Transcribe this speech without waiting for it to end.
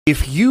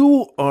If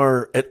you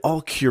are at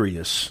all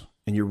curious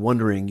and you're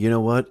wondering, you know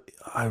what,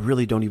 I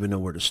really don't even know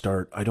where to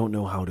start. I don't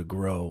know how to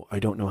grow. I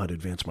don't know how to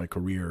advance my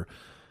career.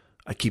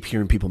 I keep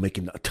hearing people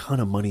making a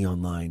ton of money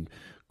online,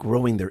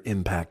 growing their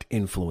impact,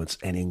 influence,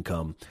 and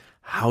income.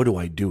 How do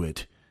I do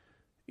it?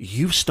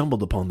 You've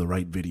stumbled upon the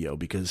right video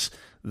because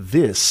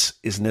this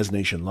is Nez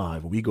Nation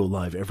Live. We go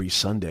live every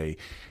Sunday.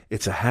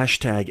 It's a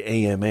hashtag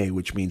AMA,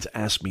 which means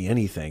Ask Me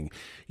Anything.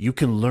 You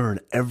can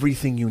learn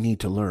everything you need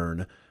to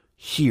learn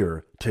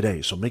here today.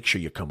 So make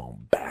sure you come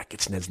on back.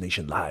 It's Nez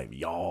Nation Live,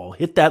 y'all.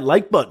 Hit that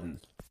like button.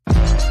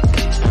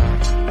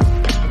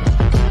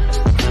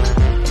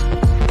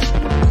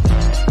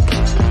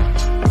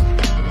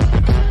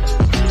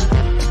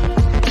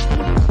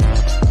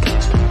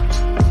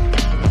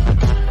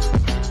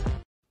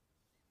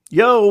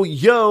 Yo,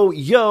 yo,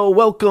 yo,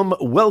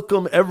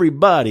 welcome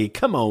everybody.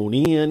 Come on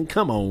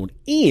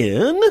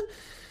in.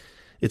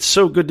 It's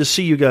so good to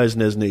see you guys,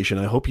 Nez Nation.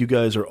 I hope you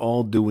guys are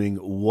all doing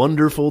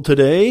wonderful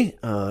today.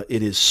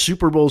 It is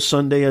Super Bowl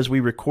Sunday as we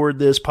record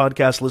this.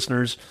 Podcast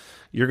listeners,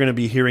 you're going to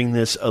be hearing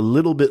this a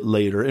little bit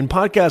later. And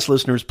podcast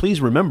listeners,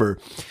 please remember,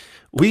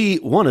 we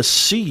want to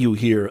see you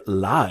here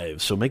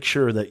live. So make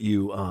sure that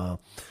you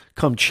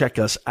come check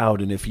us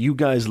out. And if you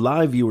guys,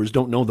 live viewers,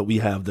 don't know that we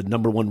have the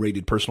 #1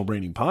 rated personal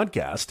branding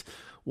podcast,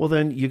 well,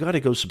 then you got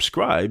to go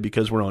subscribe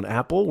because we're on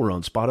Apple, we're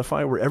on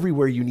Spotify, we're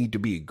everywhere you need to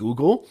be.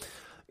 Google.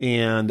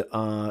 And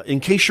in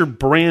case you're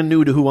brand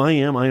new to who I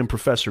am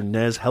Professor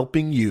Nez,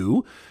 helping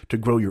you to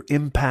grow your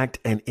impact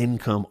and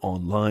income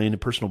online. A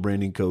personal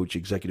branding coach,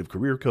 executive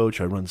career coach.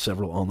 I run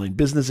several online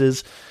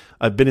businesses.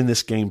 I've been in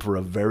this game for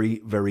a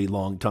very, very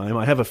long time.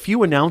 I have a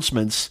few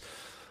announcements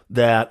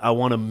that I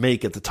want to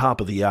make at the top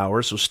of the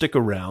hour, so stick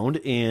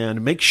around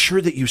and make sure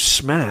that you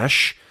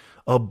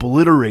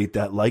obliterate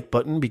that like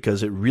button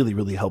because it really,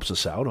 really helps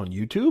us out on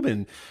YouTube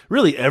and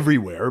really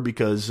everywhere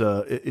because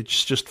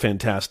it's just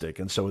fantastic.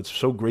 And so it's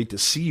so great to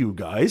see you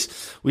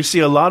guys. We see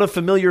a lot of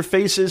familiar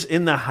faces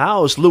in the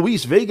house.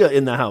 Luis Vega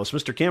in the house.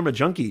 Mr. Camera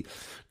Junkie,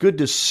 good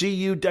to see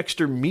you.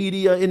 Dexter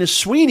Media and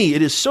Sweeney.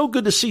 It is so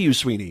good to see you,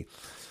 Sweeney.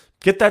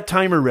 Get that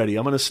timer ready.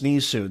 I'm going to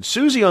sneeze soon.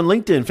 Susie on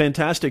LinkedIn,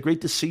 fantastic.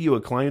 Great to see you,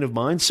 a client of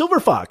mine. Silver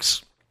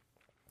Fox.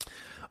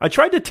 I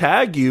tried to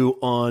tag you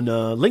on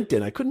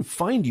LinkedIn. I couldn't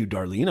find you,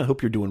 Darlene. I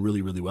hope you're doing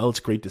really, really well.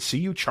 It's great to see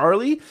you.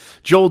 Charlie,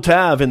 Joel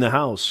Tav in the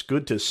house.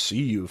 Good to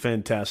see you.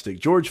 Fantastic.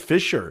 George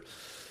Fisher.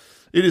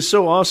 It is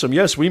so awesome.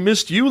 Yes, we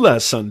missed you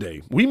last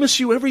Sunday. We miss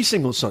you every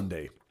single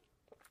Sunday.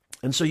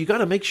 And so you got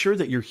to make sure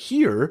that you're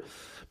here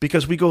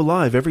because we go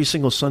live every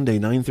single Sunday,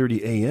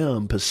 9:30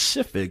 a.m.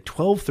 Pacific,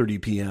 12:30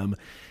 p.m.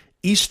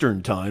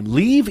 Eastern Time.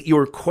 Leave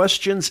your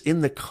questions in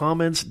the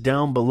comments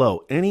down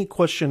below. Any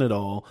question at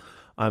all,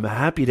 I'm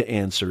happy to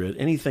answer it.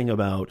 Anything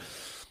about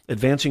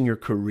advancing your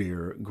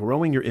career,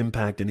 growing your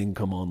impact and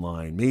income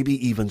online, maybe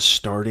even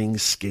starting,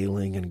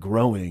 scaling, and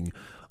growing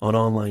an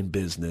online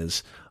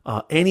business.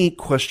 Any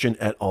question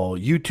at all.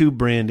 YouTube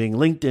branding,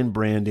 LinkedIn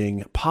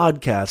branding,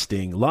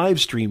 podcasting,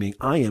 live streaming,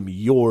 I am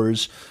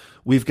yours.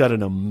 We've got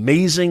an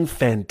amazing,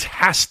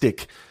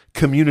 fantastic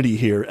community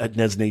here at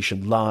Nez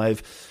Nation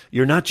Live.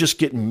 You're not just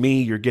getting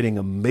me, you're getting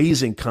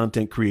amazing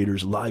content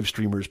creators, live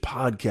streamers,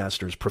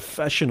 podcasters,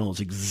 professionals,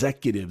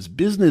 executives,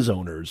 business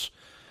owners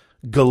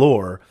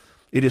galore.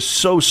 It is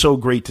so, so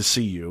great to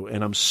see you.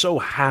 And I'm so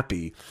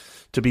happy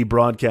to be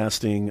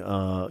broadcasting,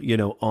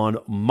 on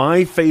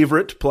my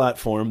favorite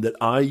platform that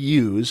I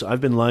use.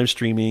 I've been live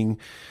streaming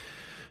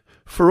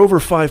for over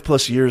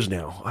 5+ years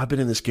now. I've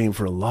been in this game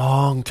for a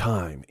long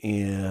time,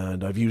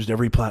 and I've used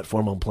every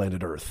platform on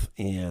planet Earth.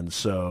 And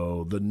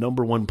so the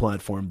 #1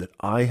 platform that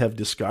I have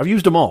discovered, I've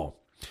used them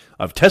all.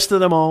 I've tested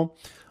them all.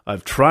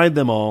 I've tried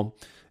them all.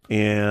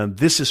 And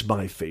this is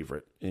my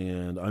favorite.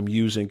 And I'm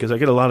using, because I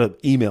get a lot of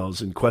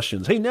emails and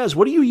questions. Hey, Nez,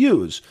 what do you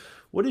use?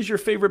 What is your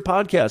favorite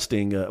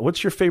podcasting?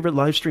 What's your favorite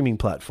live streaming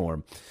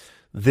platform?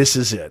 This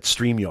is it,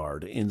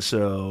 StreamYard. And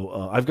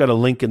so I've got a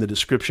link in the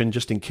description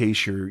just in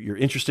case you're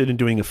interested in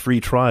doing a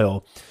free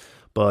trial.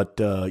 But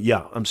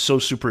I'm so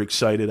super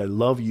excited. I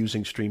love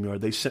using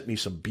StreamYard. They sent me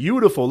some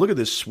beautiful, look at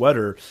this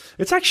sweater.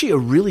 It's actually a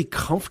really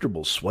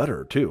comfortable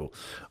sweater too.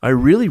 I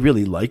really,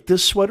 really like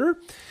this sweater.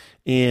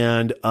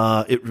 And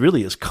it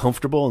really is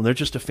comfortable. And they're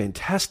just a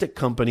fantastic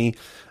company.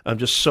 I'm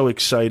just so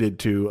excited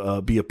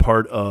to be a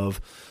part of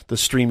the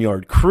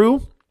StreamYard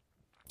crew.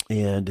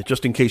 And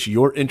just in case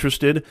you're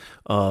interested,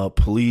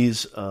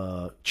 please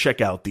check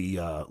out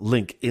the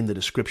link in the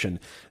description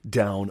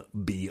down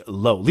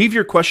below. Leave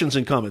your questions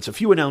and comments. A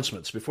few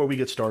announcements before we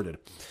get started.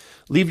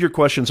 Leave your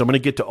questions. I'm going to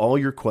get to all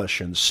your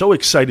questions. So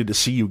excited to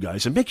see you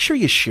guys. And make sure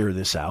you share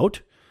this out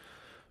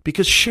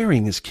because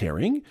sharing is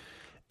caring.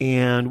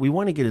 And we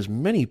want to get as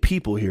many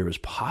people here as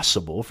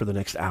possible for the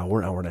next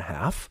hour, hour and a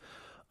half.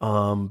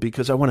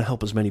 Because I want to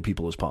help as many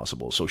people as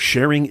possible. So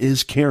sharing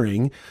is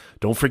caring.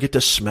 Don't forget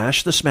to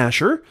smash the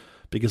smasher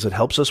because it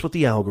helps us with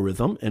the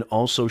algorithm, and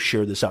also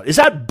share this out. Is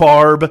that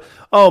Barb?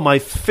 Oh, my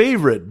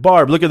favorite.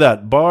 Barb, look at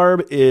that.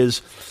 Barb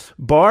has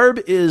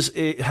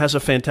a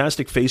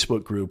fantastic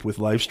Facebook group with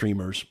live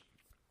streamers.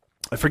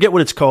 I forget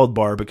what it's called,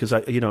 Barb, because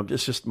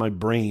it's just my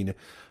brain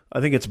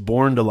I think it's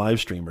Born to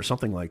Livestream or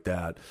something like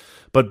that.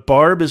 But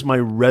Barb is my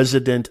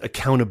resident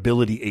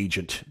accountability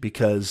agent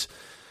because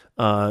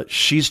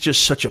she's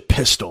just such a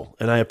pistol,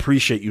 and I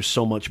appreciate you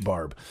so much,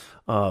 Barb.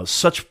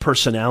 Such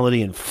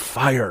personality and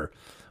fire,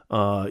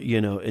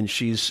 and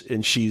she's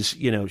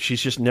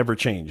just never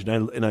changed.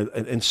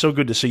 And so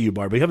good to see you,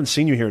 Barb. We haven't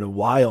seen you here in a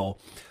while.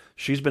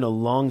 She's been a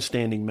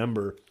long-standing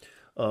member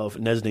of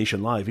Nez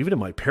Nation Live, even in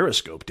my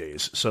Periscope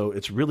days. So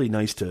it's really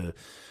nice to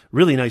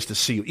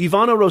see you.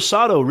 Ivana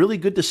Rosado, really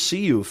good to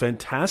see you.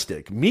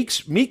 Fantastic.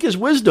 Meek is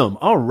wisdom.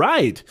 All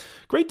right.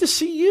 Great to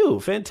see you.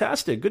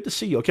 Fantastic. Good to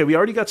see you. Okay, we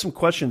already got some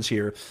questions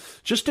here.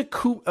 Just a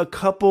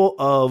couple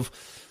of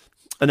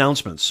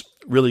announcements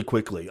really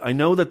quickly. I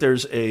know that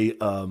there's a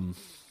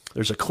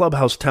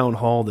Clubhouse town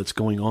hall that's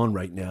going on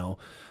right now.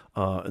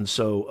 And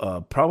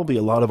so probably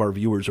a lot of our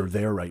viewers are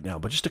there right now.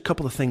 But just a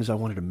couple of things I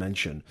wanted to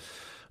mention.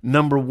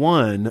 Number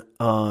one,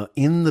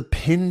 in the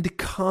pinned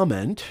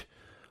comment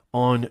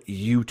on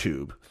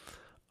YouTube,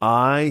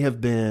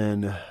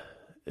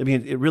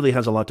 it really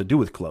has a lot to do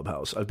with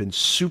Clubhouse. I've been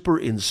super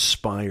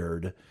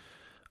inspired,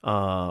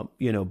 by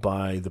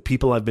the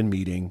people I've been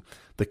meeting,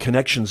 the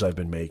connections I've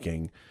been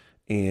making,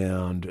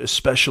 and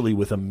especially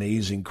with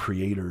amazing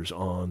creators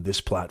on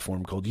this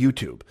platform called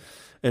YouTube.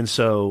 And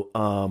so,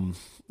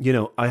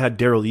 I had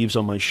Daryl Eves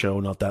on my show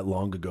not that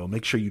long ago.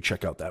 Make sure you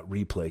check out that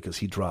replay because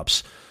he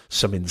drops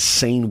some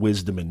insane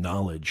wisdom and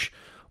knowledge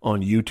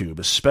on YouTube,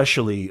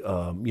 especially,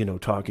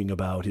 talking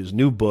about his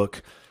new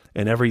book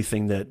and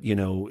everything that,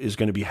 is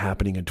going to be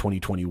happening in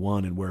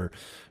 2021 and where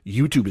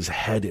YouTube is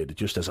headed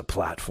just as a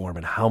platform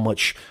and how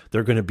much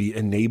they're going to be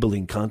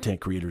enabling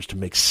content creators to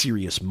make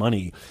serious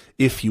money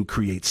if you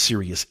create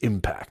serious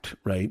impact,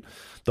 right?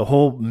 The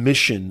whole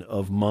mission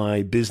of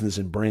my business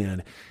and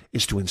brand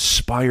is to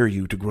inspire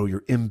you to grow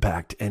your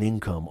impact and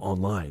income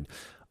online.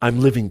 I'm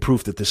living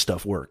proof that this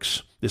stuff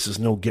works. This is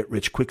no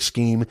get-rich-quick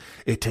scheme.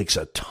 It takes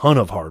a ton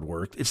of hard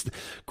work.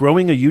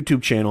 Growing a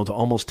YouTube channel to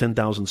almost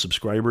 10,000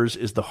 subscribers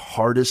is the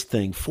hardest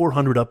thing.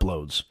 400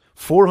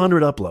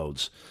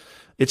 uploads.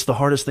 It's the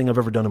hardest thing I've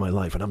ever done in my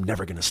life, and I'm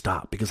never going to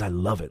stop because I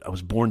love it. I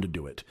was born to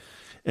do it.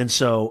 And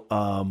so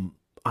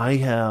I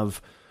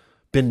have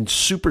been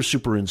super,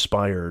 super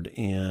inspired,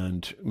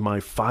 and my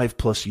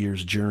 5+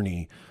 years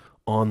journey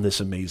on this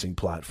amazing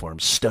platform,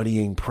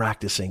 studying,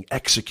 practicing,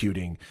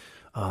 executing,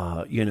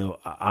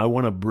 I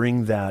want to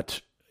bring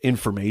that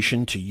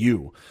information to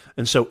you.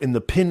 And so in the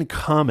pinned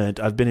comment,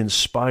 I've been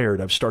inspired.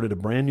 I've started a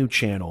brand new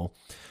channel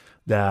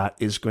that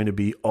is going to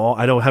be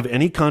I don't have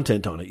any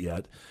content on it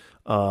yet.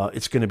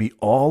 It's going to be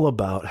all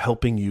about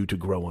helping you to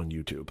grow on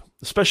YouTube,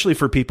 especially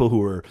for people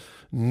who are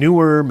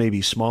newer,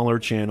 maybe smaller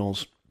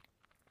channels.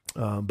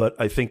 But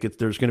I think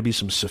there's going to be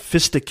some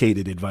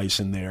sophisticated advice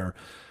in there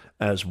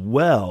as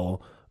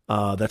well.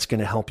 That's going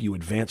to help you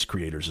advance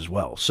creators as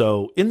well.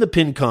 So in the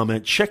pinned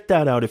comment, check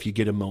that out if you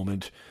get a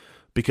moment,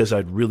 because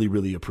I'd really,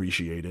 really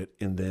appreciate it.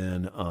 And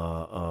then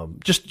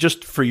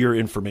just for your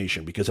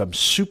information, because I'm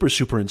super,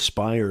 super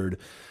inspired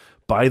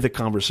by the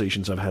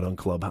conversations I've had on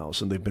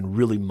Clubhouse, and they've been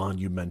really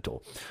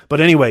monumental.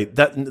 But anyway,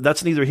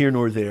 that's neither here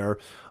nor there.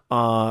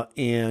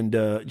 And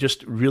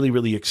just really,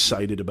 really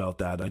excited about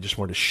that. I just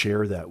want to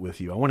share that with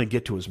you. I want to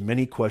get to as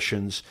many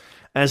questions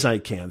as I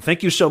can.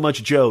 Thank you so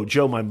much, Joe.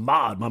 Joe, my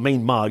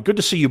main mod. Good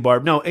to see you,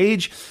 Barb. Now,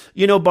 age,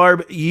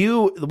 Barb,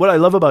 what I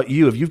love about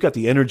you, if you've got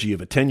the energy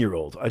of a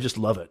 10-year-old, I just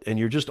love it. And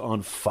you're just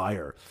on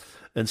fire.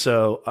 And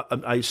so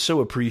I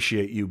so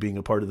appreciate you being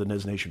a part of the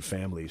Nez Nation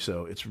family.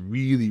 So it's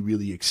really,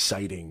 really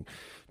exciting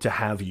to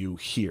have you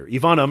here.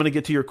 Ivana, I'm going to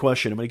get to your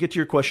question. I'm going to get to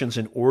your questions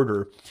in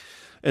order.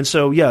 And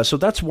so, so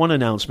that's one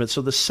announcement.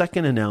 So the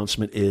second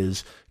announcement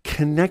is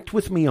connect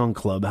with me on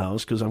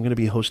Clubhouse, because I'm going to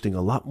be hosting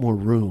a lot more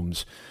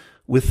rooms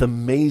with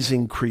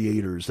amazing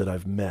creators that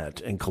I've met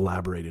and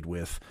collaborated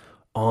with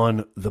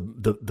on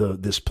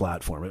this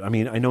platform. I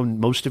mean, I know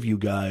most of you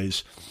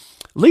guys,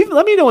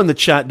 let me know in the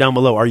chat down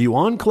below. Are you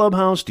on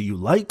Clubhouse? Do you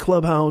like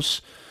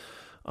Clubhouse?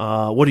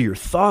 What are your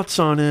thoughts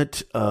on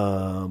it?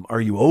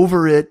 Are you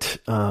over it?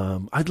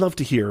 I'd love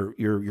to hear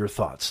your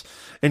thoughts.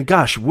 And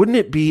gosh, wouldn't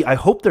it be, I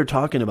hope they're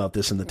talking about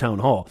this in the town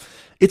hall.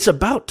 It's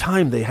about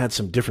time they had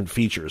some different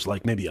features,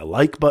 like maybe a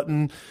like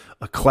button,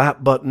 a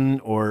clap button,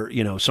 or,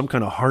 some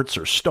kind of hearts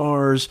or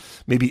stars,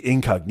 maybe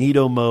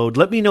incognito mode.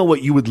 Let me know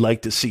what you would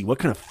like to see. What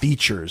kind of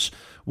features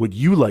would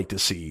you like to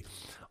see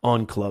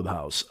on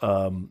Clubhouse?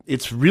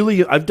 It's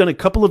really, I've done a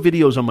couple of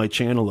videos on my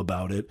channel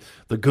about it,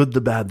 the good,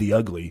 the bad, the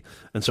ugly.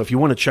 And so if you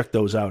want to check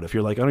those out, if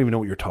you're like, I don't even know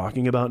what you're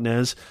talking about,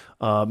 Nez,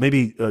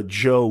 maybe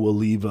Joe will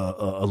leave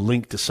a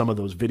link to some of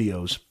those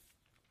videos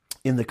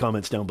in the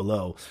comments down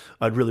below.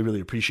 I'd really, really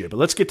appreciate it. But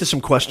let's get to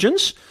some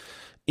questions.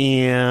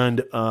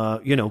 And,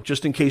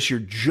 just in case you're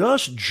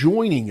just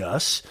joining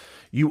us,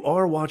 you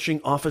are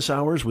watching Office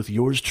Hours with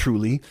yours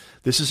truly.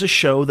 This is a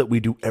show that we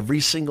do every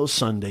single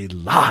Sunday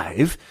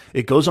live.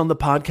 It goes on the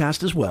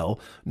podcast as well,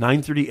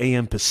 9:30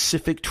 a.m.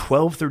 Pacific,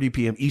 12:30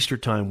 p.m.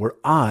 Eastern Time, where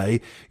I,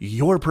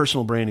 your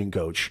personal branding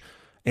coach,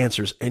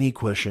 answers any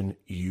question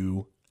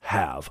you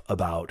have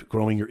about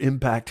growing your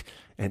impact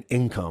and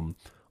income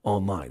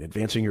online,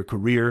 advancing your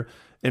career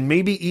and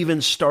maybe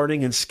even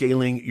starting and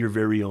scaling your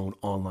very own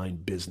online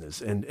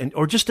business and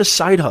or just a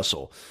side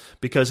hustle.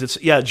 Because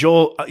it's, yeah,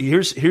 Joel,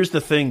 here's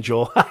the thing,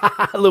 Joel.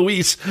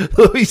 Luis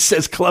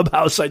says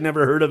Clubhouse. I'd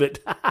never heard of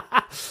it.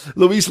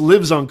 Luis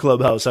lives on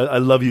Clubhouse. I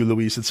love you,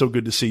 Luis. It's so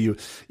good to see you.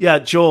 Yeah,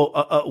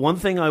 Joel, one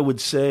thing I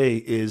would say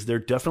is they're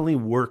definitely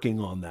working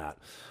on that.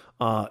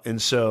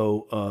 And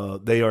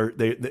so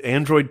the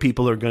Android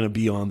people are going to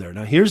be on there.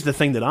 Now, here's the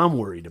thing that I'm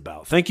worried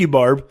about. Thank you,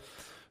 Barb.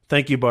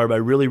 Thank you, Barb. I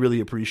really,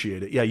 really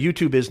appreciate it. Yeah,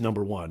 YouTube is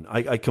number one.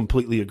 I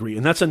completely agree.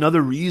 And that's another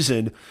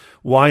reason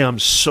why I'm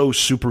so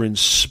super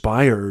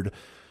inspired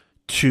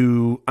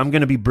I'm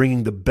going to be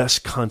bringing the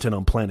best content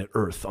on planet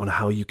Earth on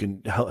how you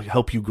can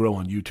help you grow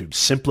on YouTube.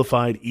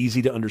 Simplified,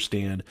 easy to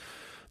understand.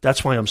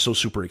 That's why I'm so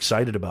super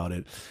excited about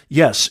it.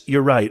 Yes,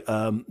 you're right.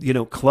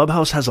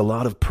 Clubhouse has a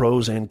lot of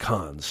pros and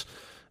cons.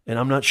 And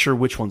I'm not sure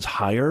which one's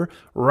higher.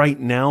 Right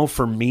now,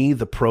 for me,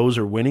 the pros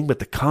are winning, but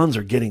the cons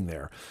are getting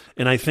there.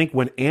 And I think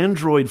when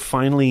Android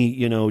finally,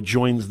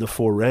 joins the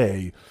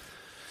foray,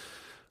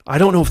 I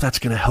don't know if that's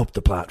going to help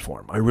the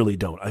platform. I really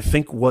don't. I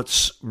think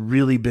what's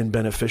really been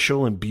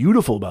beneficial and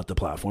beautiful about the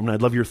platform, and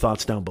I'd love your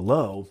thoughts down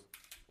below,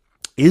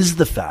 is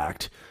the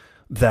fact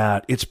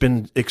that it's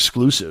been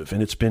exclusive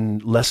and it's been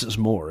less is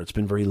more. It's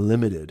been very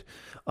limited.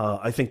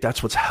 I think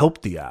that's what's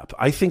helped the app.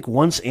 I think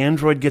once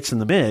Android gets in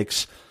the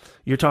mix,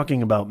 you're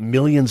talking about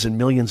millions and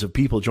millions of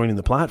people joining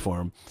the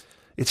platform.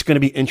 It's going to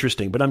be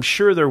interesting, but I'm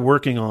sure they're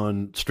working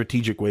on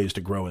strategic ways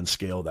to grow and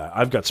scale that.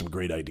 I've got some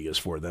great ideas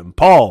for them.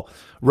 Paul,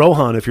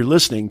 Rohan, if you're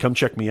listening, come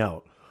check me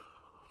out.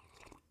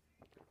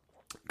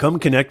 Come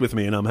connect with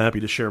me, and I'm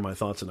happy to share my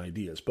thoughts and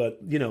ideas.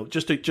 But,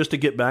 just to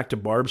get back to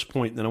Barb's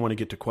point, and then I want to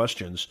get to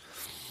questions.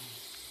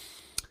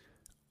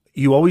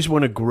 You always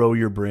want to grow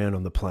your brand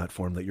on the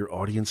platform that your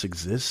audience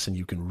exists and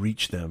you can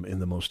reach them in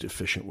the most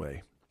efficient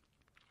way.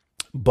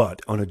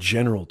 But on a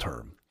general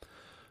term,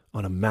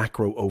 on a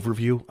macro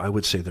overview, I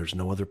would say there's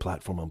no other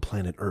platform on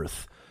planet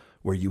Earth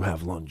where you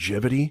have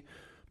longevity,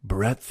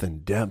 breadth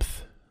and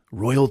depth,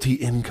 royalty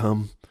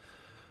income.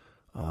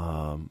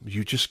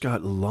 You just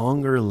got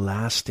longer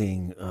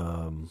lasting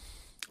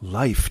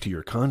life to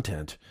your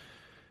content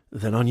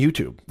than on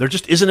YouTube. There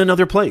just isn't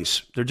another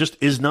place. There just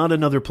is not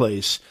another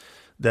place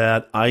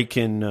that I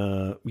can,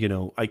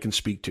 I can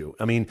speak to.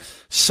 I mean,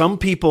 some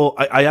people,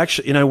 I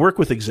actually, and I work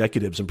with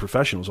executives and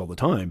professionals all the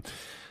time.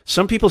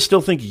 Some people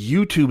still think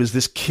YouTube is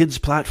this kid's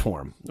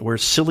platform where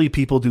silly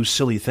people do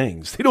silly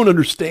things. They don't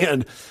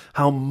understand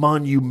how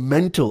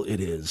monumental it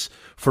is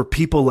for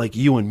people like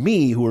you and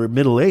me who are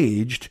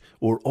middle-aged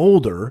or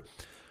older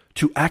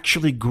to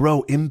actually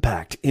grow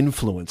impact,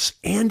 influence,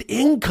 and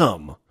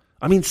income.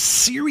 I mean,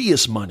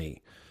 serious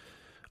money.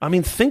 I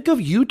mean, think of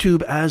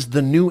YouTube as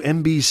the new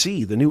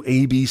NBC, the new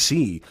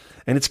ABC,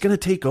 and it's going to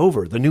take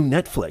over, the new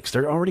Netflix.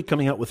 They're already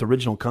coming out with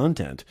original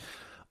content.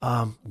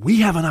 We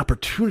have an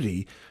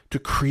opportunity to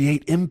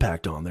create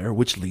impact on there,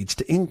 which leads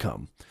to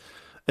income.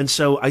 And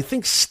so I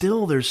think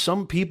still there's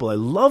some people, I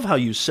love how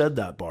you said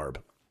that,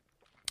 Barb.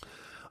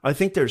 I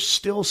think there's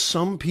still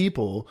some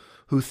people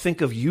who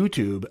think of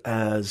YouTube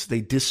as,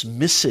 they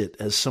dismiss it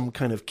as some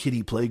kind of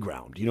kiddie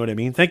playground. You know what I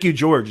mean? Thank you,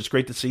 George. It's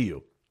great to see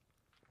you.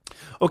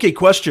 Okay,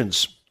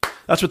 questions.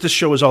 That's what this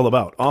show is all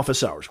about,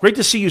 office hours. Great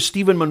to see you,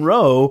 Stephen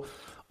Monroe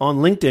on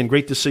LinkedIn.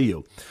 Great to see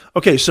you.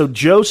 Okay, so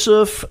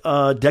Joseph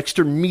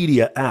Dexter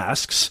Media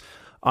asks,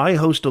 I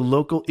host a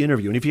local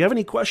interview. And if you have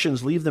any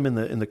questions, leave them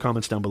in the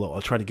comments down below.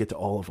 I'll try to get to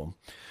all of them.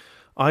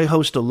 I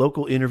host a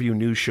local interview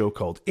news show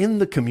called In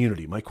the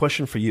Community. My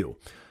question for you,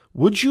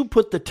 would you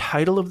put the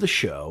title of the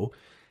show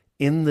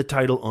in the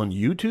title on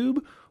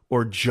YouTube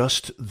or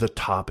just the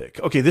topic?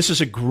 Okay, this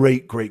is a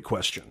great, great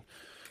question.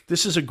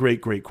 This is a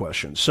great, great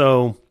question.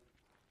 So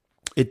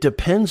it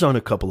depends on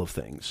a couple of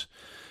things.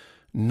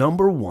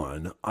 Number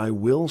one, I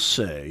will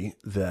say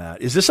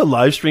that, is this a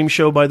live stream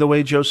show, by the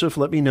way, Joseph?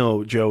 Let me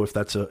know, Joe, if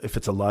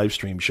it's a live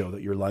stream show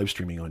that you're live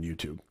streaming on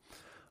YouTube.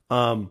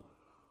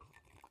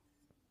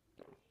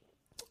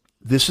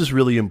 This is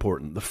really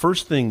important. The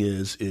first thing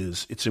is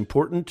it's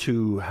important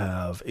to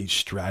have a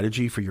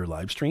strategy for your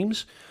live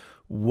streams.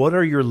 What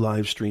are your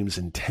live streams'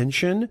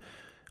 intention?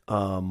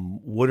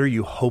 What are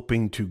you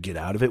hoping to get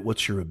out of it?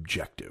 What's your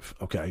objective?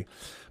 Okay.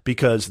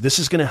 Because this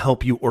is going to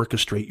help you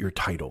orchestrate your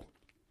title.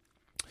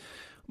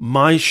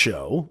 My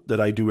show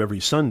that I do every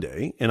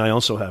Sunday, and I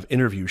also have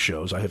interview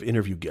shows. I have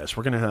interview guests.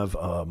 We're going to have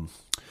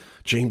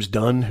James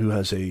Dunn, who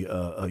has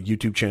a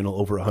YouTube channel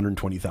over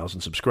 120,000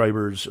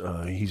 subscribers.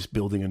 He's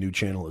building a new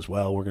channel as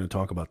well. We're going to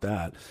talk about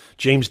that.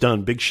 James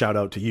Dunn, big shout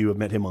out to you. I've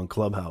met him on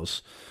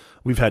Clubhouse.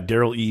 We've had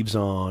Daryl Eves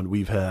on.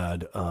 We've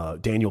had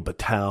Daniel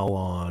Batal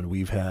on.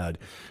 We've had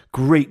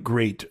great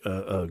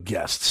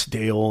guests.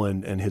 Dale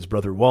and his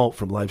brother Walt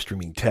from Live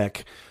Streaming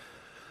Tech.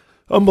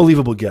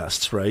 Unbelievable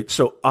guests, right?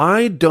 So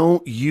I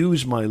don't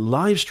use my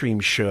live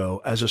stream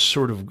show as a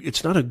sort of,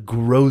 it's not a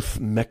growth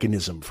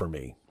mechanism for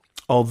me.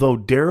 Although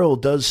Daryl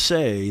does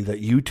say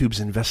that YouTube's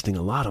investing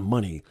a lot of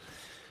money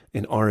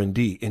in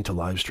R&D into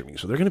live streaming.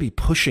 So they're going to be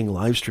pushing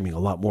live streaming a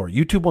lot more.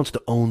 YouTube wants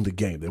to own the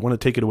game. They want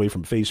to take it away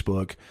from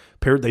Facebook.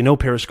 They know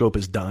Periscope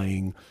is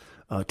dying.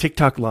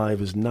 TikTok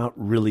Live is not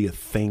really a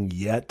thing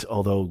yet,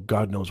 although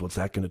God knows what's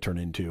that going to turn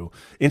into.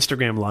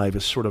 Instagram Live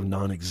is sort of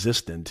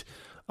non-existent.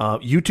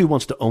 YouTube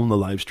wants to own the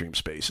live stream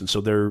space, and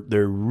so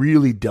they're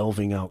really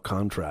delving out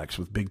contracts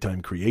with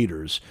big-time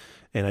creators,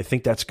 and I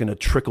think that's going to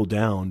trickle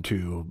down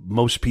to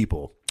most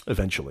people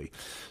eventually.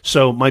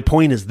 So my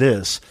point is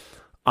this.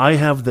 I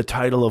have the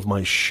title of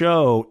my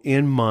show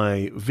in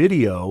my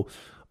video.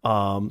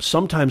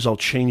 Sometimes I'll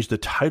change the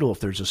title if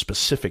there's a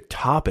specific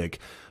topic,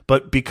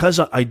 but because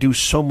I do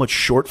so much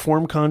short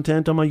form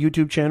content on my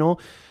YouTube channel,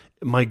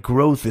 my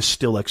growth is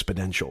still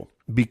exponential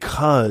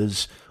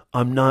because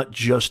I'm not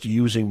just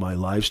using my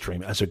live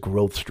stream as a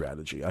growth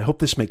strategy. I hope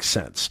this makes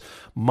sense.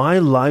 My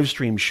live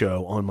stream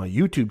show on my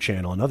YouTube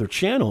channel and other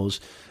channels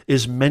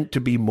is meant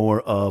to be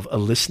more of a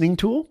listening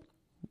tool,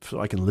 so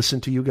I can listen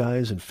to you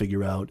guys and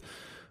figure out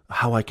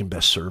how I can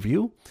best serve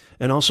you,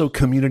 and also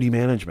community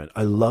management.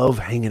 I love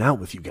hanging out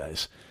with you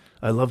guys.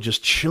 I love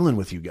just chilling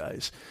with you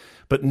guys.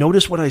 But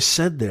notice what I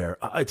said there.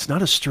 It's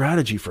not a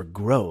strategy for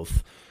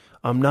growth.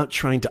 I'm not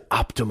trying to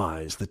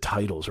optimize the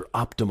titles or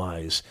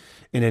optimize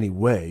in any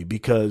way,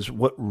 because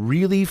what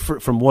really,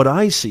 from what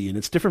I see, and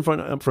it's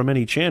different from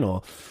any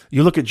channel,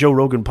 you look at Joe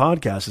Rogan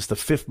podcast, it's the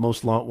 5th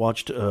most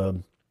watched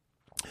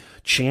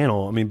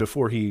channel. I mean,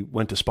 before he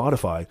went to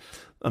Spotify,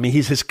 I mean,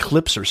 his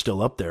clips are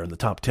still up there in the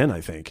top 10,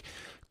 I think.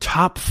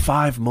 Top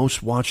 5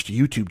 most watched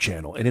YouTube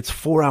channel, and it's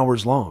 4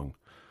 hours long.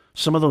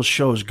 Some of those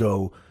shows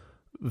go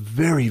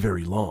very,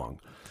 very long.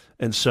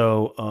 And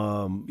so,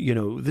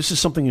 this is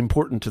something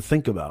important to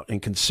think about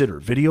and consider.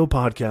 Video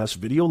podcasts,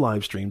 video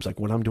live streams, like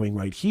what I'm doing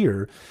right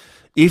here,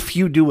 if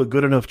you do a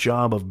good enough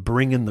job of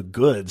bringing the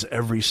goods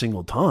every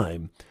single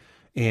time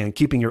and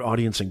keeping your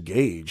audience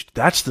engaged,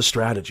 that's the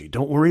strategy.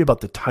 Don't worry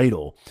about the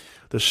title.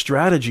 The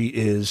strategy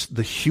is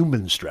the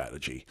human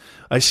strategy.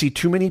 I see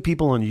too many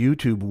people on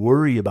YouTube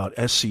worry about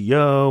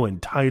SEO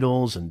and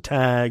titles and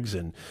tags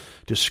and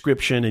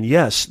description. And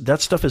yes,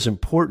 that stuff is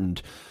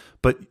important,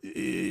 but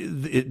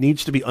it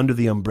needs to be under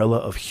the umbrella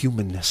of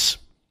humanness,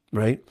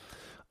 right?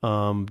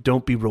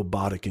 Don't be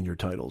robotic in your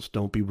titles.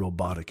 Don't be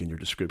robotic in your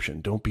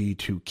description. Don't be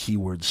too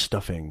keyword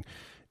stuffing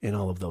in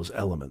all of those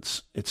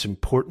elements. It's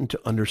important to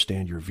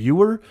understand your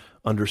viewer,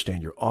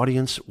 understand your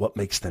audience, what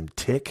makes them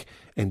tick,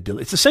 and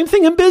it's the same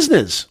thing in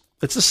business.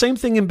 It's the same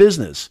thing in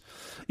business.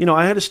 You know,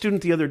 I had a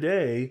student the other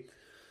day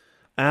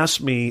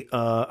ask me,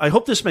 I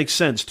hope this makes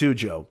sense too,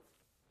 Joe.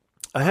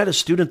 I had a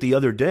student the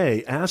other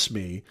day ask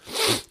me,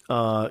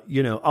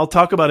 I'll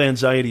talk about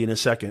anxiety in a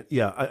second.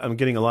 Yeah, I'm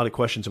getting a lot of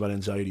questions about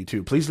anxiety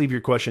too. Please leave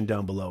your question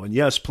down below. And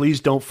yes, please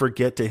don't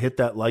forget to hit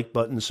that like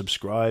button,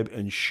 subscribe,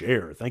 and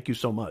share. Thank you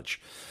so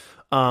much.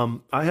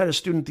 I had a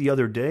student the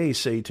other day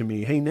say to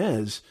me, "Hey,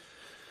 Nez,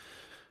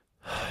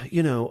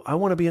 I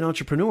want to be an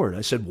entrepreneur." And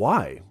I said,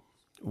 "Why?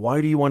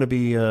 Why do you want to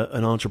be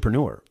an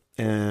entrepreneur?"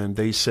 And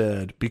they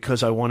said,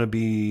 "Because I want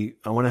to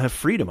have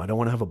freedom. I don't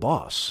want to have a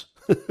boss."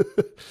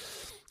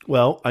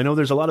 Well, I know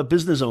there's a lot of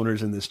business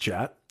owners in this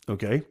chat.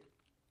 Okay.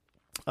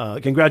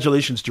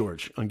 Congratulations,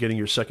 George, on getting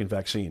your second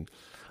vaccine.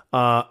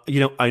 I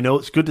know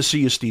it's good to see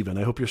you, Stephen.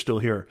 I hope you're still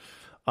here.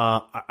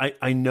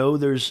 I know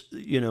there's,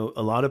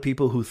 a lot of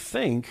people who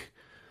think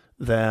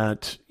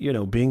that,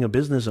 being a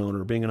business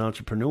owner, being an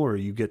entrepreneur,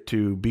 you get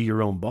to be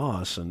your own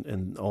boss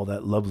and all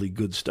that lovely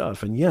good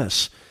stuff. And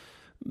yes,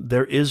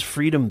 there is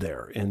freedom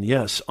there. And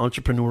yes,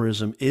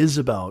 entrepreneurism is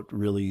about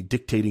really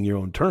dictating your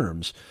own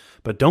terms,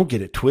 but don't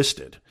get it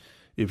twisted.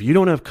 If you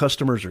don't have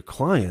customers or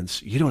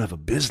clients, you don't have a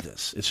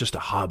business. It's just a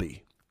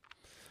hobby.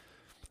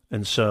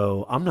 And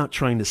so I'm not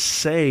trying to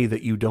say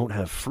that you don't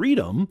have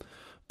freedom,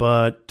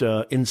 but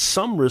in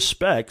some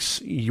respects,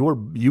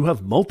 you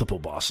have multiple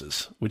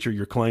bosses, which are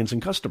your clients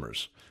and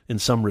customers in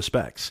some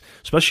respects,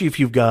 especially if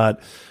you've got,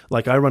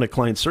 like I run a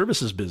client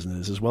services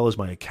business as well as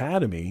my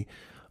academy,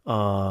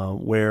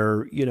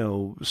 where,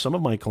 some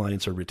of my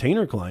clients are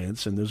retainer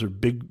clients and those are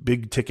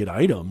big ticket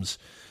items.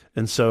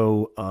 And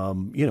so,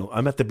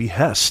 I'm at the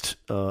behest.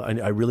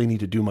 I really need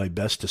to do my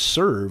best to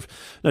serve.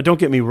 Now, don't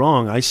get me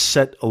wrong. I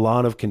set a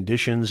lot of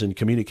conditions, and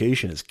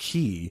communication is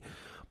key.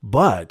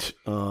 But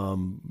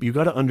you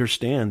got to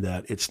understand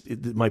that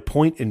my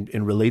point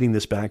in relating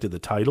this back to the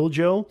title,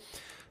 Joe,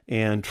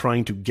 and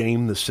trying to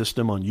game the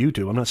system on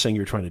YouTube. I'm not saying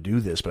you're trying to do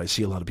this, but I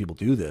see a lot of people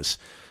do this.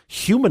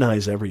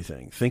 Humanize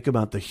everything. Think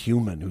about the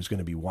human who's going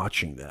to be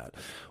watching that.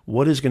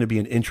 What is going to be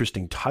an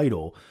interesting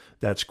title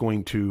that's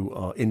going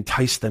to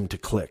entice them to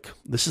click?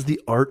 This is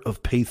the art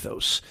of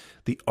pathos,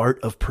 the art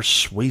of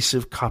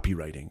persuasive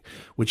copywriting,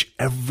 which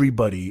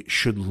everybody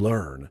should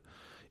learn.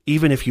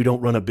 Even if you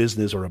don't run a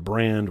business or a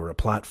brand or a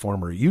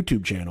platform or a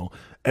YouTube channel,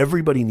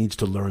 everybody needs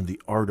to learn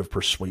the art of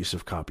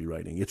persuasive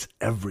copywriting. It's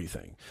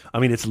everything. I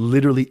mean, it's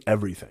literally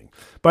everything.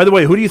 By the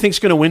way, who do you think is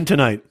going to win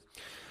tonight?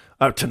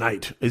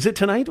 Tonight. Is it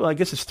tonight? Well, I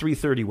guess it's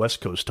 3:30 West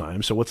Coast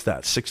time. So what's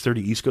that? 6:30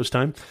 East Coast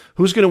time?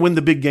 Who's going to win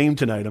the big game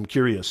tonight? I'm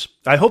curious.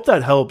 I hope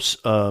that helps,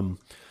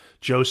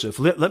 Joseph.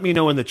 Let me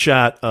know in the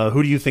chat,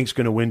 who do you think is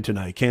going to win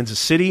tonight? Kansas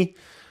City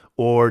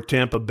or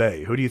Tampa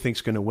Bay? Who do you think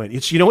is going to win?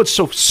 What's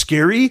so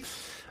scary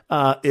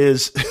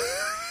is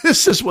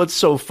this is what's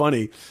so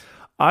funny.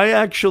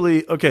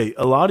 Okay,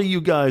 a lot of you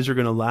guys are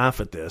going to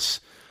laugh at this,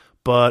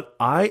 but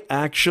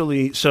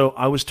so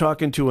I was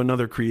talking to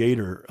another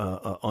creator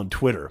on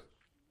Twitter,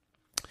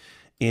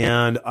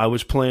 and I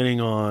was we're planning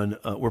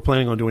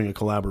on doing a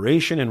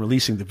collaboration and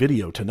releasing the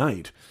video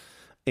tonight.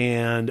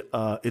 And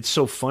it's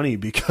so funny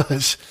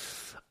because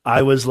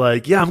I was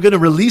like, yeah, I'm going to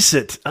release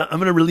it. I'm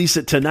going to release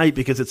it tonight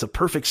because it's a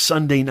perfect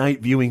Sunday night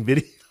viewing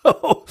video.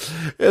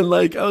 And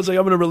like, I was like,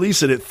 I'm going to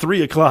release it at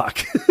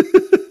 3:00.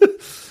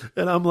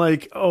 And I'm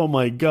like, oh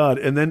my God.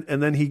 And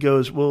then he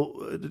goes, well,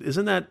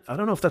 I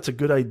don't know if that's a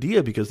good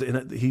idea because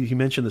he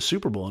mentioned the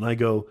Super Bowl. And I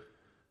go,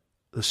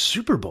 the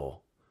Super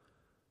Bowl?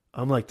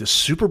 I'm like, the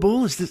Super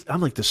Bowl?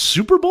 I'm like, the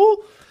Super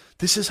Bowl?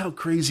 This is how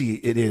crazy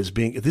it is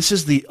this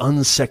is the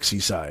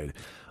unsexy side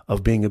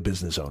of being a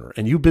business owner.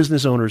 And you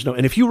business owners know,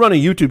 and if you run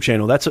a YouTube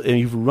channel, and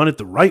you run it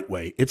the right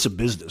way, it's a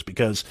business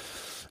because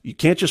you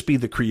can't just be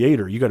the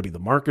creator. You got to be the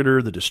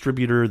marketer, the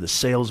distributor, the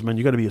salesman.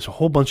 You got to be a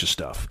whole bunch of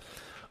stuff.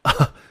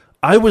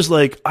 I was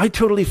like, I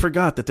totally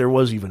forgot that there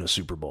was even a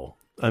Super Bowl.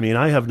 I mean,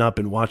 I have not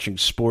been watching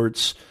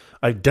sports.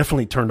 I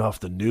definitely turned off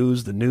the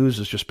news. The news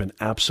has just been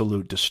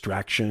absolute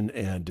distraction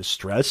and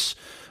distress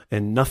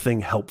and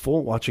nothing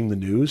helpful watching the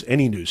news,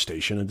 any news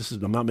station. And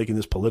I'm not making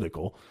this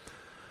political.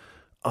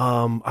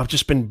 I've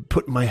just been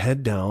putting my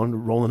head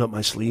down, rolling up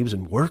my sleeves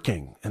and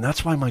working. And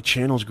that's why my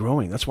channel's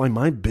growing. That's why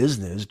my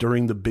business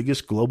during the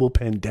biggest global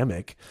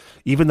pandemic,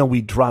 even though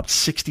we dropped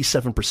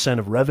 67%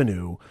 of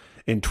revenue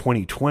in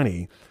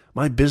 2020,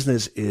 my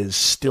business is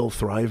still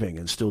thriving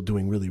and still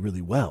doing really,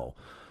 really well.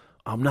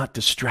 I'm not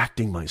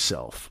distracting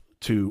myself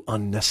to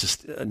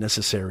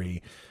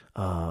unnecessary,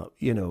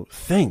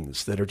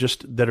 things that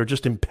are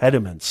just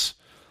impediments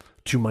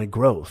to my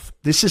growth.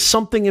 This is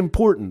something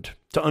important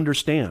to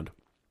understand.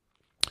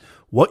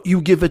 What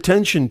you give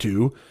attention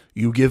to,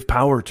 you give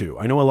power to.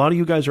 I know a lot of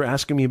you guys are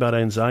asking me about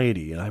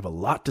anxiety, and I have a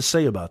lot to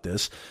say about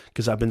this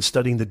because I've been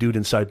studying the dude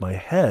inside my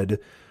head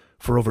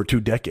for over 2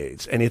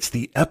 decades, and it's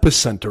the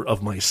epicenter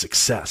of my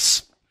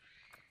success.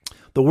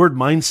 The word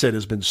mindset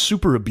has been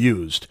super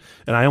abused,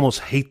 and I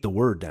almost hate the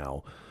word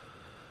now.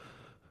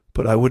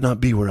 But I would not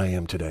be where I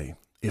am today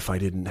if I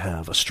didn't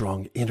have a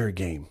strong inner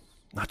game,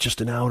 not just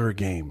an outer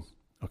game.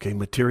 Okay,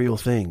 material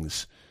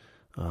things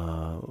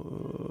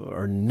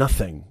are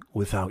nothing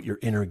without your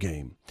inner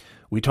game.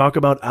 We talk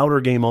about outer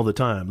game all the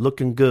time,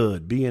 looking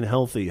good, being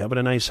healthy, having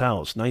a nice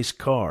house, nice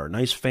car,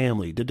 nice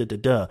family,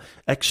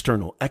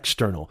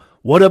 external.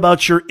 What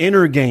about your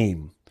inner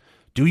game?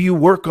 Do you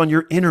work on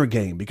your inner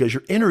game? Because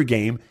your inner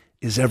game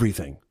is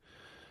everything.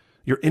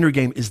 Your inner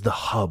game is the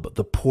hub,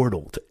 the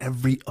portal to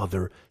every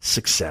other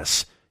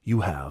success you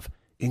have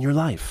in your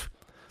life.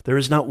 There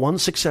is not one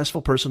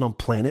successful person on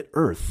planet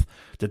Earth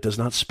that does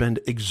not spend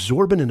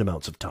exorbitant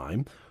amounts of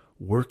time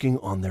working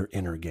on their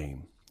inner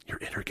game. Your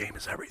inner game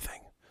is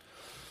everything.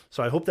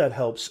 So I hope that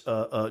helps,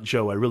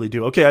 Joe. I really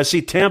do. Okay, I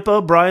see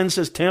Tampa. Brian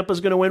says Tampa's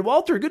going to win.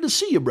 Walter, good to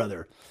see you,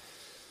 brother.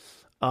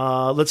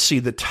 Let's see.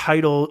 The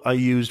title I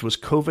used was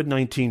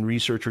COVID-19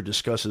 Researcher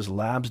Discusses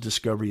Lab's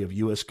Discovery of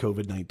U.S.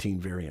 COVID-19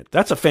 Variant.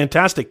 That's a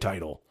fantastic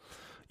title.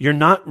 You're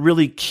not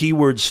really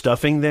keyword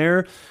stuffing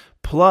there.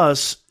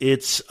 Plus,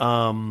 it's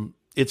a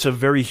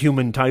very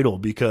human title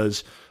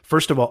because,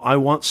 first of all, I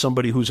want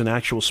somebody who's an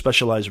actual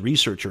specialized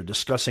researcher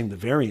discussing the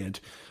variant.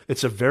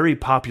 It's a very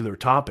popular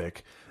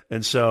topic.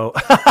 And so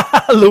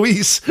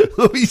Luis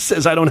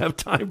says, I don't have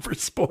time for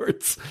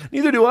sports.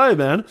 Neither do I,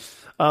 man.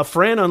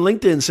 Fran on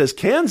LinkedIn says,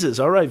 Kansas.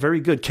 All right, very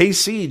good.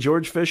 KC,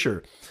 George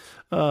Fisher.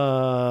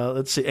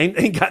 Let's see.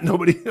 Ain't got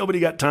nobody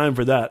got time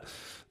for that.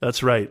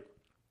 That's right.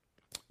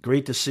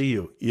 Great to see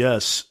you.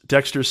 Yes.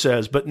 Dexter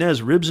says, but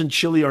Nez, ribs and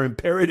chili are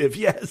imperative.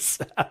 Yes,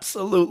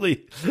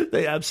 absolutely.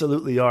 They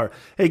absolutely are.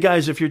 Hey,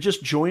 guys, if you're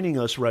just joining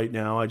us right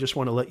now, I just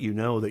want to let you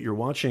know that you're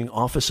watching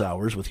Office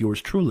Hours with yours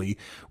truly.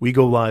 We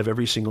go live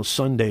every single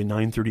Sunday,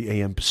 9:30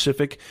 a.m.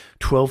 Pacific,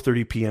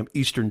 12:30 p.m.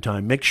 Eastern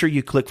Time. Make sure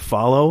you click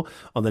follow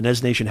on the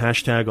Nez Nation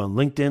hashtag on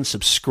LinkedIn.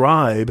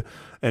 Subscribe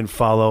and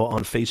follow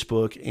on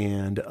Facebook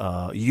and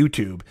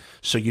YouTube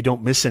so you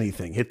don't miss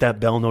anything. Hit that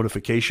bell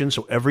notification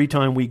so every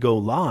time we go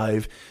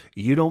live,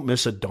 you don't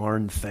miss a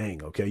darn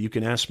thing, okay? You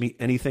can ask me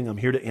anything. I'm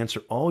here to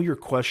answer all your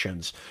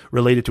questions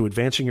related to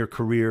advancing your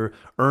career,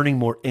 earning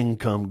more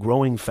income,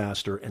 growing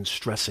faster, and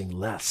stressing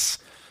less,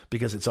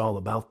 because it's all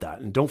about that.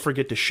 And don't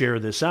forget to share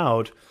this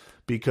out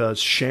because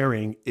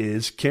sharing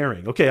is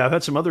caring. Okay, I've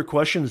had some other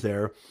questions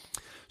there.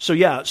 So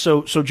yeah,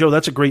 so Joe,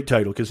 that's a great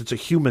title because it's a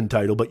human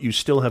title, but you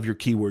still have your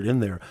keyword in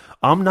there.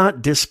 I'm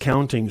not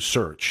discounting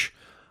search.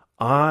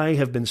 I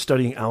have been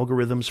studying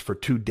algorithms for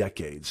 2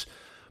 decades,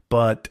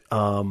 but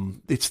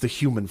it's the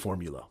human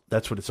formula.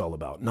 That's what it's all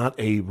about, not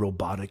a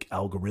robotic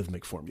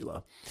algorithmic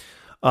formula.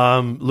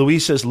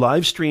 Luis says,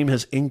 live stream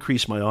has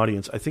increased my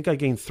audience. I think I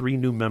gained 3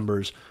 new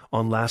members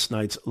on last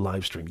night's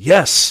live stream.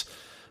 Yes.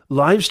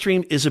 Live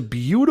stream is a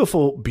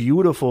beautiful,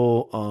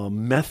 beautiful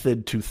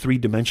method to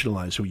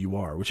 3-dimensionalize who you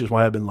are, which is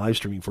why I've been live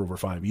streaming for over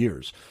 5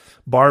 years.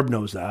 Barb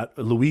knows that.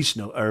 Luis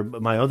knows, or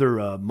my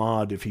other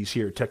mod, if he's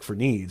here, Tech for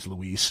Needs,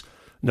 Luis,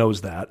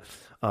 knows that.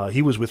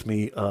 He was with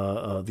me.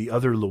 The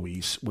other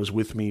Luis was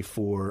with me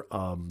for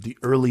the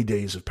early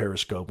days of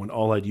Periscope, when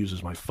all I'd use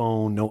is my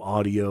phone, no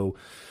audio.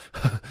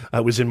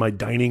 I was in my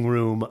dining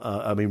room.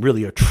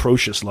 Really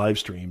atrocious live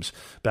streams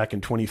back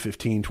in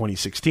 2015,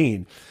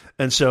 2016.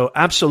 And so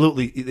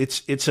absolutely,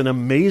 it's an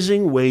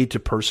amazing way to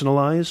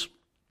personalize.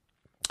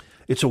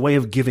 It's a way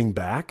of giving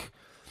back,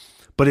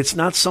 but it's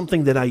not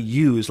something that I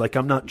use. Like,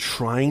 I'm not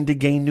trying to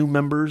gain new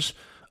members.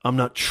 I'm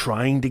not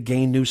trying to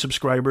gain new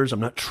subscribers. I'm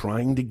not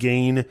trying to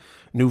gain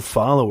new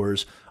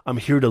followers. I'm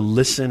here to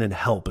listen and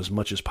help as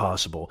much as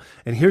possible.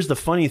 And here's the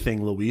funny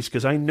thing, Luis,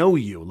 because I know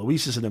you.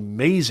 Luis is an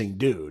amazing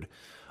dude,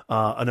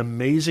 an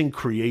amazing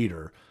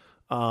creator.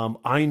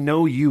 I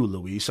know you,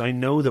 Luis. I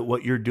know that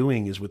what you're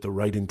doing is with the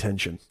right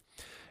intention.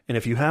 And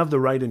if you have the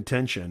right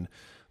intention,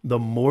 the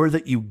more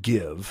that you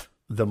give,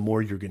 the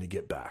more you're going to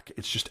get back.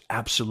 It's just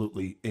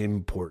absolutely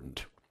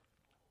important.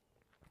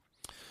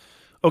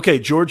 Okay,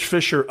 George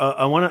Fisher,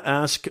 I want to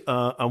ask,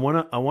 I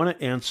want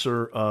to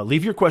answer,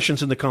 leave your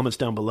questions in the comments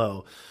down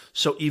below.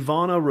 So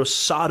Ivana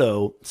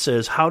Rosado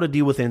says, how to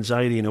deal with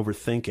anxiety and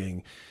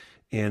overthinking,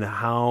 and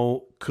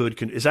how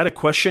is that a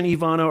question,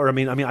 Ivana? Or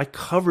I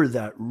covered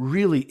that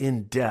really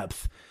in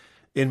depth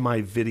in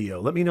my video.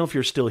 Let me know if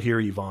you're still here,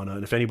 Ivana,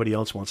 and if anybody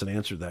else wants an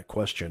answer to that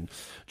question.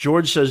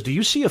 George says, do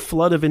you see a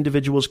flood of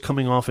individuals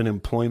coming off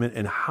unemployment,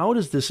 and how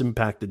does this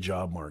impact the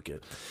job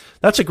market?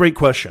 That's a great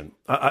question.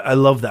 I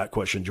love that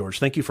question, George.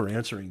 Thank you for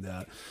answering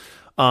that.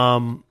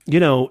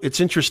 It's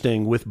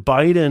interesting with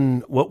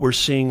Biden. What we're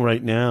seeing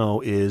right now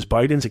is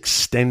Biden's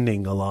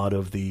extending a lot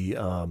of the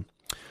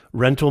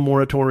rental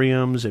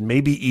moratoriums, and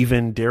maybe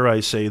even, dare I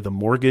say, the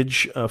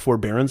mortgage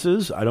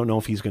forbearances. I don't know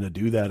if he's going to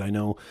do that. I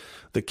know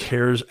the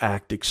CARES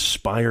Act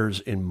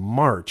expires in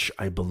March,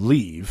 I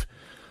believe.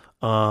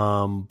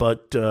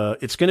 But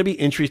it's going to be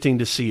interesting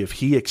to see if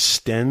he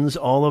extends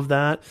all of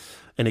that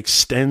and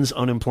extends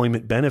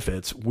unemployment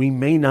benefits. We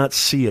may not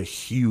see a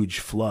huge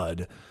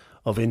flood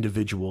of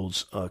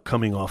individuals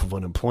coming off of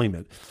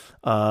unemployment.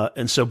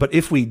 But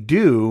if we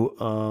do,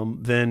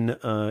 then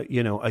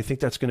I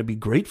think that's going to be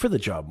great for the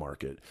job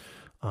market,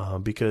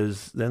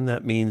 because then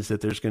that means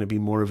that there's going to be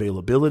more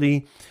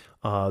availability.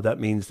 That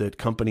means that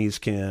companies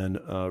can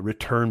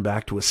return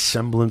back to a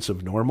semblance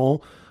of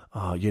normal.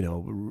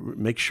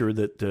 Make sure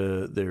that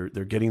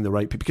they're getting the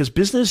right people, because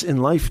business in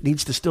life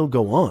needs to still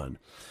go on.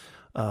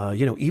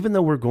 Even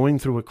though we're going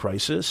through a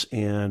crisis,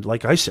 and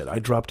like I said, I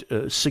dropped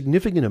a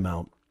significant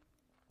amount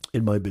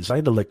in my business. I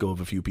had to let go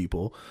of a few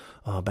people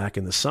back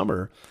in the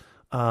summer.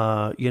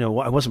 I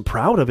wasn't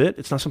proud of it.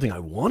 It's not something I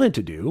wanted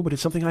to do, but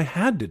it's something I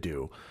had to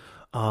do.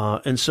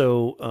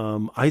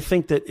 I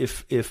think that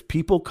if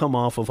people come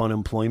off of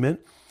unemployment,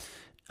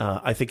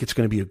 I think it's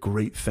going to be a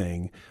great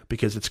thing,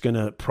 because it's going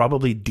to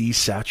probably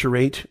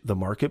desaturate the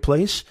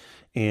marketplace,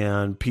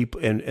 and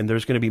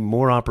there's going to be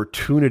more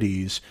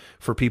opportunities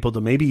for people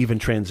to maybe even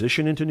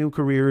transition into new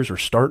careers or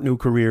start new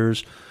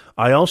careers.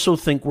 I also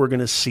think we're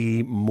going to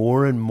see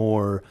more and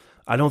more.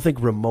 I don't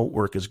think remote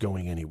work is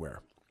going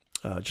anywhere.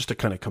 Just to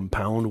kind of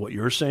compound what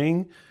you're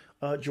saying,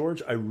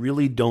 George, I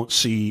really don't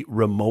see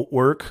remote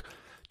work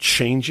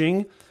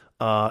changing.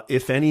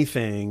 If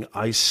anything,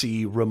 I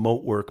see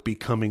remote work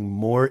becoming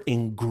more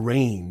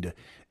ingrained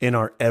in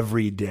our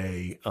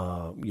everyday,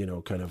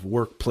 kind of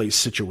workplace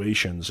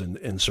situations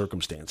and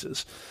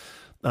circumstances.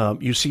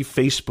 You see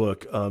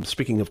Facebook,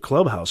 speaking of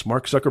Clubhouse,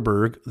 Mark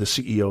Zuckerberg, the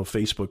CEO of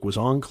Facebook, was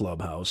on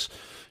Clubhouse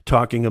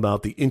talking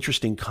about the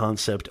interesting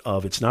concept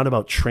of, it's not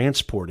about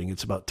transporting,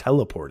 it's about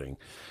teleporting.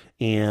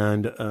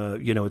 And,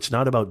 it's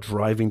not about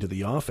driving to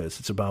the office.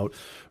 It's about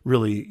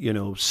really,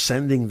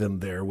 sending them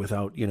there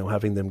without,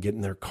 having them get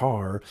in their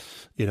car,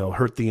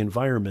 hurt the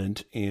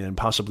environment and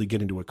possibly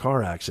get into a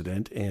car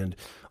accident, and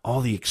all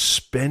the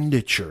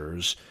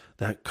expenditures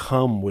that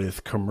come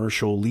with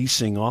commercial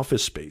leasing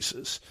office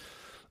spaces.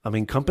 I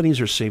mean, companies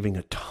are saving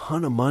a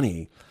ton of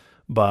money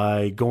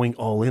by going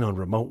all in on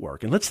remote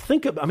work. And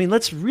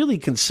let's really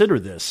consider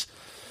this.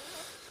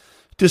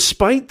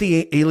 Despite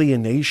the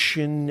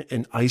alienation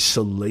and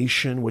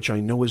isolation, which I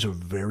know is a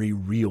very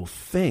real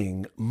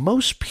thing,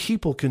 most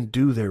people can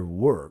do their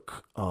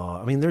work.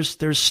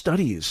 There's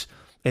studies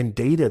and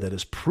data that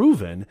has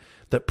proven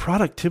that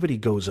productivity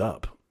goes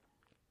up.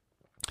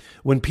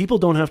 When people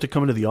don't have to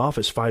come into the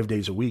office 5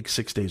 days a week,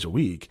 6 days a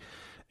week,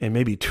 and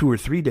maybe 2 or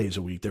 3 days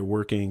a week, they're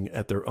working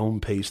at their own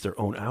pace, their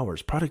own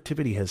hours,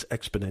 productivity has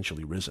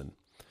exponentially risen.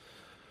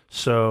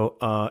 So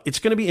it's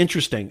going to be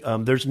interesting.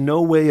 There's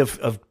no way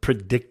of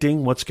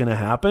predicting what's going to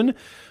happen,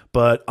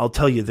 but I'll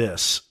tell you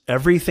this.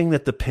 Everything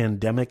that the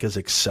pandemic has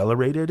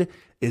accelerated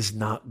is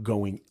not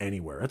going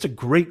anywhere. That's a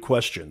great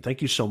question.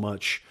 Thank you so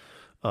much,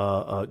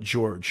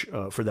 George,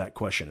 for that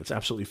question. It's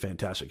absolutely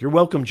fantastic. You're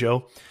welcome,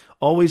 Joe.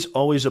 Always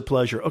a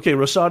pleasure. Okay,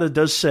 Rosada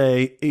does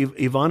say,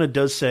 Ivana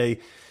does say,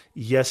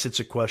 yes,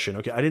 it's a question.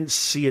 Okay, I didn't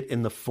see it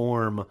in the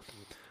form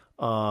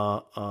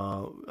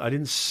I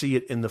didn't see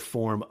it in the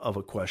form of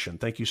a question.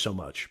 Thank you so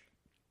much.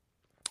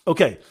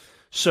 Okay,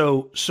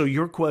 so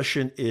your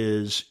question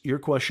is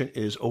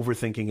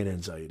overthinking and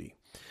anxiety,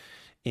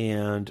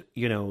 And,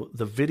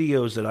 the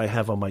videos that I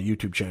have on my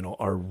YouTube channel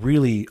are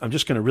really, I'm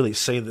just going to really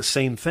say the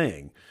same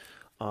thing.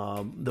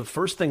 The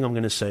first thing I'm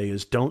going to say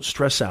is don't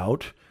stress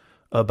out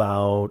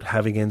about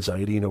having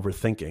anxiety and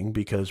overthinking,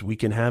 because we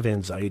can have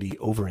anxiety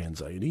over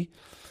anxiety.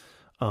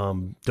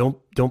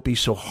 Don't be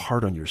so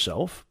hard on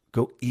yourself.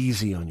 Go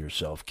easy on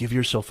yourself. Give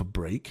yourself a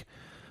break.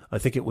 I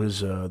think it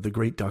was the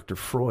great Dr.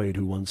 Freud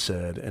who once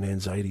said an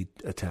anxiety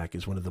attack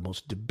is one of the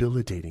most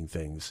debilitating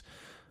things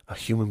a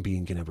human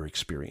being can ever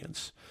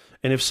experience.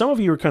 And if some of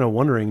you are kind of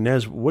wondering,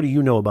 Nez, what do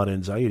you know about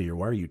anxiety, or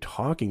why are you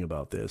talking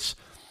about this?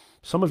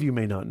 Some of you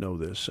may not know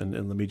this, and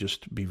let me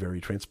just be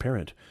very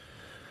transparent.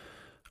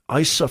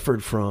 I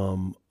suffered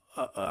from,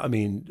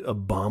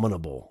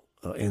 abominable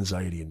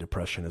anxiety and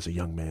depression as a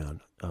young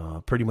man.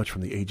 Pretty much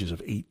from the ages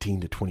of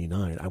 18 to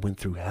 29, I went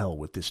through hell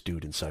with this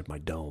dude inside my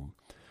dome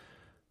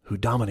who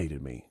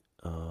dominated me.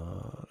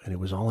 And it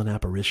was all an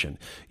apparition.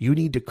 You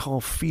need to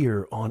call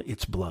fear on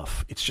its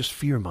bluff. It's just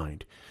fear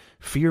mind.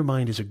 Fear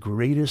mind is the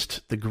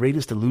greatest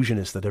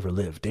illusionist that ever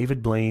lived.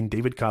 David Blaine,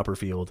 David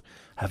Copperfield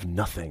have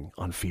nothing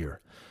on fear.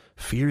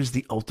 Fear is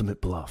the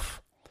ultimate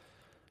bluff.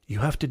 You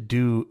have to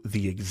do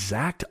the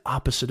exact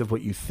opposite of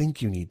what you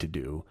think you need to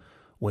do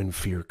when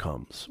fear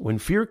comes. When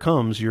fear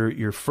comes,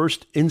 your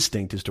first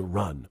instinct is to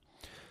run,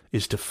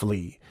 is to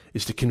flee,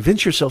 is to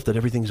convince yourself that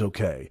everything's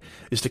okay,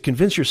 is to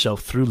convince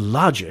yourself through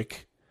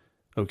logic,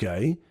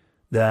 okay,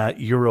 that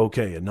you're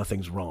okay and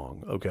nothing's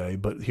wrong, okay?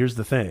 But here's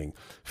the thing.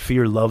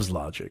 Fear loves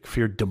logic.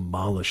 Fear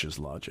demolishes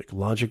logic.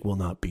 Logic will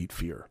not beat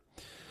fear.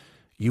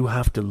 You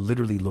have to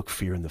literally look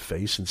fear in the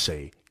face and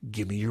say,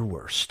 give me your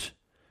worst.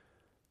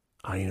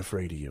 I ain't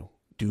afraid of you.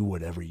 Do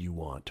whatever you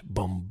want.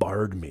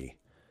 Bombard me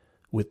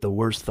with the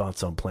worst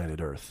thoughts on planet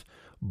Earth.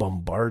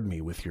 Bombard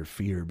me with your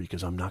fear,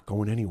 because I'm not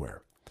going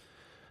anywhere.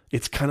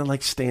 It's kind of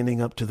like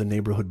standing up to the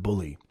neighborhood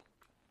bully.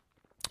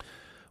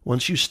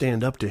 Once you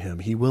stand up to him,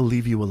 he will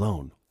leave you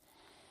alone.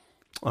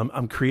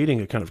 I'm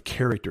creating a kind of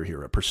character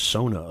here, a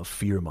persona of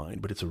fear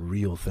mind, but it's a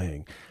real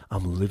thing.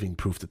 I'm living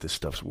proof that this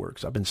stuff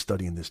works. I've been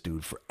studying this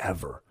dude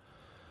forever.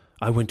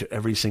 I went to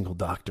every single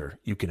doctor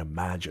you can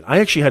imagine. I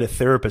actually had a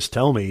therapist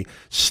tell me,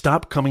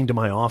 stop coming to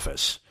my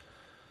office.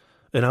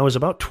 And I was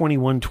about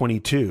 21,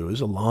 22. It was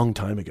a long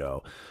time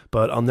ago.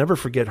 But I'll never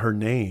forget her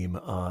name.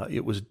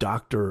 It was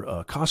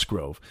Dr.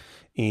 Cosgrove.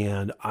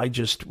 And I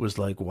just was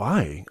like,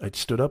 why? I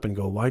stood up and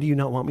go, why do you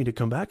not want me to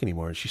come back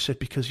anymore? And she said,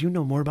 because you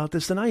know more about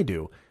this than I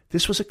do.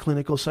 This was a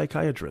clinical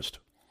psychiatrist.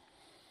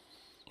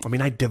 I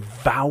mean, I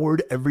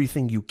devoured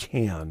everything you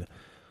can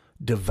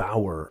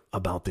devour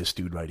about this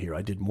dude right here.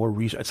 I did more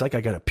research. It's like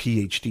I got a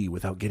PhD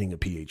without getting a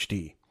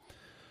PhD.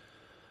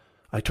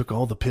 I took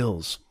all the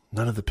pills.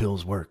 None of the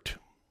pills worked.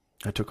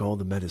 I took all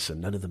the medicine.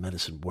 None of the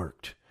medicine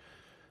worked.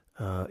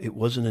 It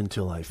wasn't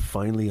until I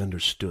finally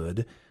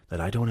understood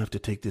that I don't have to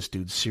take this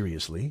dude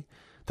seriously,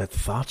 that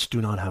thoughts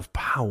do not have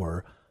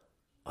power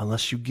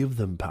unless you give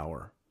them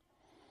power.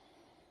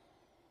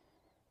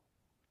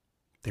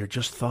 They're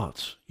just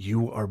thoughts.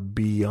 You are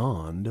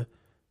beyond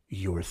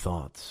your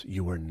thoughts.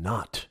 You are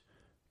not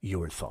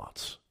your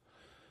thoughts.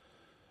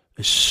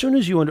 As soon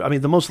as you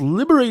the most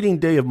liberating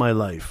day of my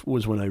life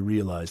was when I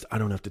realized I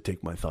don't have to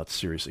take my thoughts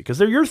seriously, because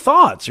they're your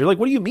thoughts. You're like,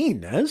 what do you mean,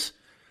 Nez?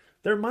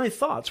 They're my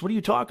thoughts. What are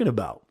you talking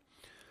about?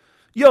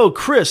 Yo,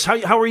 Chris,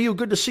 how are you?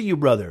 Good to see you,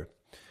 brother.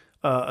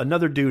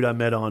 Another dude I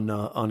met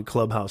on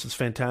Clubhouse. It's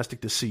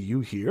fantastic to see you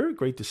here.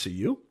 Great to see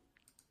you.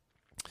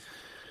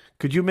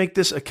 Could you make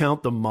this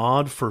account the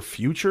mod for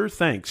future?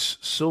 Thanks,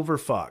 Silver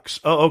Fox.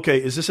 Oh,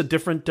 okay. Is this a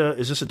different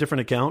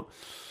account?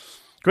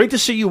 Great to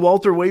see you,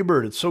 Walter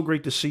Waybird. It's so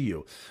great to see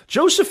you.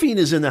 Josephine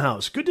is in the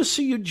house. Good to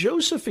see you,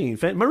 Josephine.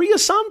 Maria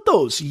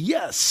Santos.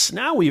 Yes.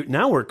 Now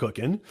we're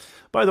cooking.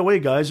 By the way,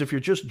 guys, if you're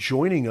just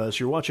joining us,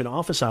 you're watching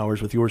Office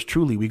Hours with yours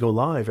truly. We go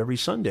live every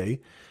Sunday,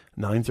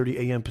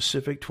 9:30 a.m.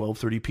 Pacific,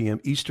 12:30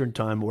 p.m. Eastern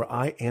Time, where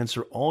I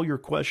answer all your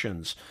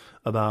questions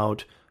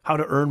about how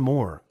to earn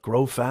more,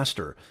 grow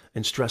faster,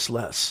 and stress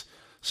less.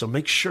 So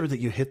make sure that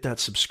you hit that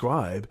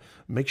subscribe.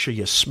 Make sure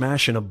you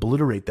smash and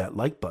obliterate that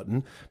like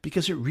button,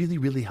 because it really,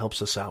 really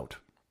helps us out.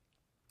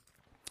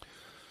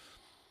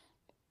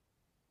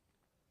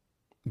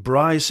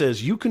 Bry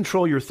says, you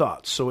control your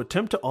thoughts, so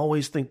attempt to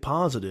always think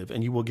positive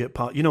and you will get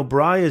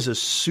Bry is a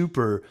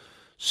super,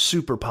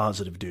 super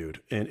positive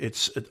dude, and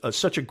it's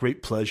such a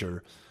great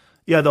pleasure.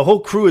 Yeah, the whole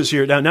crew is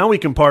here. Now we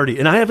can party,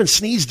 and I haven't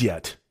sneezed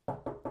yet.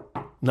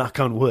 Knock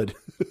on wood.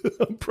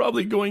 I'm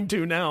probably going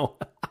to now.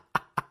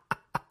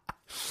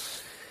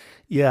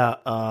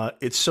 Yeah,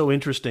 it's so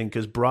interesting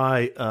because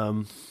Bry,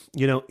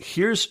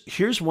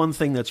 here's one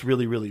thing that's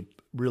really, really,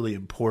 really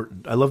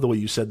important. I love the way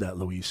you said that,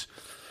 Luis.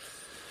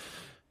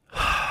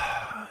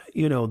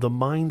 The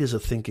mind is a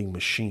thinking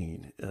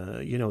machine.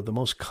 The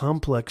most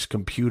complex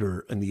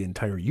computer in the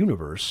entire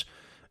universe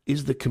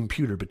is the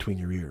computer between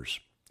your ears.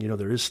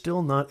 There is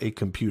still not a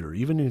computer.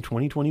 Even in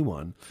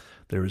 2021,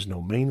 there is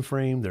no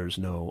mainframe. There's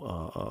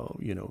no,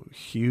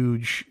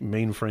 huge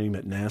mainframe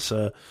at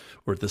NASA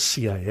or at the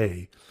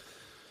CIA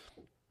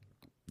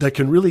that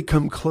can really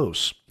come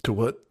close to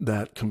what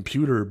that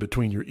computer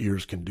between your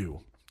ears can do.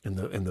 and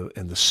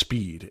the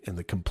speed and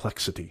the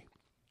complexity.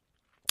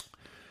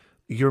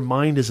 Your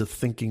mind is a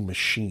thinking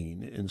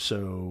machine, and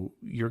so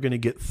you're going to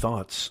get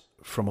thoughts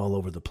from all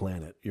over the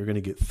planet. You're going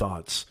to get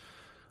thoughts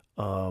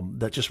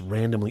that just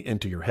randomly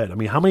enter your head. I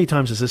mean, how many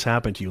times has this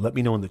happened to you? Let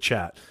me know in the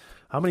chat.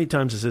 How many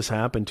times has this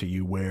happened to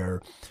you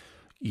where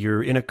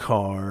you're in a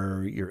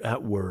car, you're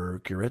at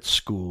work, you're at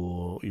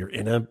school, you're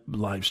in a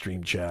live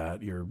stream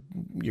chat, you're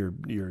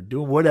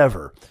doing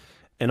whatever,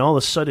 and all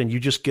of a sudden you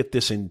just get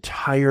this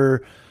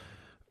entire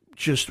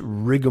just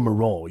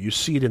rigmarole. You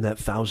see it in that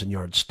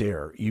 1,000-yard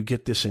stare. You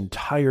get this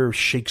entire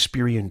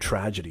Shakespearean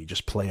tragedy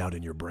just play out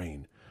in your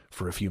brain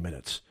for a few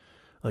minutes.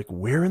 Like,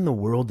 where in the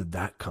world did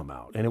that come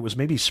out? And it was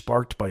maybe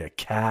sparked by a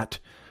cat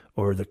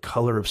or the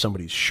color of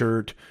somebody's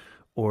shirt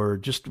or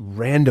just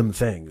random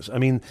things. I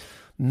mean,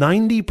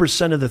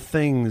 90% of the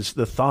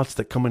thoughts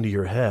that come into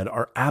your head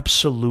are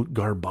absolute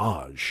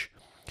garbage.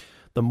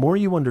 The more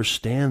you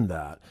understand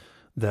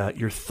that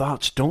your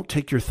thoughts, don't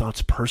take your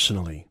thoughts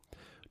personally.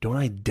 Don't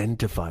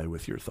identify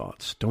with your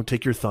thoughts. Don't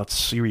take your thoughts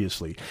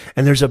seriously.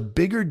 And there's a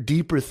bigger,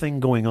 deeper thing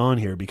going on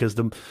here, because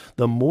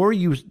the more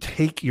you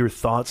take your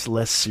thoughts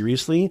less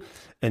seriously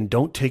and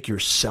don't take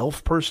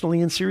yourself personally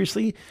and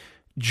seriously,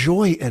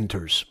 joy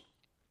enters.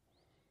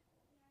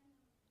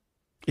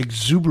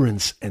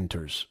 Exuberance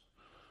enters.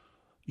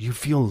 You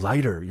feel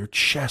lighter. Your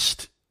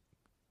chest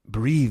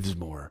breathes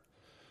more.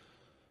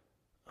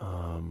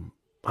 I'm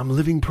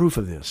living proof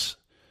of this.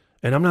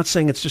 And I'm not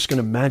saying it's just going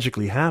to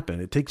magically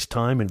happen. It takes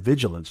time and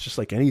vigilance, just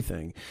like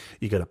anything.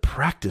 You got to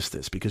practice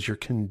this because you're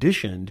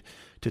conditioned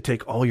to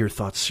take all your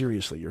thoughts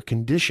seriously. You're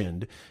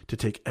conditioned to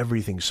take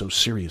everything so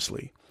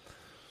seriously.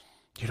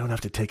 You don't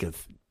have to take a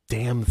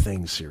damn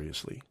thing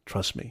seriously.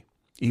 Trust me,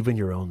 even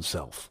your own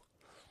self.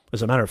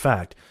 As a matter of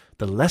fact,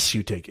 the less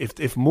you take,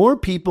 if more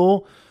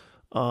people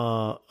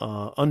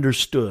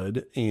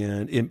understood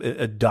and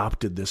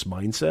adopted this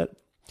mindset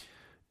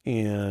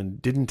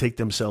and didn't take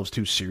themselves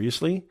too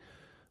seriously,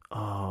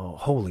 oh,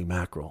 holy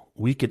mackerel.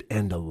 We could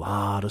end a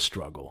lot of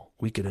struggle.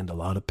 We could end a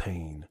lot of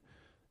pain.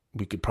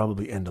 We could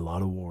probably end a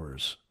lot of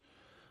wars.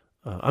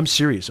 I'm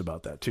serious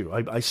about that too.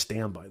 I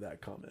stand by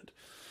that comment.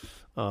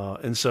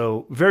 And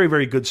so very,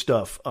 very good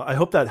stuff. I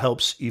hope that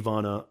helps,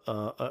 Ivana.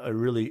 I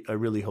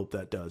really hope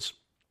that does.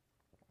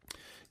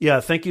 Yeah.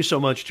 Thank you so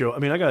much, Joe. I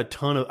mean, I got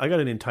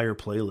an entire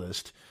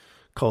playlist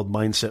called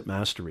Mindset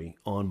Mastery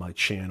on my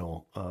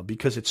channel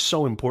because it's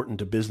so important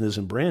to business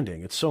and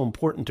branding. It's so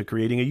important to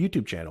creating a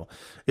YouTube channel.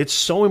 It's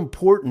so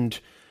important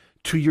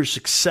to your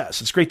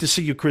success. It's great to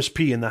see you, Chris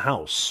P, in the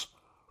house.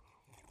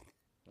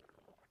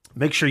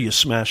 Make sure you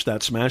smash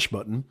that smash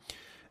button.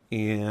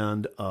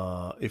 And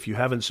if you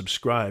haven't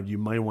subscribed, you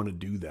might want to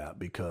do that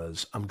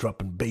because I'm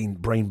dropping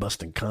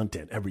brain-busting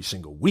content every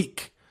single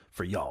week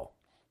for y'all.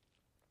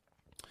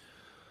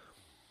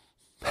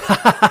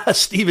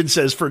 Steven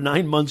says, for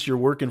 9 months, you're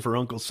working for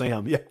Uncle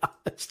Sam. Yeah,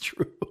 that's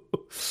true.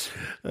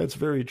 That's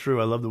very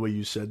true. I love the way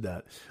you said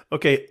that.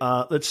 Okay,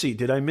 let's see.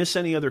 Did I miss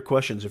any other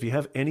questions? If you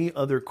have any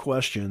other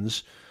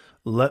questions,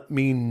 let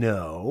me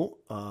know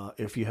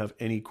if you have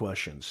any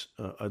questions.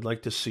 I'd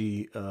like to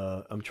see,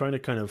 I'm trying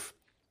to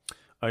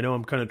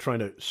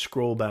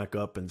scroll back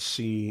up and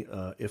see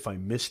if I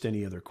missed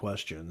any other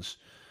questions.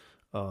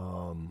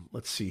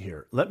 Let's see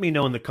here. Let me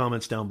know in the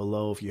comments down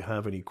below if you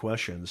have any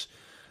questions.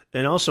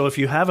 And also, if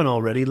you haven't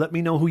already, let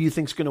me know who you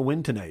think's going to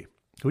win today.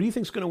 Who do you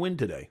think's going to win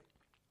today?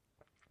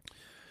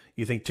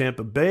 You think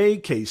Tampa Bay,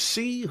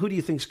 KC? Who do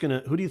you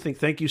think?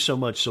 Thank you so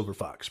much, Silver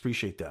Fox.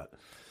 Appreciate that.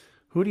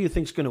 Who do you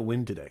think's going to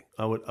win today?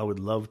 I would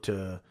love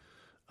to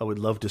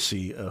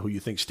see who you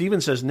think.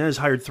 Steven says Nez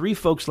hired 3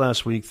 folks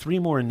last week, 3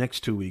 more in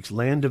next 2 weeks.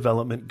 Land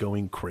development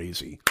going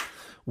crazy.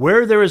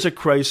 Where there is a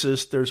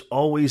crisis, there's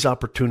always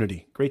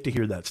opportunity. Great to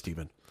hear that,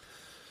 Steven.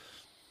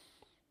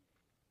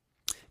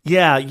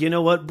 Yeah, you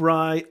know what,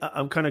 Bri?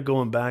 I'm kind of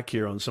going back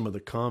here on some of the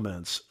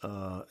comments.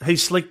 Hey,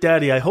 Slick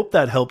Daddy, I hope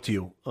that helped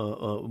you.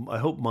 I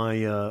hope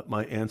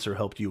my answer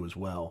helped you as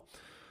well.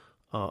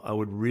 I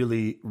would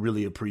really,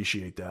 really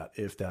appreciate that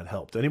if that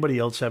helped. Anybody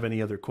else have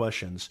any other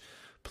questions?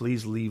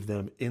 Please leave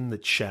them in the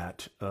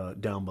chat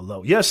down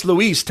below. Yes,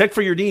 Luis, Tech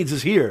for Your Needs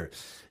is here.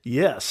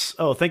 Yes.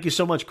 Oh, thank you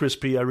so much, Chris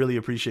P. I really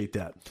appreciate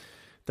that.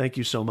 Thank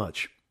you so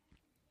much.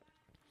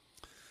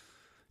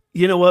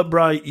 You know what,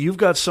 Bri? You've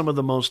got some of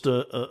the most, Bri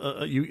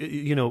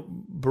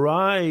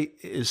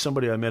is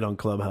somebody I met on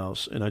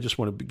Clubhouse, and I just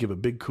want to give a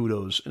big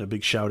kudos and a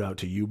big shout out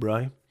to you,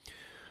 Bri.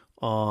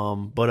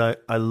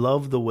 But I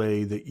love the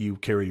way that you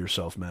carry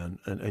yourself, man.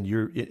 And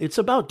it's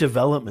about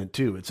development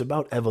too. It's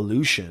about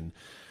evolution.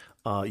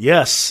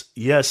 Yes,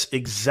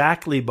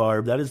 exactly,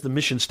 Barb. That is the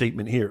mission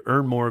statement here.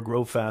 Earn more,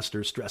 grow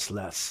faster, stress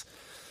less.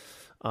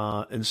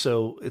 And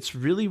so it's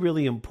really,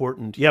 really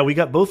important. Yeah, we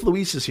got both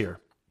Luises here.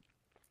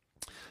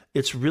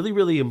 It's really,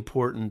 really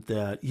important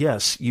that,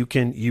 yes, you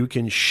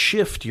can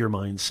shift your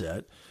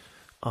mindset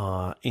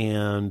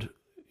and,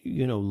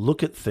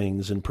 look at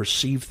things and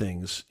perceive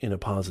things in a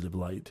positive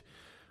light.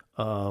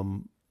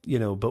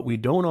 But we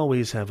don't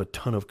always have a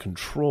ton of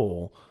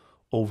control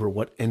over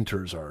what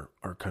enters our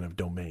kind of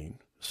domain.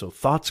 So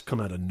thoughts come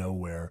out of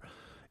nowhere.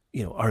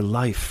 our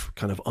life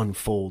kind of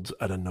unfolds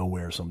out of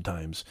nowhere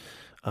sometimes.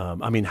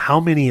 I mean, how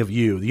many of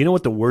you know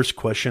what the worst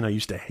question? I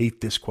used to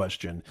hate this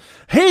question.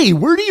 Hey,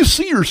 where do you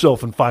see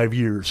yourself in 5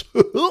 years?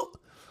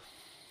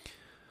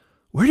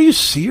 Where do you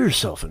see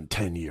yourself in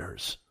 10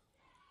 years?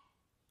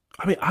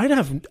 I mean, I'd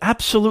have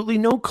absolutely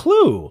no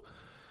clue.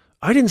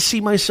 I didn't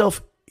see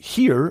myself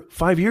here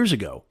 5 years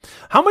ago.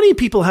 How many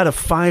people had a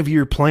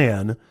 5-year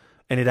plan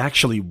and it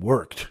actually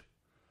worked?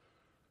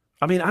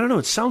 I mean, I don't know.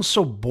 It sounds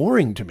so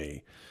boring to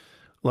me.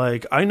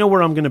 Like, I know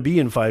where I'm going to be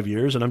in 5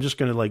 years and I'm just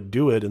going to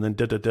do it and then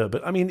da-da-da.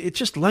 But I mean, it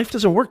just, life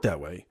doesn't work that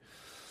way.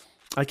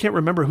 I can't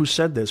remember who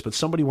said this, but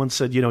somebody once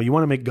said, you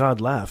want to make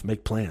God laugh,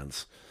 make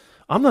plans.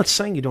 I'm not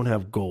saying you don't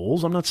have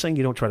goals. I'm not saying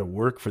you don't try to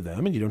work for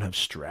them and you don't have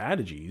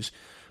strategies,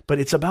 but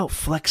it's about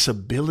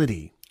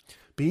flexibility.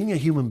 Being a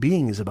human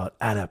being is about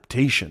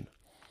adaptation.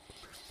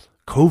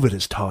 COVID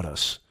has taught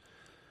us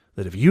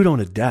that if you don't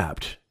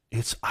adapt,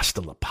 it's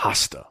hasta la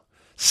pasta.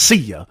 See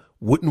ya,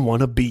 wouldn't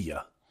want to be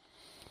ya.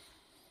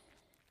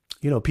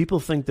 People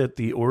think that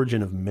the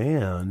origin of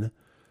man,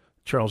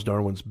 Charles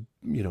Darwin's,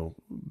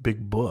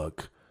 big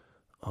book,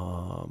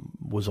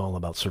 was all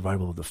about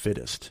survival of the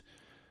fittest.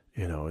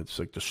 It's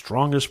like the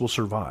strongest will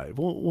survive.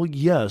 Well,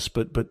 yes,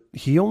 but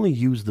he only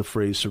used the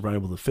phrase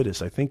survival of the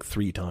fittest, I think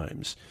 3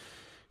 times.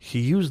 He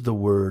used the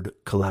word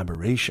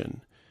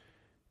collaboration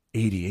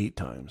 88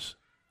 times.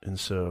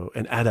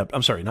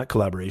 Not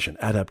collaboration,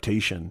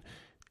 adaptation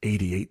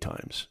 88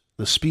 times.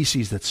 The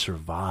species that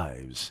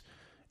survives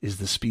is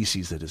the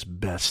species that is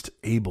best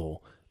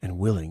able and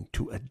willing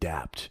to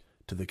adapt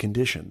to the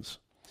conditions.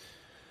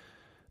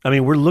 I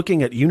mean, we're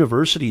looking at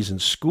universities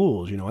and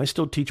schools. I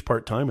still teach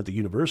part-time at the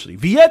university.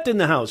 Viet in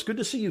the house. Good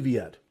to see you,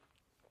 Viet.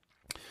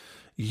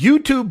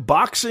 YouTube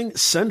Boxing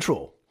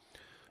Central.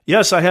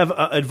 Yes, I have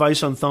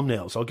advice on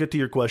thumbnails. I'll get to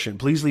your question.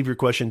 Please leave your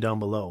question down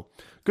below.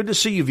 Good to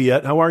see you,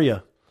 Viet. How are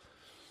you?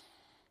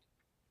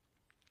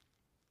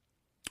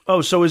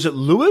 Oh, so is it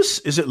Luis?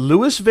 Is it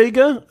Luis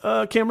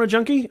Vega, Camera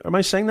Junkie? Am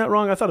I saying that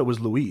wrong? I thought it was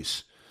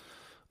Luis.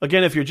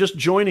 Again, if you're just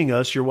joining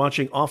us, you're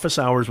watching Office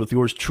Hours with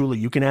yours truly.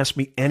 You can ask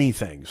me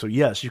anything. So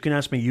yes, you can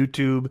ask me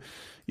YouTube.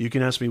 You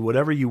can ask me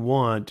whatever you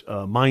want.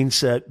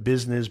 Mindset,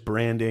 business,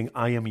 branding.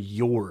 I am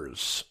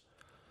yours.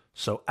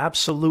 So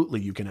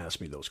absolutely you can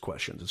ask me those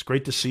questions. It's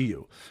great to see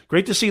you.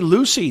 Great to see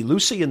Lucy.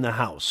 Lucy in the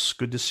house.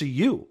 Good to see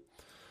you.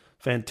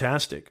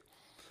 Fantastic.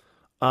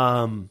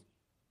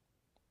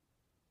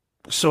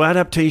 So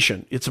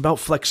adaptation, it's about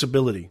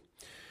flexibility.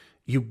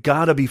 You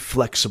gotta be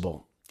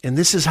flexible. And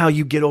this is how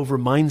you get over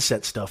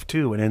mindset stuff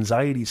too, and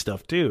anxiety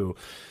stuff too.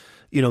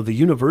 The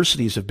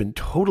universities have been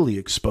totally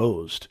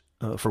exposed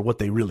for what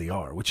they really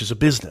are, which is a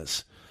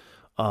business.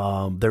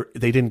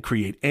 They didn't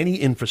create any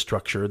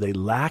infrastructure. They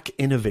lack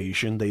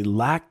innovation. They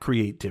lack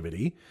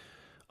creativity.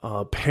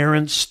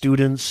 Parents,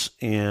 students,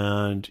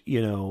 and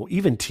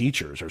even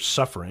teachers are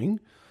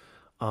suffering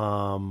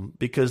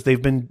because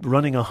they've been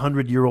running a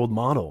 100-year-old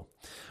model.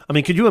 I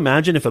mean, could you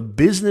imagine if a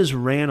business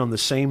ran on the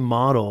same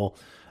model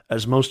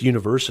as most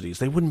universities?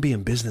 They wouldn't be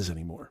in business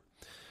anymore.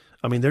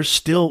 I mean, there's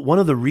still one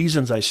of the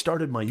reasons I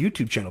started my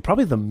YouTube channel,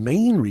 probably the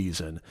main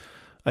reason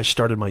I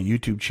started my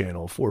YouTube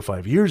channel 4 or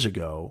 5 years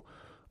ago,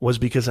 was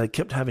because I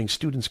kept having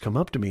students come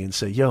up to me and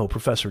say, yo,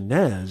 Professor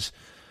Nez,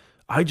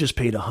 I just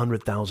paid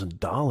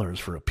 $100,000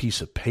 for a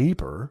piece of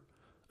paper,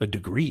 a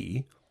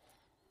degree,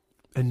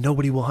 and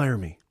nobody will hire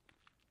me.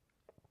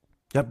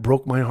 That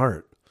broke my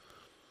heart.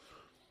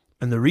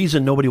 And the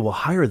reason nobody will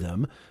hire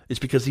them is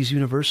because these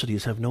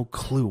universities have no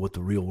clue what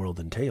the real world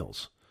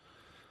entails.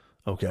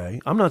 Okay?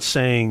 I'm not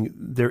saying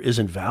there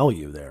isn't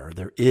value there.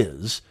 There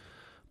is.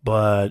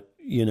 But,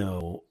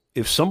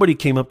 if somebody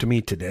came up to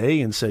me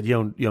today and said,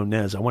 yo,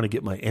 Nez, I want to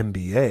get my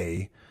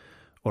MBA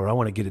or I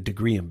want to get a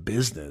degree in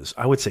business,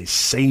 I would say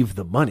save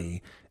the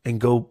money and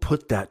go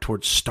put that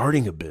towards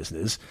starting a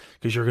business,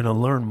 because you're going to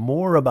learn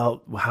more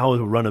about how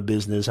to run a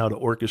business, how to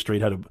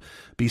orchestrate, how to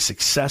be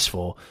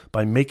successful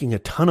by making a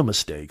ton of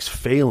mistakes,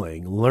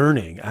 failing,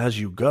 learning as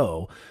you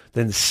go,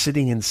 than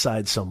sitting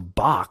inside some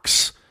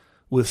box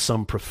with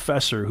some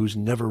professor who's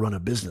never run a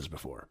business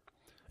before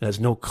and has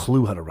no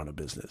clue how to run a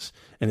business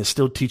and is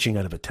still teaching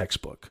out of a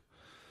textbook.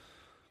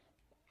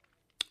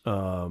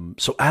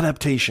 So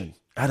adaptation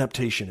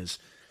is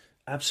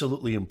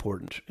absolutely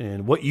important.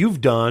 And what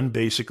you've done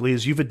basically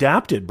is you've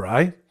adapted,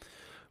 Bri.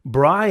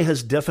 Bri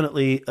has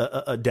definitely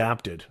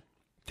adapted.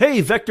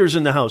 Hey, Vector's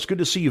in the house. Good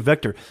to see you,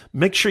 Vector.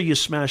 Make sure you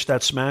smash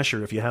that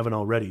smasher if you haven't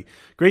already.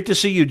 Great to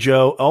see you,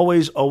 Joe.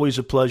 Always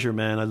a pleasure,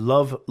 man. I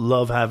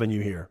love having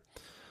you here.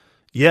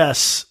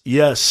 Yes.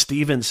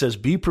 Steven says,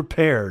 be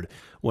prepared.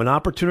 When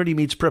opportunity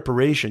meets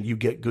preparation, you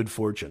get good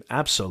fortune.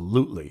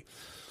 Absolutely.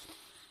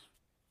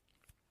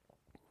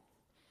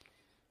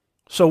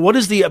 So what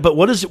do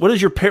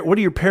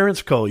your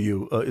parents call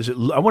you?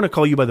 I want to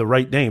call you by the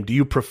right name. Do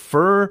you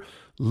prefer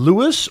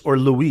Louis or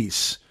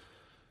Luis?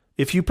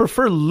 If you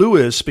prefer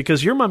Louis,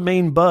 because you're my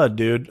main bud,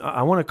 dude,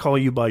 I want to call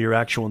you by your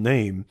actual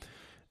name.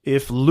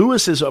 If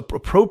Louis is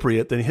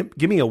appropriate, then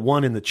give me a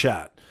 1 in the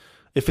chat.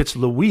 If it's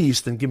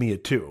Luis, then give me a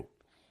 2.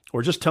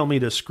 or just tell me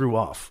to screw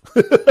off.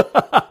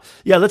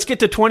 Yeah, let's get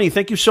to 20.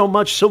 Thank you so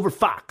much, Silver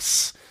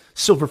Fox.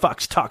 Silver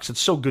Fox Talks. It's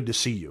so good to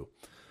see you.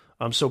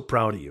 I'm so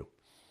proud of you.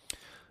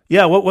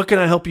 Yeah, what can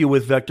I help you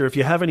with, Vector? If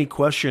you have any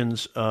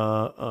questions,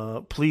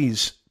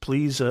 please.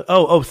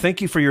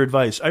 Thank you for your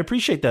advice. I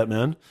appreciate that,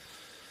 man.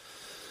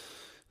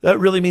 That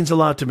really means a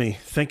lot to me.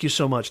 Thank you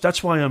so much.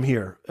 That's why I'm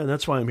here. And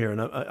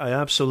I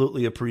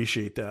absolutely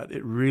appreciate that.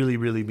 It really,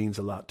 really means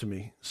a lot to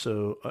me.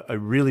 So I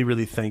really,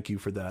 really thank you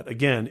for that.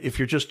 Again, if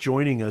you're just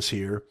joining us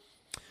here,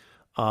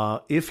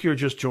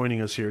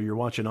 you're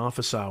watching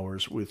Office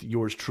Hours with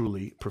yours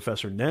truly,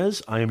 Professor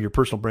Nez. I am your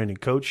personal branding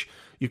coach.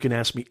 You can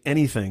ask me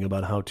anything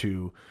about how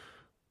to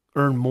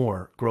earn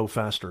more, grow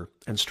faster,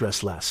 and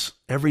stress less.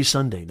 Every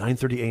Sunday,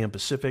 9:30 a.m.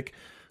 Pacific,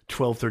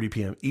 12:30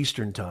 p.m.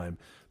 Eastern Time.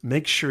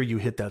 Make sure you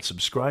hit that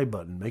subscribe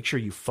button. Make sure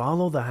you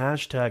follow the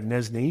hashtag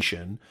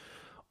NezNation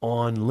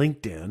on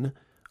LinkedIn,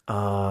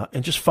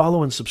 and just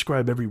follow and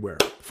subscribe everywhere.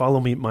 Follow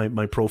me,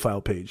 my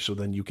profile page, so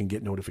then you can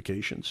get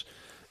notifications.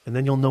 And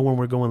then you'll know when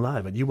we're going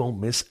live, and you won't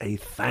miss a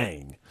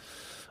thing.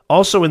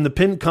 Also, in the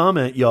pinned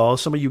comment, y'all,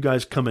 some of you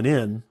guys coming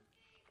in,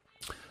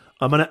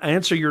 I'm going to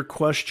answer your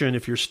question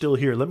if you're still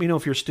here. Let me know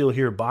if you're still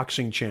here.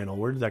 Boxing Channel.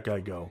 Where did that guy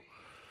go?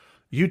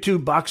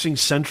 YouTube Boxing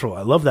Central.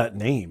 I love that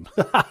name.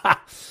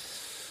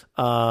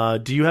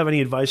 Do you have any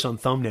advice on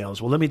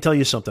thumbnails? Well, let me tell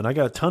you something. I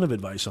got a ton of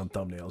advice on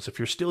thumbnails. If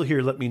you're still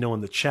here, let me know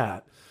in the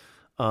chat.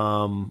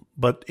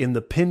 But in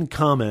the pinned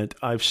comment,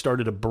 I've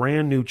started a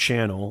brand new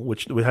channel,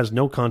 which has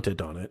no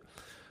content on it,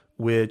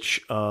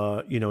 which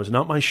is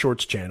not my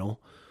shorts channel,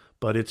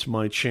 but it's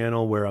my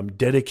channel where I'm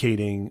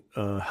dedicating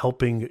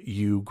helping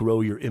you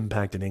grow your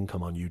impact and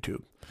income on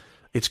YouTube.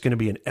 It's going to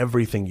be an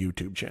everything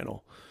YouTube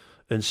channel.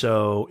 And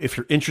so if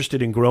you're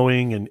interested in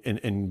growing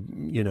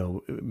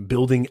and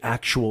building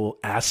actual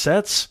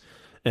assets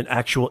and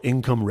actual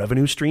income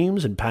revenue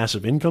streams and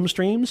passive income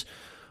streams,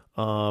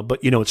 but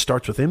it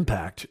starts with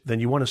impact,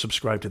 then you want to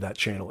subscribe to that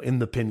channel in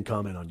the pinned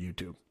comment on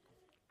YouTube.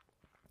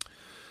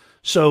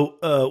 So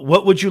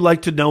what would you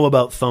like to know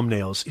about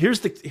thumbnails?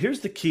 Here's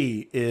the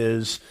key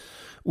is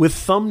with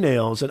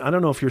thumbnails, and I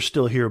don't know if you're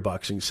still here,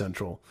 Boxing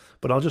Central,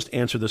 but I'll just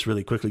answer this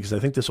really quickly because I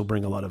think this will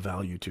bring a lot of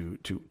value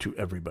to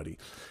everybody.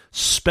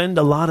 Spend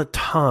a lot of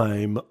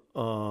time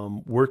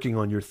working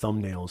on your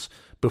thumbnails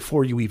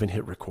before you even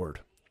hit record.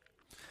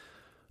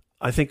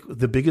 I think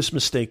the biggest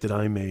mistake that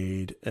I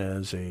made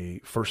as a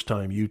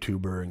first-time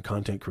YouTuber and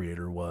content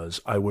creator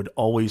was I would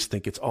always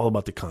think it's all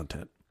about the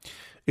content.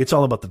 It's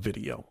all about the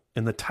video.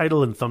 And the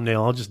title and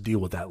thumbnail, I'll just deal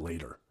with that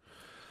later.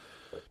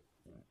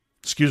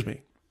 Excuse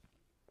me.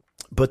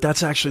 But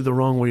that's actually the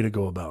wrong way to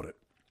go about it.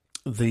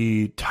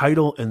 The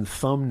title and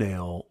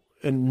thumbnail,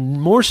 and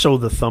more so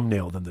the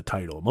thumbnail than the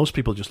title. Most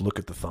people just look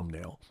at the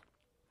thumbnail.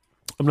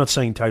 I'm not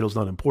saying title's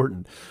not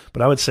important,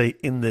 but I would say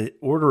in the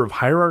order of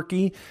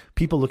hierarchy,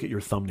 people look at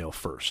your thumbnail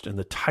first, and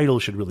the title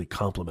should really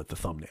complement the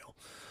thumbnail.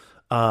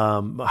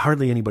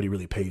 Hardly anybody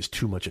really pays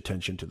too much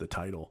attention to the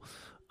title.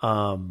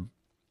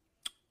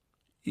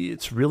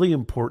 It's really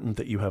important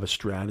that you have a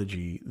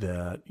strategy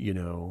that,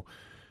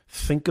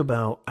 think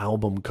about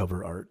album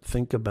cover art.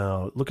 Look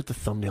at the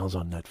thumbnails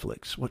on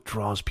Netflix. What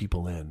draws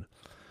people in?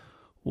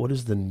 What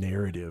is the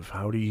narrative?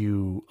 How do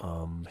you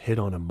hit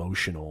on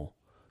emotional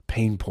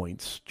pain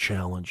points,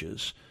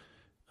 challenges,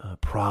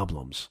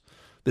 problems?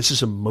 This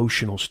is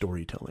emotional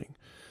storytelling,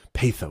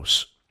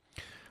 pathos.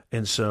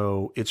 And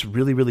so it's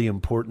really, really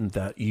important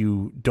that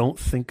you don't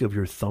think of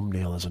your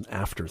thumbnail as an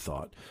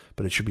afterthought,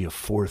 but it should be a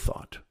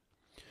forethought.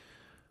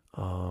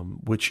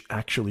 Which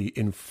actually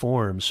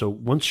informs. So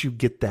once you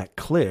get that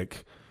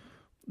click,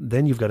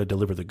 then you've got to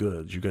deliver the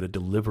goods. You've got to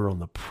deliver on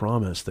the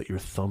promise that your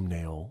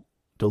thumbnail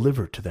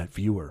delivered to that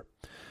viewer.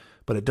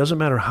 But it doesn't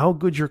matter how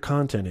good your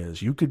content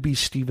is. You could be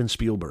Steven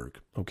Spielberg,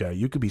 okay?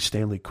 You could be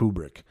Stanley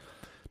Kubrick.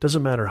 It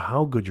doesn't matter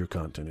how good your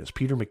content is.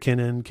 Peter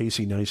McKinnon,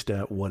 Casey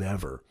Neistat,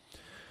 whatever.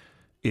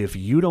 If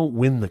you don't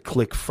win the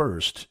click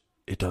first,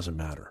 it doesn't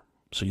matter.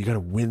 So you got to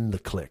win the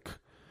click.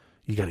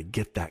 You got to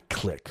get that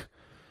click.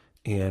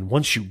 And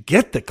once you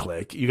get the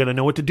click, you got to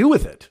know what to do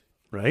with it,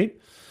 right?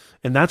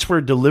 And that's where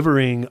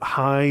delivering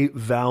high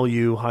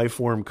value, high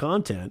form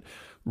content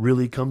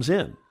really comes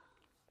in.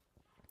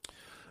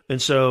 And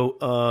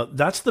so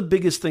that's the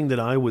biggest thing that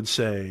I would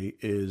say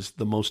is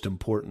the most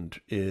important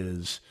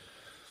is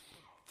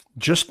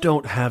just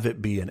don't have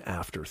it be an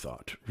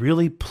afterthought.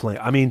 Really play.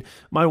 I mean,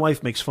 my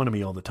wife makes fun of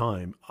me all the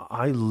time.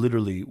 I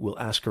literally will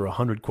ask her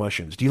 100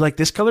 questions. Do you like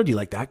this color? Do you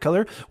like that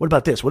color? What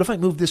about this? What if I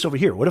move this over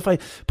here? What if I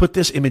put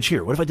this image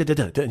here? What if I did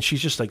that? And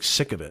she's just like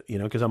sick of it,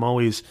 because I'm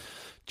always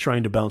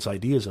trying to bounce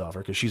ideas off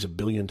her because she's a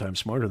billion times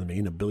smarter than me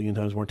and a billion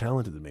times more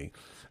talented than me.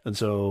 And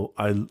so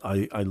I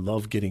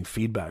love getting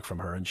feedback from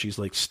her. And she's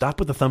like, stop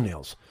with the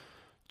thumbnails.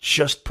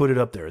 Just put it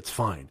up there. It's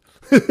fine.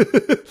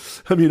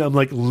 I mean, I'm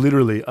like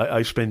literally,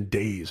 I spend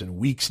days and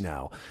weeks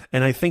now.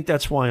 And I think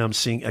that's why I'm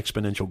seeing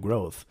exponential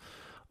growth,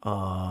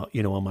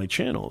 on my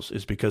channels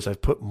is because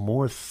I've put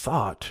more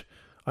thought,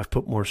 I've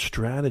put more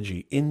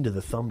strategy into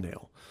the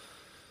thumbnail.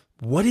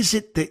 what is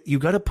it that you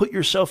got to put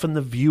yourself in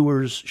the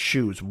viewer's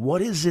shoes?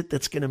 What is it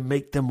that's going to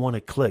make them want to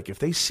click? If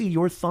they see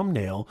your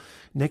thumbnail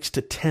next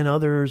to 10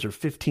 others or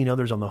 15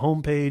 others on the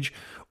homepage,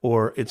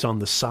 or it's on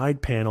the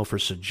side panel for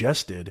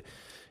suggested,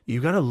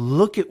 you got to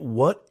look at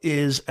what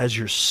is, as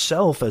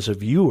yourself as a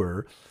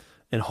viewer,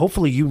 and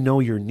hopefully you know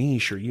your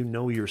niche or you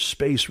know your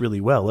space really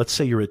well. Let's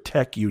say you're a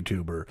tech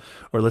YouTuber,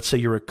 or let's say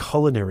you're a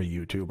culinary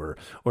YouTuber,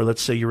 or let's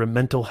say you're a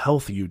mental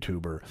health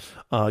YouTuber.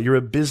 You're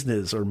a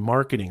business or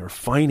marketing or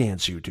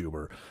finance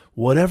YouTuber.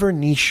 Whatever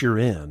niche you're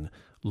in,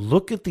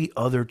 look at the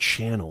other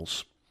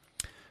channels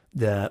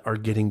that are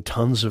getting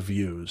tons of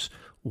views.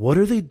 What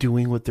are they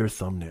doing with their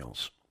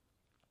thumbnails?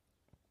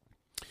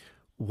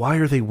 Why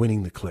are they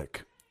winning the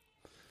click?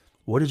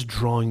 What is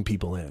drawing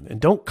people in?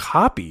 And don't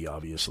copy,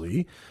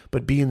 obviously,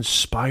 but be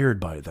inspired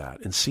by that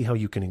and see how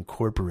you can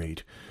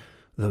incorporate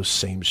those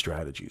same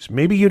strategies.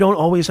 Maybe you don't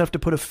always have to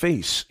put a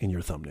face in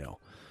your thumbnail.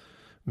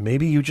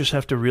 Maybe you just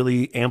have to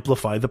really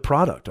amplify the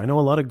product. I know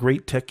a lot of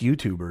great tech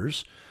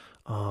YouTubers,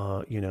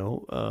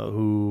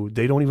 who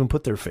they don't even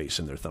put their face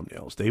in their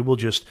thumbnails. They will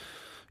just,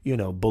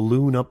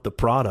 balloon up the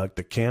product,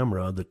 the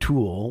camera, the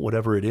tool,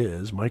 whatever it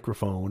is,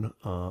 microphone,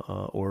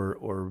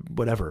 or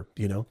whatever,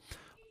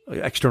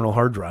 external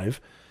hard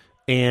drive,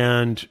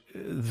 and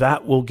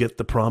that will get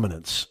the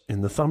prominence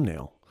in the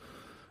thumbnail.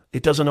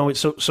 It doesn't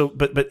always,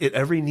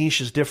 every niche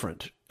is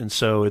different. And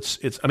so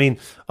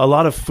a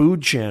lot of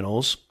food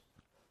channels,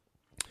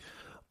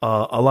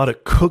 a lot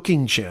of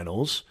cooking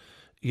channels,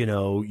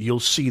 you'll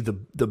see the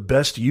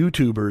best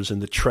YouTubers in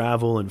the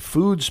travel and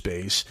food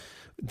space,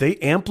 they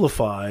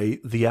amplify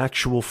the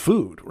actual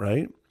food,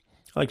 right?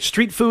 Like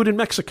street food in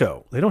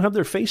Mexico, they don't have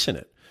their face in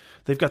it.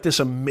 They've got this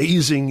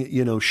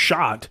amazing,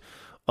 shot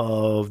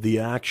of the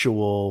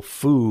actual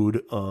food,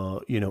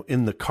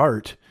 in the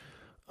cart,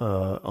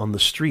 on the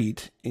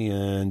street,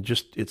 and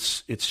just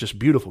it's just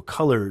beautiful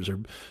colors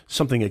or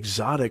something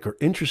exotic or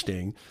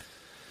interesting.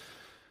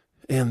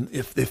 And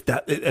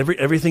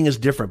everything is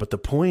different, but the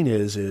point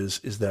is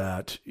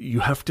that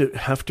you have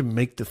to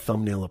make the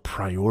thumbnail a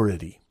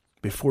priority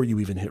before you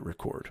even hit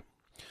record.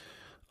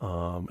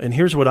 And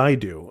here's what I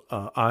do: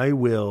 I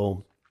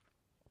will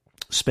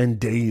spend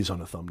days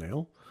on a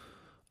thumbnail.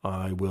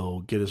 I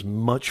will get as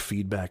much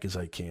feedback as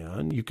I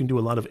can. You can do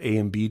a lot of A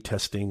and B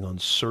testing on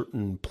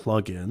certain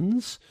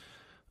plugins,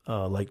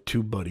 like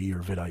TubeBuddy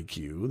or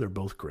vidIQ. They're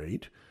both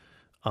great.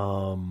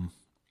 And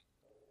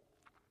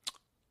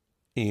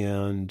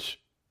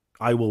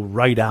I will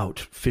write out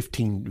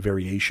 15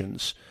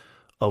 variations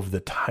of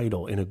the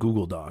title in a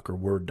Google Doc or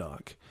Word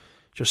doc,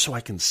 just so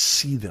I can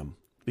see them.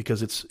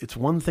 Because it's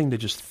one thing to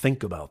just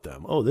think about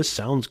them. Oh, this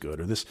sounds good,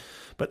 or this,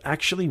 but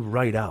actually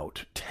write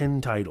out 10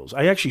 titles.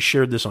 I actually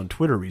shared this on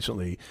Twitter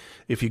recently.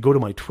 If you go to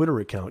my Twitter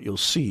account, you'll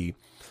see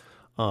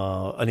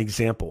an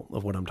example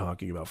of what I'm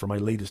talking about for my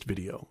latest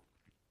video,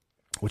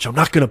 which I'm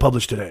not going to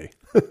publish today.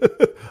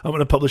 I'm going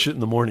to publish it in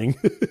the morning.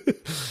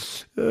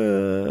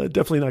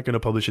 Definitely not going to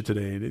publish it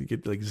today. It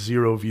get like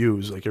 0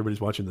 views, like everybody's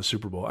watching the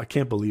Super Bowl. I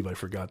can't believe I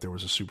forgot there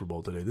was a Super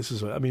Bowl today.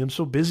 I'm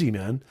so busy,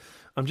 man.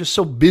 I'm just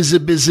so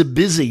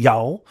busy,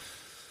 y'all.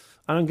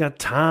 I don't got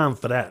time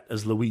for that,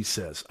 as Luis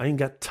says. I ain't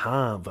got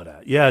time for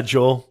that. Yeah,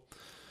 Joel.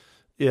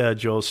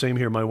 Same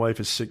here. My wife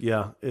is sick.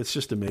 Yeah, it's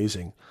just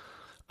amazing.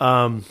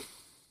 My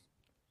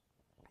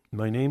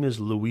name is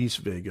Luis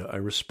Vega. I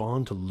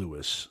respond to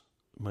Louis.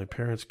 My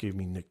parents gave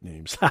me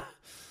nicknames.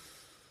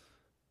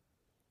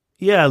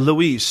 Yeah,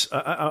 Luis.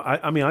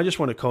 I just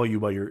want to call you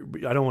by your.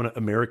 I don't want to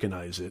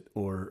Americanize it,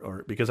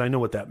 or because I know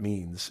what that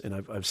means, and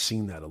I've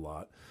seen that a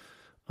lot.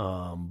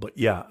 But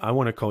yeah, I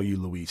want to call you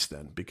Luis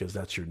then, because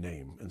that's your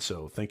name. And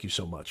so thank you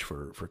so much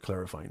for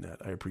clarifying that.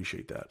 I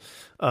appreciate that.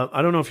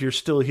 I don't know if you're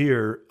still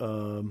here,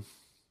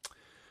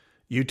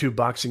 YouTube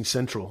Boxing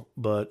Central,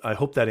 but I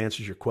hope that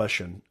answers your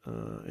question.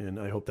 And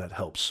I hope that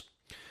helps.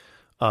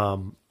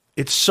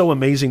 It's so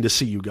amazing to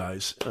see you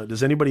guys.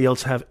 Does anybody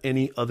else have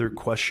any other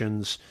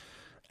questions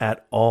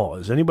at all?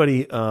 Is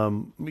anybody,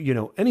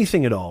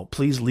 anything at all?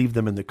 Please leave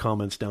them in the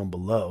comments down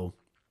below.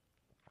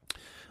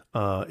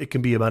 It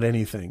can be about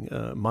anything,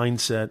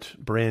 mindset,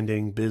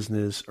 branding,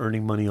 business,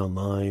 earning money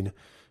online,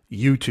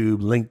 YouTube,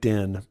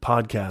 LinkedIn,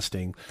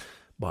 podcasting.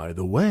 By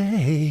the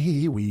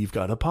way, we've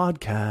got a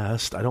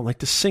podcast. I don't like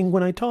to sing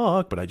when I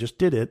talk, but I just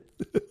did it.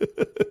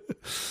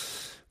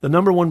 The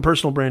 #1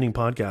 personal branding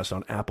podcast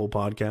on Apple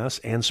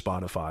Podcasts and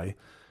Spotify.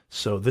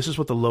 So this is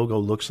what the logo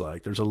looks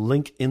like. There's a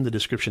link in the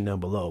description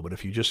down below, but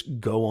if you just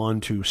go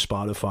on to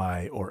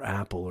Spotify or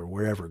Apple or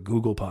wherever,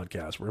 Google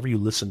Podcasts, wherever you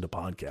listen to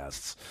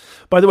podcasts.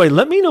 By the way,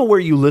 let me know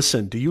where you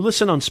listen. Do you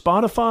listen on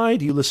Spotify?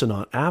 Do you listen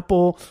on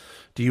Apple?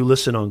 Do you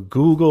listen on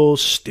Google,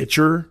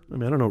 Stitcher? I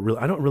mean,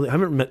 I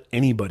haven't met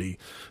anybody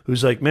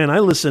who's like, man, I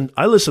listen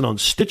on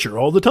Stitcher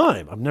all the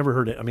time. I've never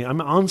heard it. I mean,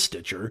 I'm on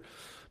Stitcher,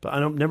 but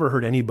never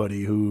heard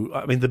anybody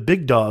the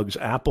big dogs,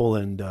 Apple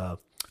and,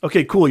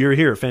 okay, cool. You're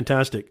here.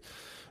 Fantastic.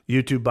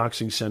 YouTube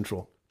Boxing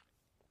Central.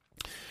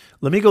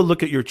 Let me go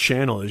look at your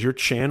channel. Is your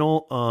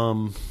channel,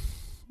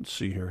 let's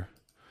see here.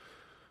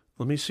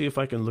 Let me see if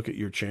I can look at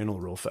your channel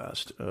real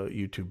fast.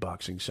 YouTube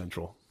Boxing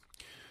Central.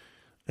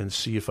 and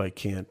see if I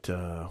can't.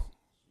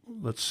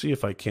 Let's see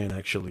if I can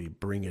actually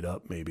bring it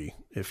up. Maybe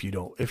if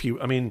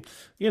I mean,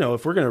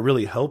 if we're going to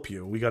really help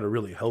you, we got to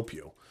really help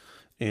you.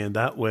 And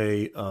that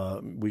way,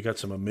 we got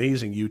some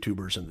amazing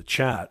YouTubers in the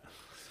chat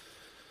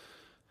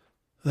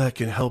that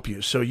can help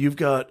you. So you've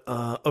got,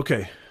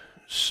 okay.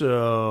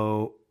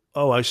 So,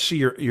 I see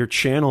your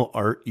channel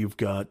art. You've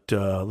got,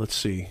 let's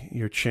see,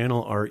 your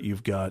channel art.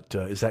 You've got,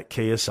 is that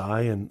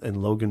KSI and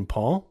Logan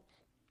Paul?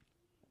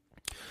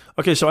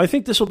 Okay. So I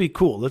think this will be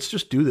cool. Let's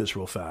just do this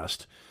real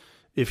fast.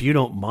 If you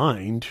don't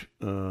mind,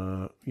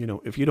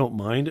 if you don't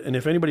mind, and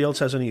if anybody else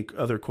has any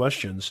other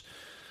questions,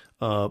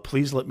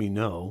 please let me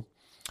know.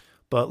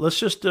 But let's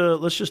just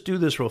do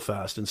this real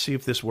fast and see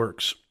if this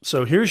works.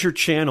 So here's your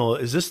channel.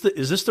 Is this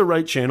the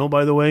right channel,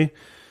 by the way?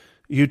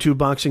 YouTube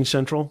Boxing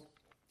Central.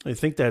 I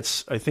think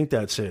that's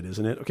it,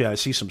 isn't it? Okay, I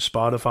see some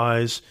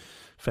Spotify's.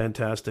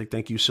 Fantastic.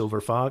 Thank you,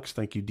 Silver Fox.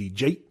 Thank you,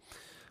 DJ.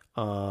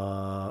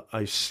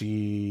 I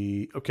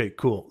see. Okay,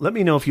 cool. Let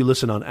me know if you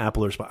listen on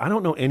Apple or Spotify. I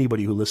don't know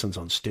anybody who listens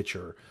on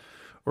Stitcher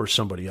or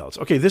somebody else.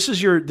 Okay, this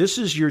is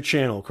your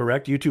channel,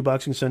 correct? YouTube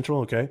Boxing Central.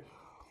 Okay.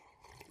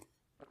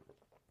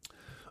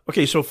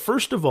 Okay, so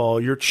first of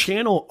all, your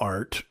channel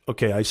art,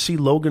 okay, I see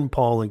Logan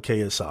Paul and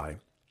KSI.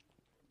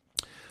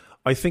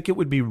 I think it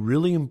would be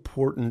really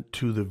important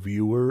to the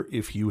viewer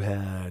if you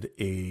had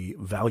a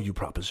value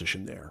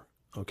proposition there,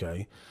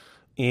 okay?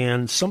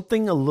 And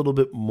something a little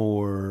bit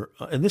more,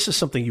 and this is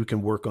something you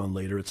can work on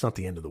later, it's not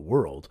the end of the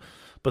world,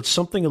 but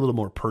something a little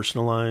more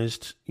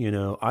personalized,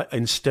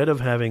 instead of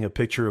having a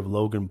picture of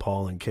Logan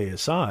Paul and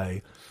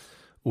KSI,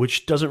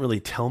 which doesn't really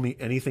tell me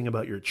anything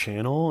about your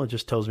channel. It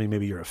just tells me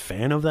maybe you're a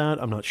fan of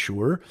that. I'm not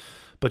sure.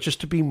 But just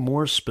to be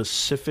more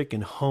specific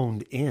and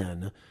honed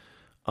in,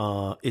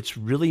 it's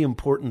really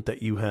important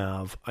that you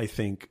have, I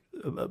think,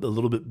 a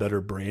little bit better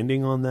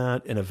branding on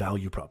that and a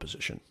value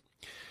proposition.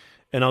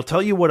 And I'll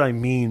tell you what I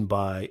mean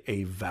by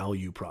a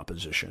value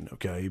proposition,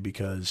 okay?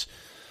 Because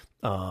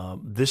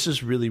this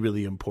is really,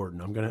 really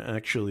important. I'm going to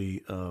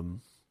actually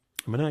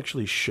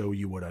show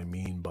you what I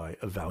mean by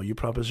a value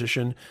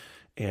proposition.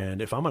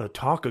 And if I'm going to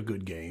talk a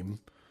good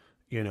game,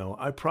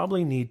 I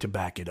probably need to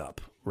back it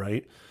up,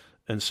 right?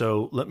 And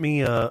so let me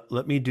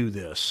do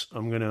this.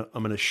 I'm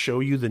going to show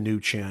you the new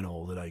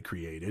channel that I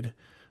created.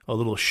 A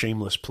little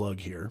shameless plug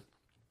here.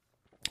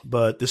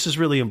 But this is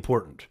really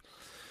important.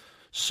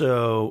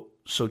 So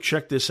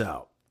check this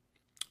out.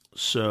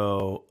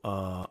 So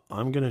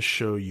I'm going to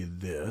show you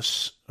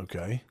this,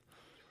 okay?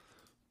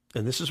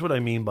 And this is what I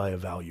mean by a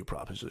value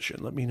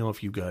proposition. Let me know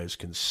if you guys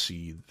can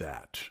see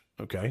that.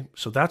 Okay,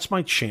 so that's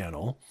my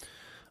channel.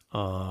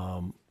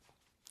 And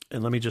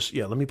let me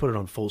put it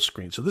on full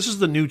screen. So this is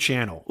the new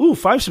channel. Ooh,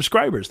 5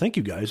 subscribers. Thank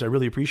you guys. I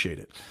really appreciate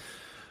it.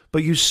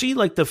 But you see,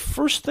 like the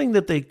first thing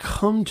that they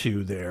come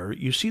to there,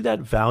 you see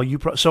that value.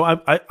 So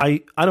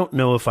I don't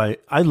know if I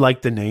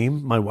like the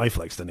name. My wife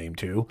likes the name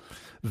too.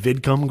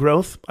 Vidcom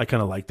growth. I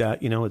kind of like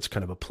that. It's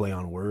kind of a play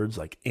on words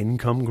like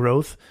income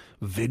growth,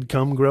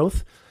 vidcom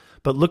growth.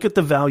 But look at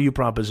the value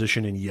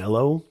proposition in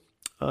yellow,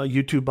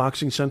 YouTube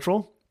Boxing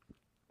Central.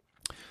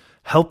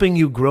 Helping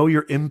you grow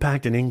your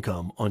impact and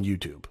income on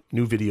YouTube.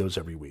 New videos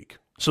every week.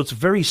 So it's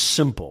very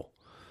simple.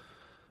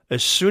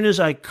 As soon as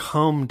I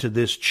come to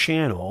this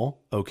channel,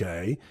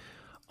 okay,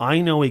 I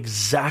know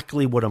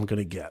exactly what I'm going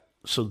to get.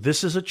 So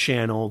this is a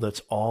channel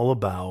that's all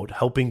about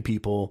helping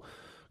people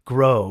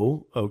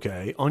grow,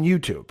 okay, on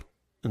YouTube.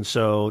 And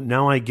so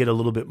now I get a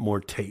little bit more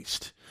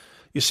taste.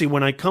 You see,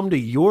 when I come to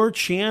your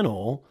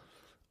channel,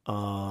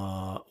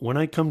 hold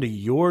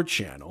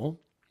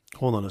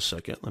on a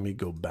second. Let me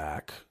go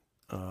back.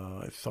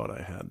 I thought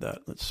I had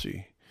that. Let's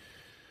see.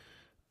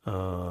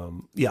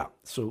 Yeah.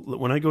 So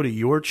when I go to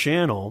your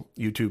channel,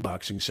 YouTube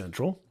Boxing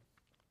Central,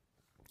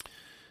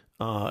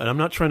 and I'm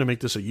not trying to make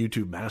this a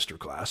YouTube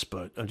masterclass,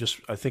 but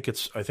I think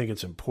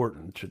it's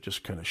important to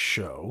just kind of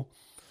show,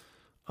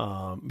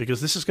 because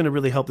this is going to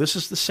really help. This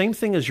is the same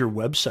thing as your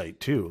website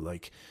too.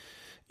 Like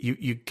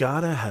you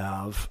gotta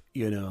have,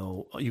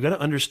 you gotta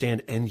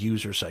understand end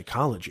user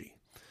psychology.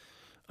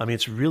 I mean,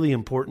 it's really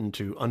important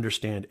to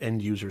understand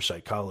end user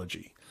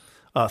psychology.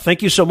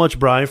 Thank you so much,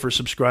 Bri, for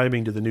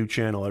subscribing to the new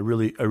channel. I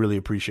really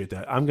appreciate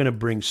that. I'm going to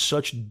bring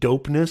such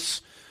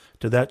dopeness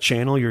to that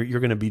channel. You're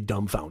going to be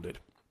dumbfounded.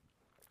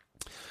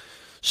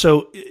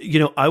 So,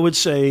 I would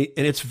say,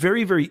 and it's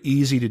very, very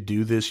easy to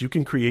do this. You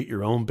can create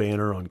your own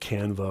banner on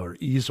Canva or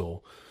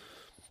Easel,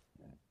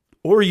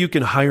 or you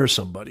can hire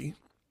somebody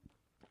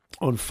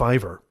on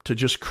Fiverr to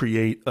just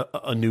create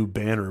a new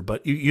banner.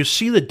 But you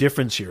see the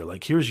difference here.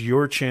 Like, here's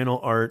your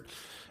channel art.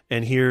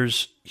 And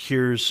here's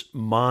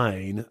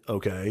mine,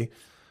 okay,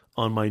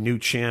 on my new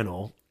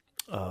channel.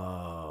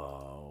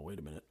 Wait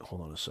a minute,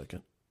 hold on a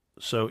second.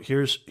 So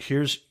here's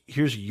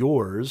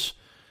yours,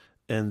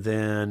 and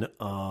then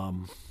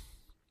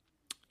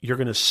you're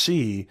gonna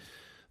see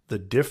the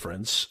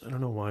difference. I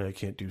don't know why I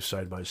can't do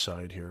side by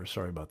side here.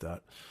 Sorry about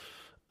that.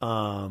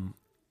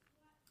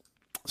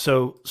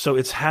 So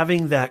it's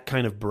having that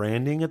kind of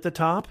branding at the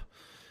top.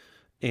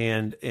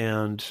 and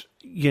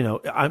you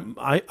know,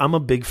 I'm a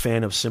big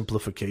fan of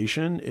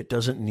simplification. It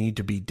doesn't need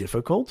to be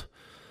difficult.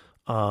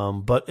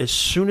 But as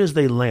soon as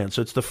they land,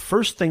 so it's the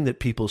first thing that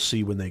people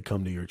see when they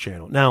come to your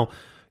channel. Now,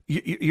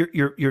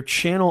 your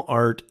channel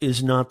art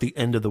is not the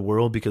end of the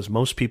world, because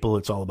most people,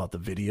 it's all about the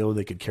video.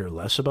 They could care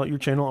less about your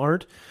channel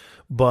art.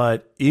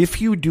 But if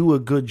you do a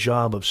good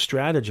job of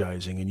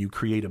strategizing and you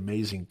create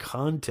amazing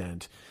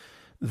content,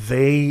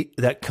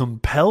 that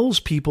compels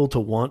people to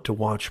want to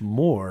watch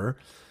more,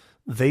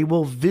 they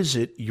will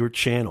visit your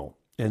channel.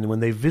 And when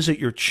they visit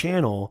your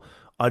channel,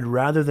 I'd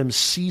rather them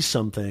see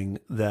something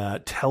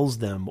that tells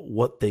them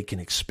what they can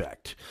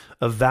expect.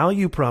 A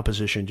value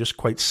proposition, just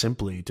quite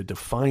simply to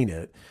define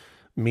it,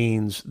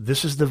 means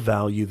this is the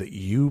value that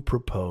you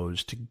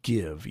propose to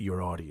give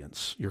your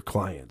audience, your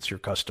clients, your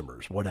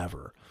customers,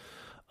 whatever.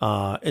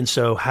 And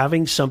so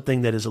having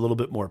something that is a little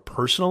bit more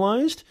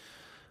personalized,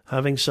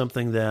 having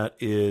something that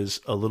is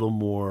a little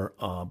more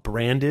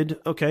branded,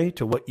 okay,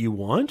 to what you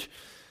want,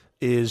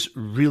 is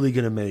really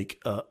going to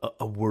make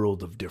a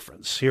world of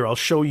difference. Here, I'll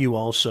show you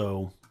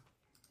also.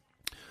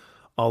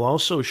 I'll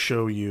also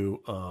show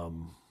you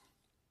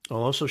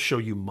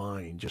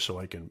mine, just so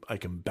I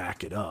can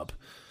back it up,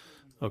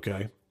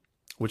 okay,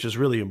 which is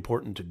really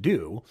important to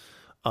do.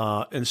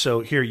 And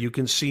so here you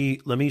can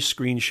see. Let me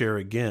screen share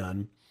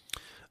again.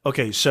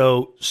 Okay,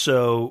 so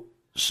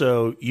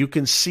you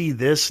can see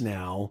this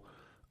now.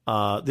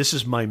 This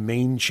is my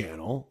main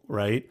channel,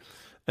 right?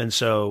 And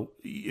so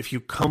if you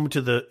come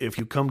to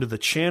the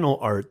channel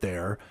art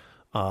there,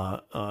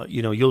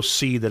 you know, you'll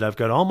see that I've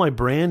got all my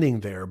branding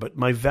there, but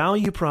my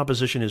value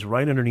proposition is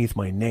right underneath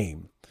my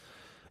name.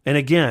 And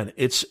again,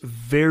 it's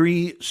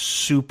very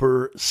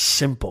super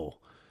simple.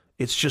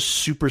 It's just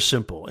super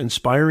simple,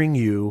 inspiring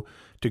you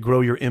to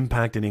grow your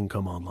impact and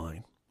income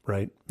online,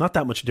 right? Not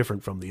that much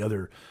different from the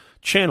other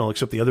channel,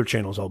 except the other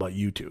channel is all about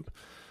YouTube.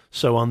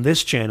 So on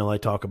this channel, I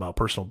talk about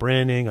personal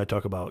branding. I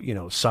talk about, you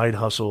know, side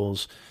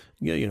hustles,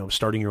 you know,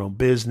 starting your own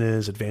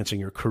business, advancing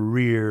your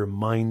career,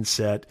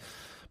 mindset.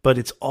 But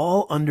it's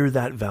all under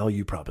that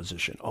value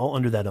proposition, all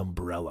under that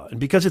umbrella. And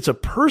because it's a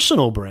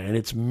personal brand,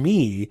 it's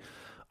me,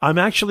 I'm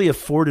actually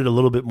afforded a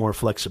little bit more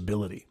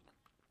flexibility.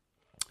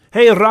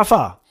 Hey,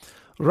 Rafa.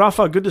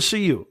 Rafa, good to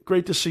see you.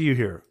 Great to see you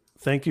here.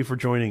 Thank you for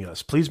joining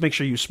us. Please make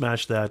sure you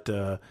smash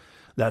that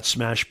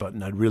smash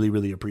button. I'd really,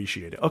 really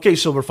appreciate it. Okay,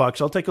 Silver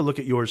Fox, I'll take a look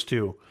at yours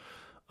too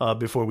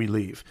before we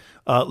leave.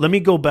 Let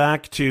me go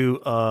back to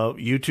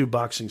YouTube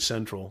Boxing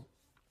Central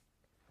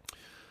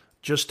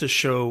just to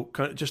show,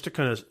 just to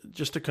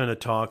kind of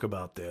talk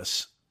about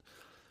this.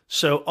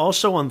 So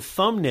also on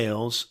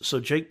thumbnails, so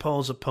Jake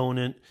Paul's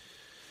opponent.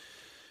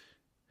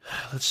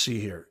 Let's see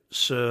here.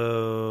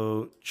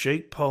 So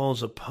Jake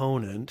Paul's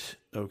opponent,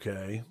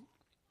 okay,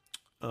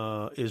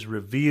 is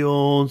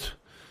revealed.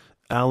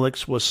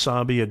 Alex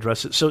Wasabi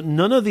addresses. So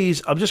none of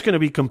these. I'm just going to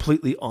be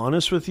completely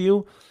honest with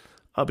you,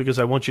 because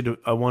I want you to.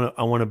 I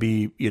want to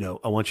be. You know.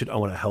 I want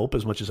to help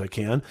as much as I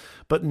can.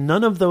 But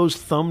none of those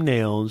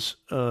thumbnails.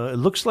 It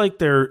looks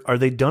like are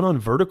they done on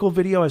vertical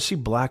video? I see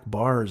black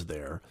bars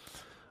there.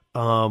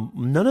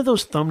 None of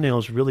those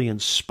thumbnails really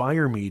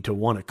inspire me to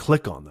want to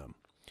click on them.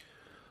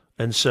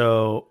 And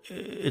so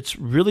it's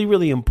really,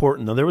 really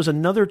important. Now, there was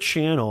another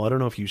channel. I don't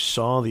know if you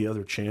saw the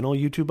other channel,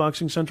 YouTube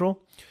Boxing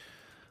Central.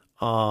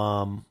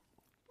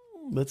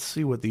 Let's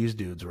see what these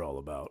dudes are all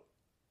about.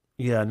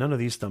 Yeah, none of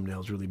these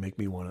thumbnails really make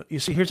me want to. You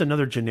see, here's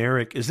another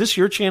generic. Is this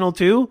your channel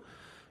too?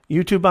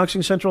 YouTube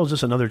Boxing Central? Is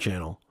this another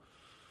channel?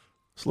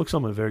 This looks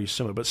almost very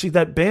similar. But see,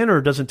 that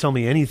banner doesn't tell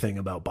me anything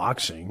about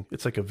boxing.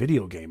 It's like a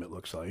video game, it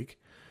looks like.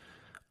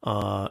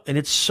 And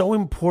it's so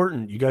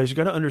important. You guys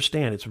got to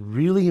understand, it's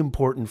really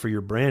important for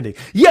your branding.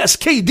 Yes,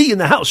 KD in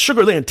the house.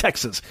 Sugarland,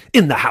 Texas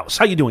in the house.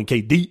 How you doing,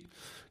 KD?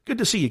 Good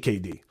to see you,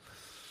 KD.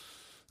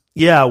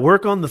 Yeah,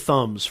 work on the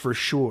thumbs for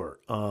sure.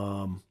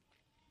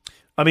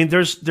 I mean,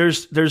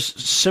 there's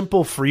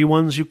simple free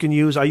ones you can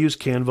use. I use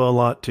Canva a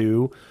lot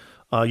too.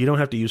 You don't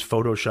have to use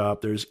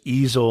Photoshop. There's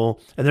Easel,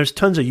 and there's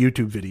tons of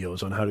YouTube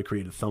videos on how to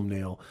create a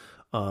thumbnail.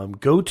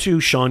 Go to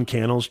Sean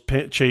Cannell's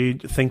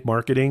page, Think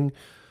Marketing.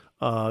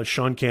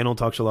 Sean Cannell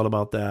talks a lot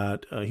about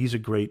that. He's a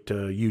great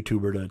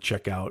YouTuber to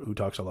check out who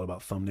talks a lot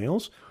about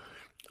thumbnails.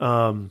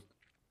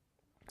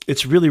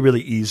 It's really,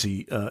 really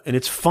easy, and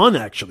it's fun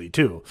actually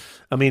too.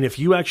 I mean, if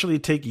you actually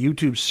take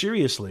YouTube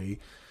seriously,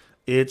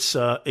 it's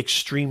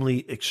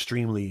extremely,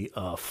 extremely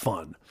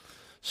fun.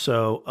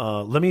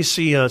 So let me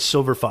see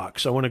Silver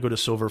Fox. I want to go to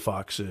Silver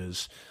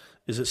Fox's.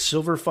 Is it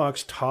Silver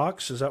Fox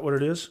Talks? Is that what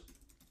it is?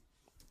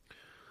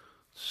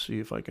 Let's see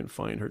if I can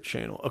find her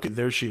channel. Okay,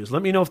 there she is.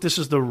 Let me know if this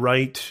is the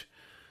right.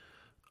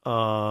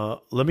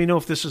 Let me know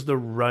if this is the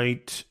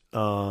right.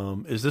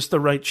 Is this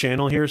the right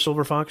channel here,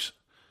 Silver Fox?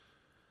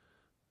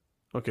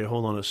 Okay,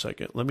 hold on a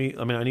second.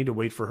 I need to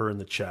wait for her in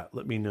the chat.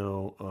 Let me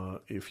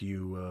know if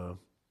you.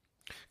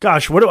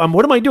 Gosh, what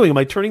am I doing? Am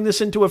I turning this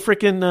into a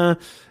freaking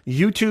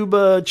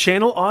YouTube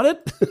channel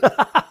audit?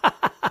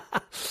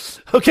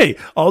 Okay,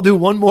 I'll do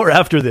one more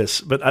after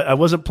this, but I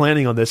wasn't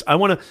planning on this. I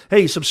want to,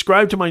 hey,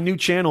 subscribe to my new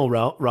channel,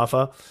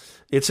 Rafa.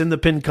 It's in the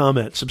pinned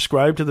comment.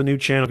 Subscribe to the new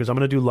channel because I'm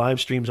going to do live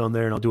streams on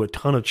there, and I'll do a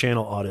ton of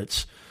channel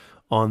audits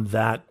on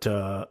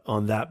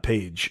that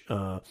page.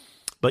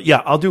 But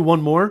yeah, I'll do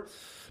one more.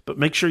 But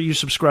make sure you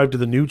subscribe to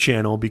the new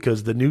channel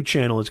because the new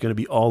channel is going to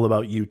be all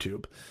about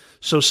YouTube.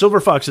 So Silver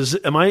Fox,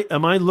 am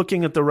I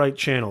looking at the right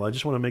channel? I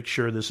just want to make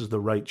sure this is the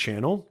right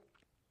channel.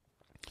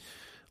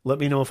 Let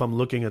me know if I'm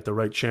looking at the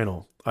right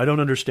channel. I don't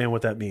understand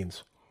what that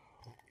means.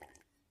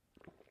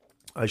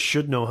 I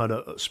should know how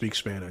to speak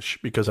Spanish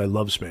because I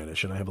love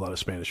Spanish and I have a lot of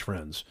Spanish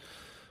friends,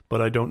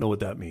 but I don't know what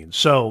that means.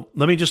 So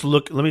let me just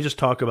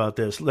talk about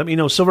this. Let me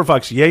know, Silver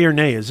Fox, yay or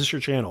nay, is this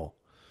your channel?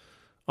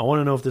 I want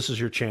to know if this is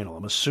your channel.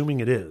 I'm assuming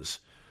it is.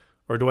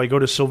 Or do I go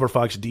to Silver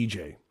Fox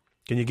DJ?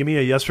 Can you give me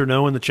a yes or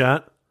no in the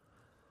chat?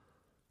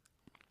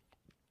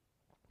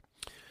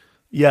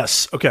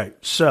 Yes. Okay.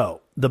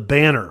 So the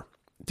banner,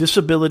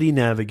 Disability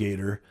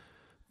Navigator,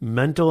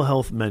 Mental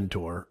Health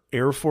Mentor,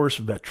 Air Force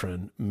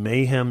Veteran,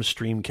 Mayhem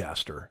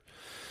Streamcaster.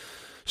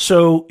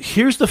 So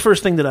here's the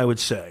first thing that I would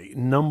say.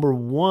 Number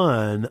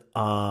one,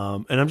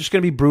 and I'm just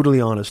going to be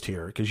brutally honest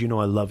here because you know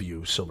I love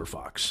you, Silver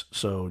Fox.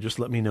 So just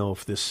let me know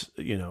if this,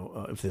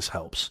 if this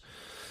helps.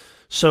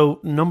 So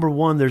number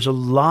one, there's a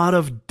lot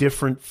of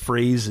different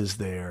phrases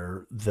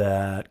there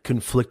that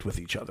conflict with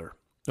each other.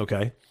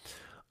 Okay.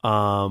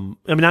 I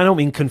mean, I don't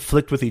mean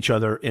conflict with each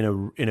other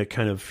in a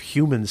kind of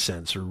human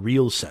sense or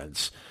real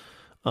sense,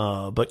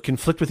 but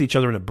conflict with each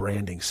other in a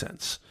branding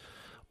sense.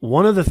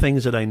 One of the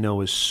things that I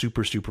know is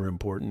super, super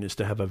important is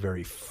to have a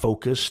very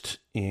focused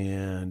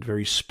and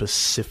very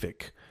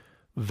specific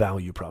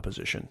value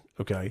proposition.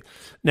 Okay.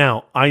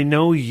 Now, I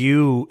know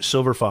you,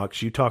 Silver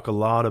Fox, you talk a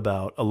lot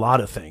about a lot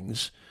of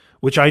things,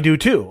 which I do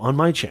too on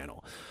my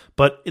channel,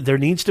 but there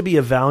needs to be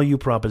a value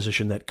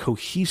proposition that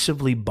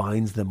cohesively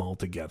binds them all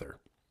together.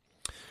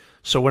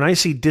 So when I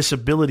see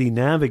Disability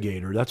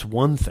Navigator, that's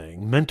one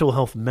thing. Mental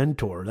Health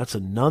Mentor, that's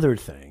another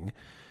thing.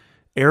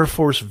 Air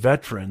Force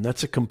Veteran,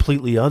 that's a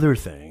completely other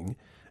thing.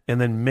 And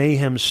then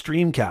Mayhem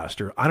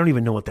Streamcaster, I don't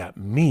even know what that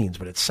means,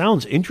 but it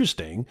sounds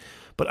interesting,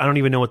 but I don't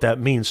even know what that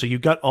means. So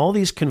you've got all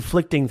these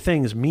conflicting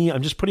things.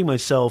 I'm just putting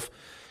myself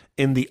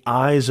in the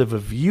eyes of a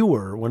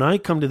viewer. When I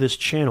come to this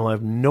channel, I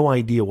have no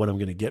idea what I'm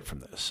going to get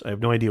from this. I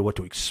have no idea what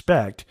to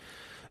expect.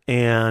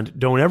 And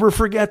don't ever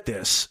forget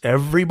this.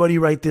 Everybody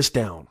write this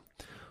down.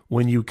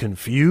 When you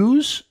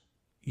confuse,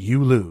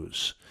 you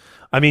lose.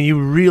 I mean,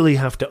 you really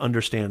have to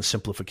understand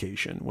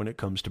simplification when it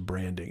comes to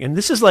branding. And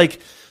this is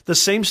like the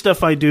same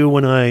stuff I do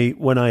when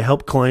I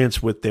help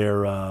clients with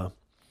their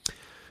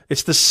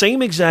it's the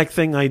same exact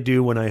thing I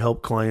do when I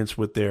help clients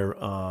with their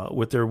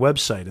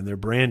website and their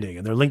branding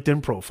and their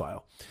LinkedIn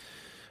profile.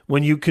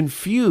 When you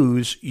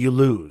confuse, you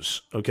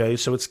lose. Okay?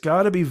 So it's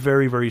got to be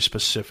very, very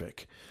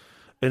specific.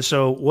 And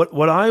so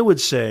what I would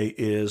say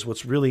is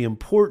what's really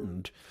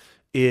important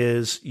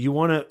is you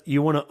want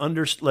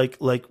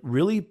to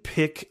really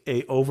pick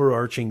a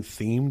overarching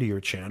theme to your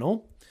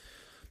channel.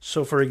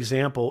 So for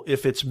example,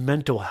 if it's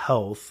mental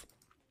health,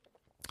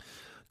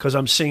 because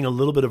I'm seeing a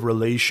little bit of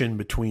relation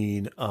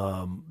between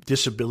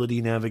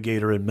Disability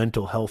Navigator and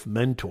Mental Health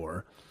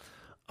Mentor,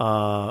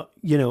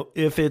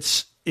 if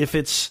it's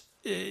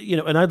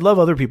and I'd love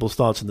other people's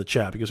thoughts in the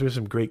chat because we have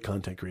some great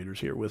content creators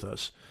here with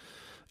us.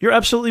 You're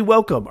absolutely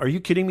welcome. Are you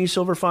kidding me,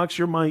 Silver Fox?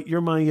 You're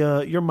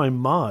my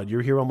mod.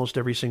 You're here almost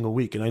every single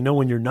week, and I know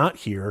when you're not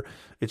here,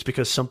 it's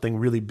because something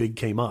really big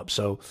came up.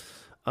 So,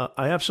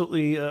 I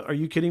absolutely. Are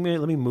you kidding me?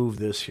 Let me move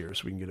this here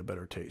so we can get a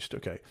better taste.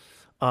 Okay.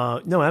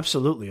 No,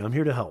 absolutely. I'm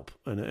here to help,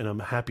 and I'm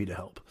happy to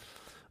help.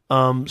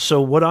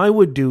 So what I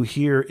would do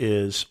here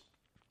is,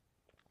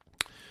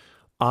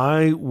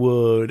 I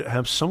would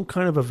have some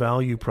kind of a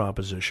value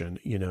proposition.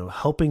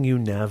 Helping you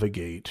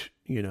navigate.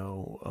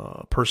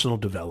 Personal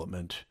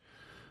development.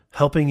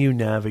 Helping you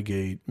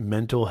navigate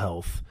mental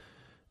health,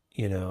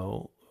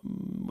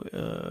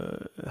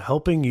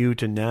 helping you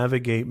to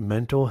navigate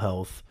mental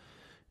health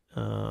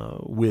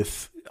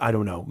with, I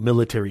don't know,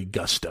 military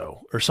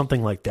gusto or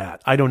something like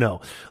that. I don't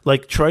know.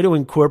 Like try to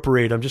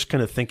incorporate, I'm just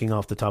kind of thinking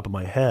off the top of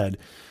my head,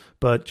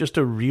 but just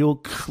a real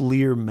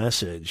clear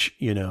message,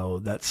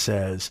 that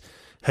says,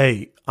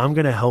 hey, I'm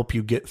going to help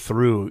you get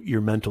through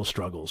your mental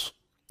struggles.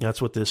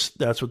 That's what this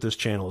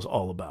channel is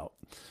all about.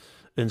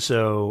 And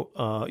so,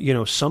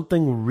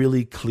 something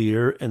really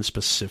clear and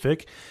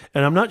specific.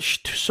 And I'm not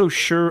so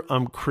sure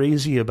I'm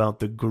crazy about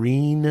the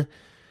green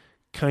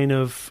kind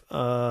of,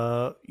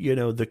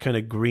 the kind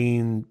of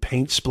green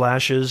paint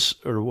splashes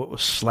or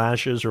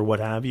slashes or what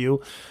have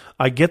you.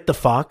 I get the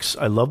fox.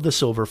 I love the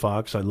Silver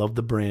Fox. I love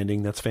the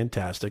branding. That's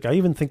fantastic. I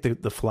even think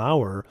that the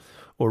flower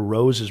or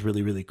rose is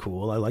really, really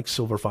cool. I like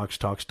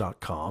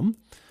silverfoxtalks.com.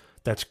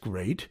 That's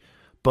great.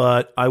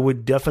 But I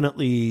would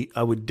definitely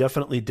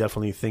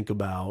think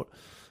about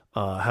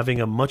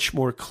having a much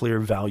more clear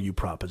value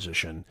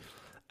proposition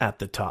at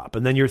the top.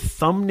 And then your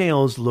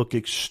thumbnails look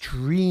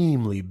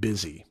extremely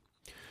busy.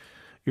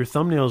 Your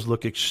thumbnails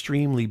look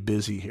extremely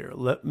busy here.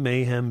 Let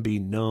mayhem be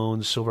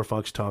known. Silver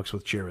Fox Talks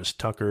with Jairus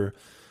Tucker.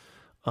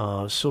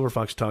 Silver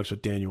Fox Talks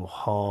with Daniel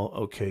Hall.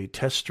 Okay,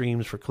 test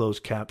streams for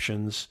closed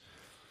captions.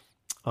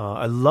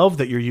 I love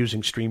that you're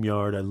using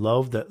StreamYard. I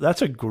love that.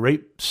 That's a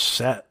great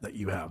set that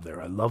you have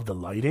there. I love the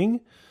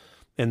lighting,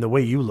 and the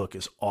way you look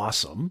is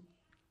awesome.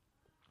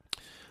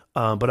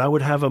 But I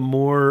would have a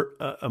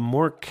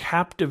more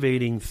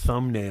captivating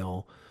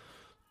thumbnail.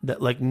 That,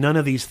 like, none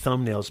of these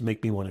thumbnails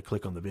make me want to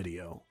click on the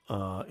video.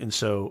 And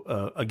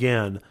so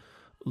again,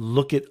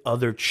 look at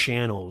other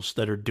channels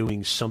that are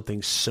doing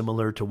something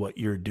similar to what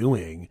you're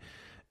doing,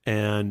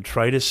 and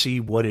try to see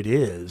what it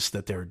is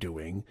that they're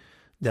doing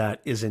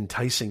that is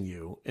enticing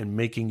you and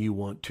making you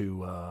want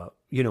to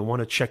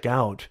check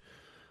out,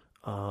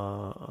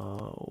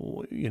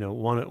 want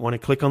to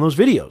click on those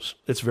videos.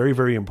 It's very,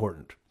 very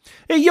important.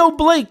 Hey, yo,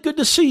 Blake, good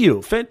to see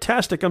you.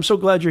 Fantastic. I'm so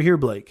glad you're here,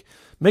 Blake.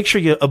 Make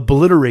sure you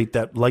obliterate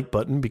that like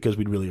button because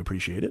we'd really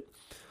appreciate it.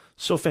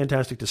 So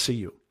fantastic to see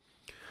you.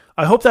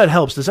 I hope that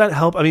helps. Does that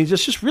help? I mean,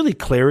 just really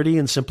clarity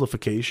and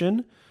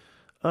simplification,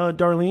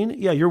 Darlene.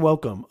 Yeah, you're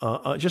welcome.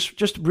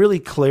 Just really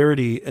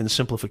clarity and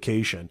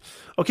simplification.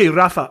 Okay,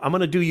 Rafa, I'm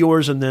going to do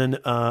yours, and then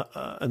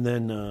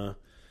I'm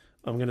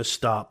going to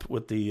stop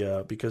with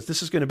the because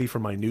this is going to be for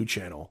my new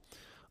channel.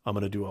 I'm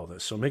going to do all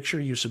this. So make sure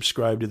you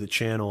subscribe to the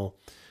channel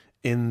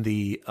in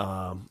the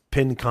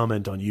pinned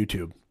comment on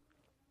YouTube.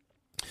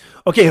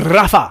 Okay,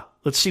 Rafa.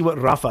 Let's see what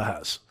Rafa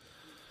has.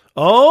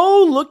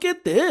 Oh, look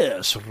at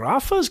this.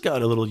 Rafa's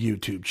got a little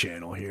YouTube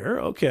channel here.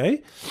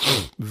 Okay.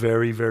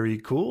 Very, very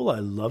cool. I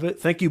love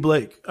it. Thank you,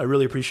 Blake. I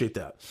really appreciate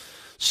that.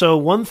 So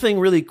one thing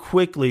really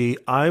quickly,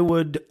 I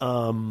would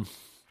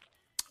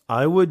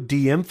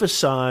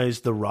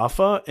de-emphasize the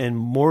Rafa and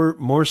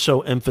more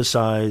so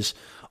emphasize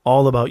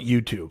all about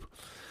YouTube.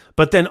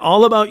 But then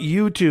all about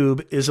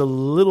YouTube is a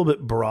little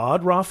bit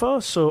broad,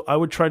 Rafa. So I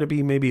would try to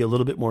be maybe a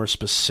little bit more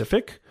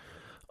specific.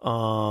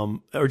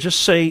 Or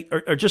just say,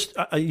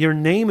 your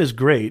name is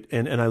great,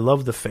 and I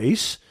love the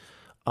face,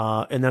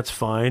 and that's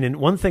fine. And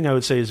one thing I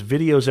would say is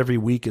videos every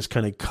week is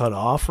kind of cut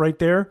off right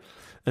there.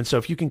 And so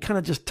if you can kind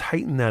of just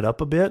tighten that up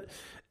a bit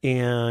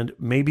and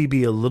maybe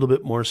be a little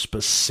bit more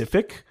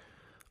specific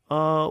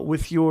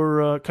with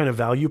your kind of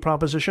value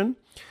proposition.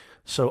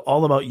 So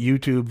all about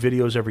YouTube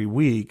videos every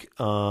week.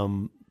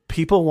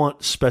 People want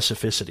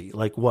specificity,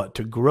 like what?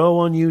 To grow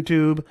on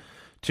YouTube.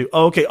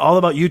 All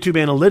about YouTube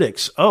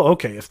analytics. Oh,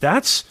 okay. If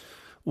that's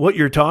what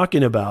you're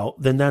talking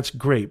about, then that's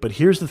great. But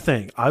here's the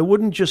thing. I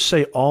wouldn't just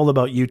say all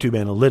about YouTube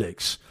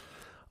analytics.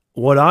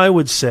 What I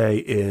would say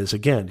is,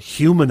 again,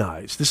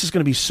 humanize. This is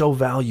going to be so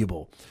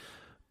valuable.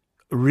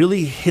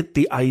 Really hit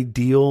the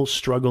ideal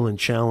struggle and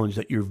challenge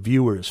that your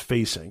viewer is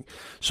facing.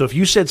 So if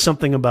you said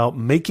something about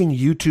making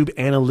YouTube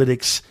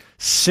analytics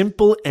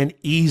simple and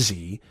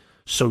easy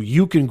so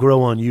you can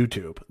grow on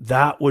YouTube,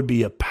 that would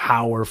be a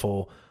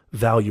powerful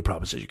value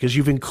proposition because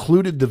you've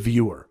included the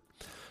viewer.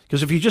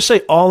 Because if you just say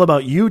all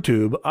about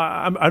YouTube,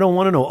 I don't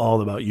want to know all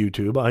about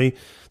YouTube.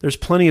 There's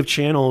plenty of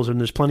channels and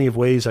there's plenty of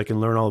ways I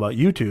can learn all about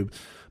YouTube,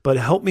 but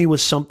help me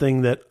with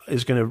something that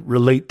is going to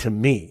relate to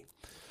me.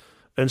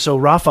 And so,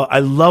 Rafa, I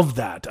love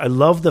that. I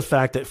love the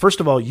fact that, first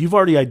of all, you've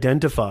already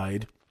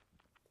identified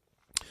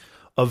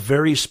a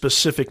very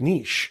specific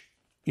niche,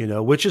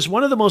 which is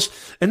one of the most,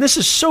 and this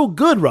is so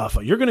good,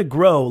 Rafa. You're going to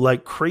grow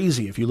like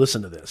crazy if you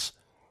listen to this.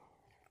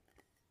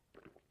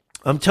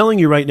 I'm telling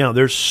you right now,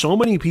 there's so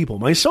many people,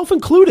 myself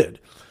included,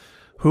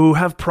 who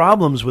have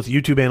problems with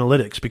YouTube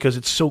analytics because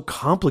it's so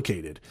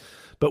complicated.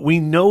 But we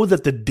know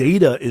that the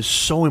data is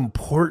so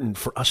important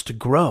for us to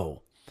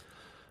grow.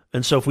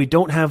 And so if we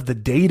don't have the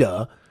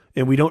data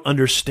and we don't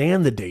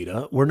understand the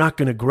data, we're not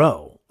going to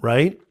grow,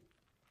 right?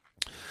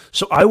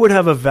 So I would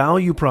have a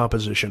value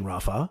proposition,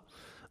 Rafa,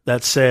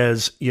 that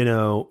says,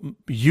 YouTube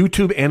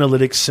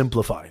analytics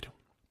simplified.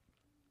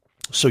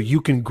 So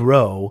you can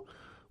grow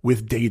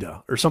with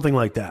data or something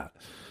like that.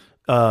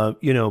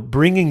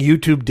 Bringing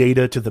YouTube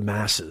data to the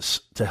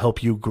masses to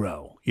help you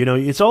grow.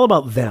 It's all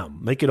about them.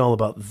 Make it all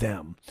about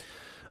them.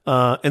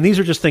 And these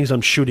are just things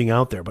I'm shooting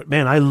out there. But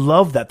man, I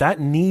love that. That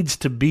needs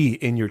to be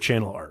in your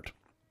channel art.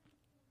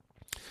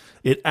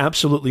 It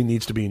absolutely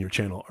needs to be in your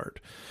channel art.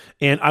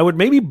 And I would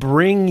maybe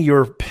bring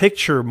your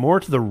picture more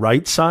to the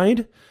right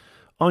side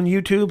on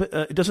YouTube.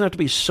 It doesn't have to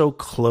be so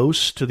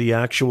close to the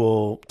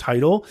actual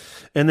title.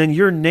 And then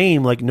your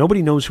name, like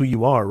nobody knows who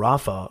you are,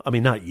 Rafa. I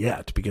mean, not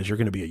yet because you're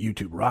going to be a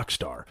YouTube rock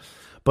star.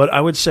 But I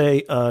would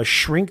say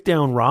shrink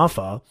down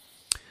Rafa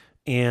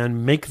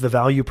and make the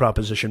value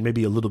proposition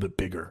maybe a little bit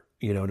bigger.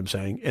 You know what I'm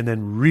saying? And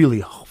then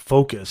really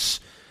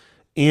focus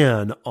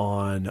in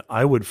on,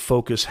 I would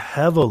focus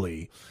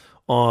heavily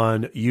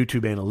on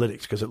YouTube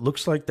analytics because it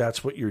looks like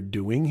that's what you're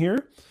doing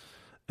here.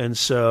 And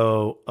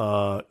so,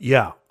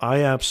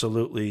 I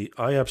absolutely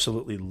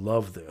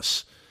love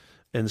this.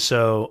 And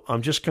so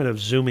I'm just kind of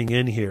zooming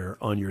in here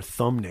on your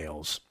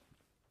thumbnails.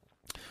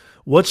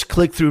 What's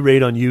click-through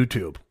rate on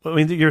YouTube? I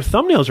mean, your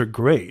thumbnails are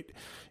great.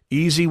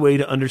 Easy way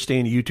to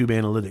understand YouTube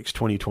analytics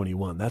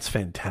 2021. That's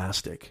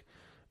fantastic.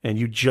 And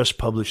you just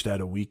published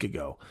that a week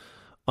ago.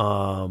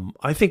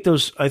 I think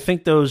those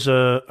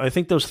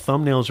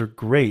thumbnails are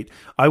great.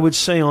 I would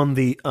say on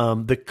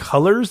the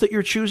colors that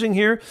you're choosing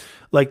here,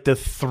 like the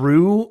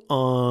through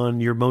on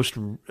your most,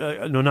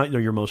 no, not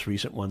your most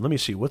recent one. Let me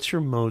see. What's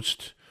your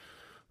most,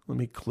 let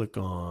me click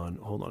on,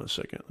 hold on a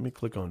second. Let me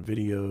click on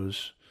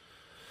videos.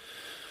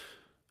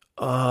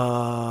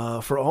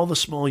 For all the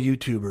small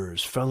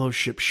YouTubers,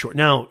 fellowship short.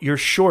 Now your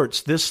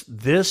shorts,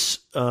 this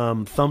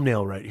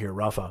thumbnail right here,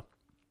 Rafa,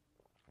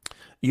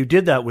 you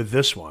did that with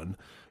this one.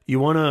 You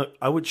want to,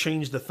 I would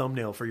change the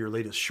thumbnail for your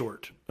latest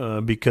short,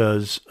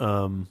 because,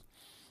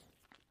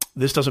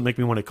 this doesn't make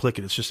me want to click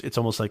it. It's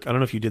almost like, I don't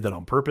know if you did that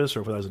on purpose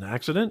or if that was an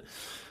accident,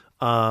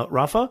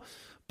 Rafa,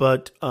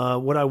 but,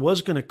 what I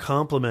was going to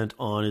compliment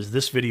on is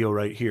this video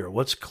right here.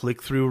 What's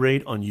click-through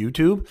rate on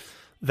YouTube?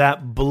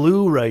 That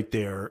blue right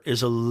there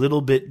is a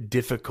little bit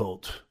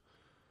difficult.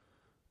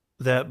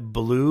 That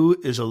blue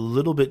is a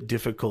little bit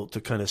difficult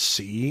to kind of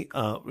see.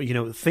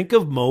 Think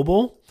of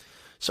mobile.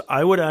 So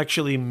I would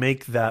actually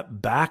make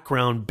that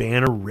background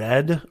banner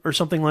red or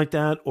something like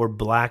that, or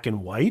black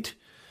and white,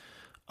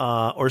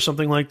 or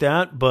something like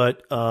that.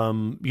 But,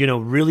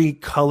 really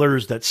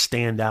colors that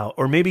stand out,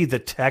 or maybe the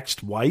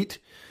text white.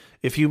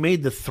 If you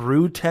made the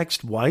through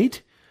text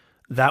white,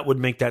 that would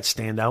make that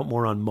stand out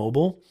more on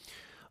mobile.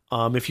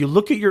 If you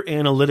look at your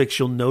analytics,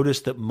 you'll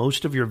notice that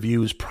most of your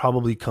views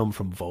probably come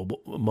from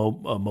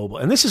mobile.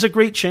 And this is a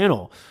great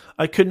channel.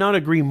 I could not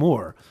agree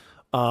more.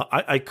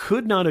 I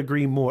could not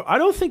agree more. I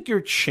don't think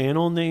your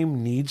channel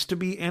name needs to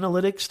be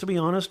analytics, to be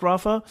honest,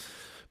 Rafa,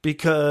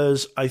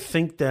 because I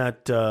think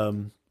that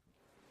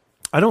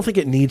I don't think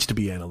it needs to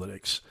be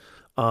analytics,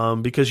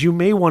 because you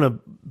may want to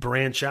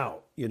branch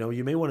out.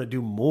 You may want to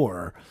do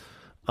more.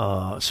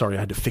 Sorry, I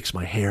had to fix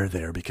my hair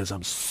there because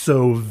I'm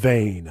so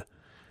vain.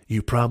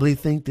 You probably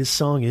think this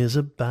song is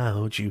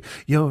about you.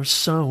 You're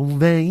so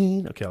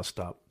vain. Okay, I'll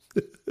stop.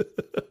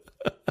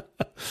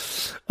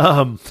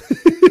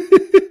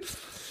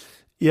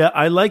 Yeah,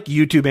 I like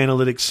YouTube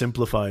Analytics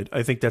Simplified.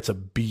 I think that's a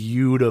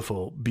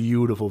beautiful,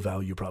 beautiful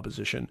value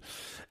proposition.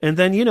 And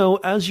then,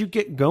 as you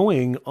get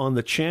going on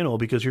the channel,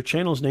 because your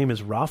channel's name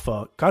is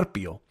Rafa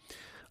Carpio,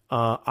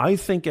 I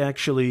think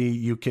actually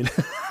you can...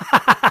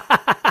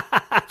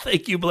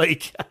 Thank you,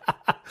 Blake.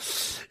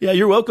 Yeah,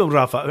 you're welcome,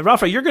 Rafa.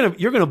 Rafa, you're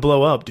gonna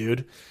blow up,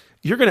 dude.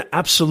 You're gonna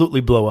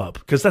absolutely blow up,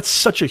 because that's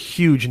such a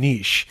huge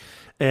niche,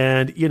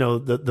 and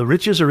the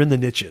riches are in the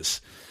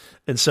niches.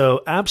 And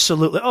so,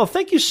 absolutely. Oh,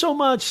 thank you so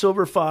much,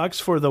 Silver Fox,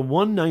 for the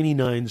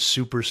 $1.99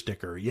 super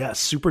sticker. Yes,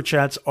 super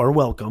chats are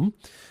welcome.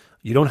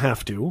 You don't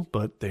have to,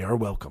 but they are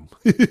welcome.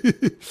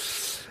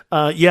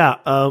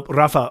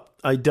 Rafa,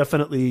 I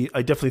definitely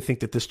think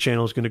that this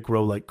channel is going to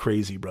grow like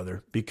crazy,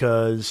 brother,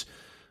 because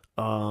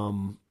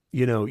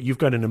you've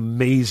got an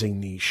amazing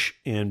niche,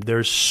 and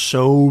there's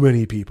so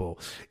many people,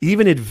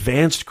 even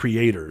advanced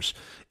creators.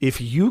 If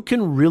you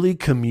can really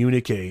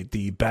communicate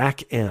the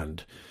back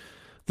end,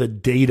 the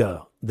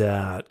data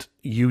that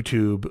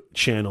YouTube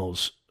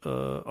channels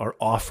are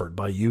offered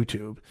by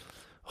YouTube,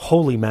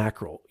 holy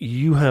mackerel,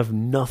 you have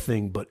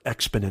nothing but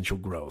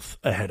exponential growth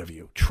ahead of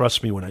you.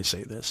 Trust me when I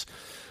say this.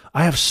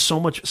 I have so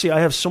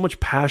much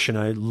passion.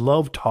 I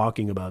love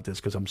talking about this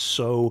because I'm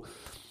so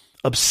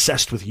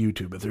obsessed with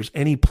YouTube. If there's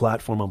any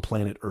platform on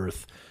planet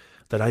Earth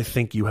that I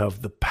think you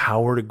have the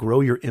power to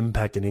grow your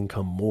impact and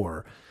income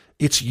more,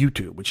 it's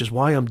YouTube, which is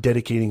why I'm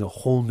dedicating a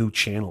whole new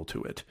channel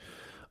to it.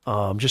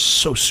 I'm just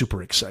so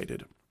super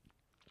excited.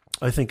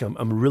 I think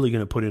I'm really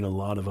going to put in a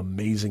lot of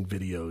amazing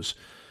videos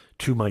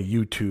to my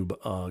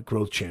YouTube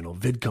growth channel,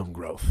 Vidcom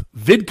Growth.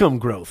 Vidcom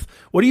Growth.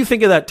 What do you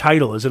think of that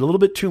title? Is it a little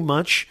bit too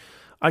much?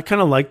 I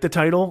kind of like the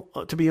title,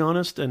 to be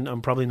honest, and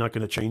I'm probably not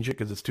going to change it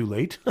because it's too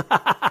late.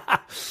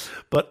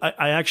 But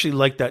I actually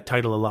like that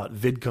title a lot,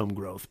 Vidcom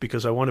Growth,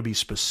 because I want to be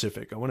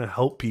specific. I want to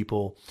help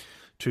people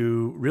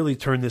to really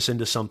turn this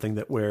into something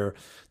that where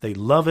they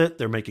love it,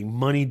 they're making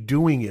money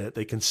doing it,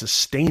 they can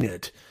sustain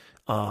it,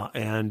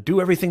 and do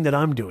everything that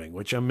I'm doing,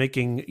 which I'm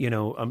making,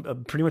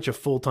 I'm pretty much a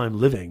full-time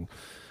living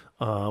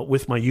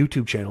with my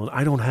YouTube channel. And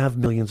I don't have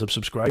millions of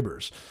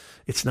subscribers.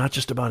 It's not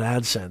just about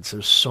AdSense.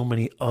 There's so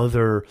many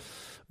other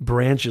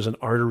branches and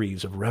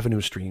arteries of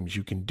revenue streams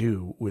you can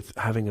do with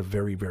having a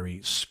very,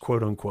 very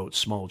quote unquote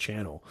small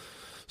channel.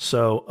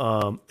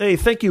 So, hey,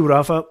 thank you,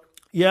 Rafa.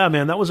 Yeah,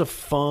 man, that was a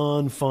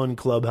fun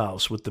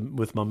clubhouse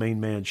with my main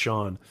man,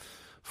 Sean,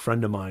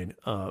 friend of mine.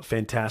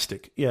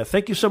 Fantastic. Yeah.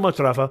 Thank you so much,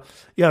 Rafa.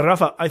 Yeah,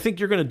 Rafa, I think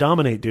you're going to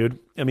dominate, dude.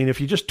 I mean,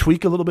 if you just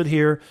tweak a little bit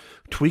here,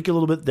 tweak a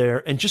little bit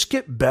there, and just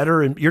get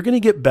better, and you're going to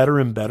get better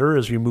and better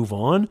as we move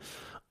on.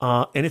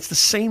 And it's the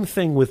same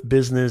thing with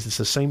business. It's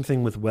the same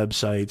thing with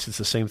websites. It's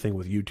the same thing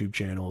with YouTube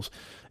channels.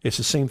 It's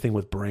the same thing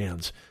with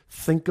brands.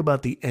 Think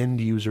about the end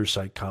user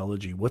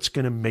psychology. What's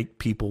going to make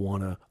people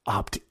want to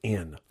opt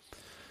in?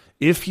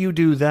 If you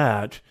do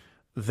that,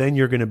 then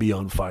you're going to be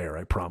on fire.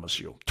 I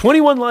promise you.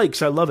 21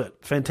 likes. I love it.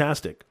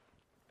 Fantastic.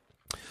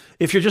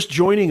 If you're just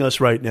joining us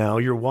right now,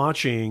 you're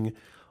watching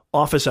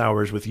Office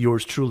Hours with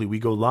yours truly. We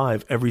go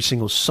live every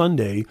single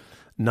Sunday,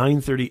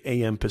 9:30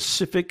 a.m.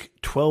 Pacific,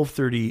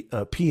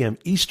 12:30 p.m.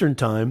 Eastern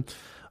Time.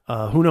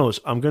 who knows?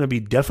 I'm going to be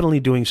definitely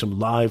doing some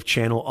live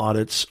channel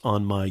audits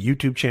on my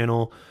YouTube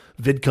channel,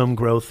 Vidcom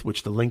Growth,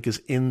 which the link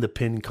is in the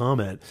pinned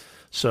comment.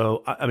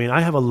 So, I mean,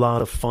 I have a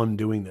lot of fun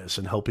doing this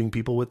and helping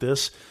people with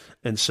this.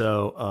 And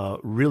so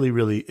really,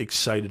 really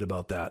excited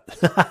about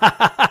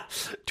that.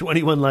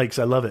 21 likes.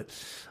 I love it.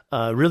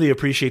 Really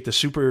appreciate the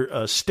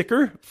super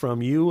sticker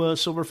from you,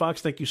 Silver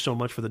Fox. Thank you so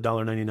much for the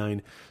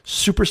 $1.99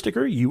 super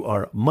sticker. You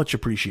are much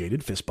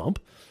appreciated. Fist bump.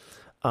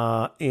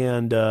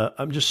 And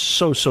I'm just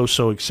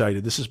so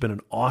excited. This has been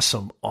an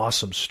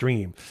awesome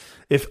stream.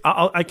 If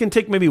I can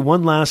take maybe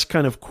one last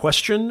kind of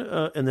question,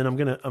 and then I'm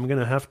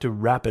gonna have to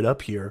wrap it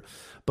up here.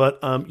 But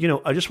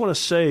I just want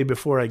to say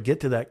before I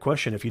get to that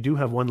question, if you do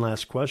have one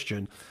last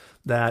question,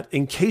 that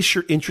in case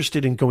you're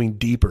interested in going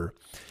deeper,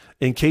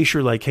 in case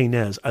you're like, hey,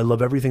 Nez, I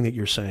love everything that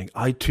you're saying.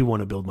 I too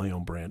want to build my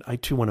own brand. I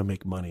too want to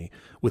make money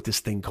with this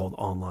thing called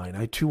online.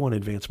 I too want to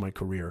advance my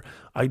career.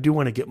 I do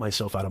want to get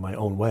myself out of my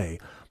own way.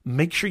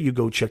 Make sure you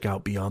go check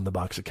out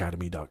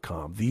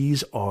beyondtheboxacademy.com.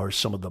 These are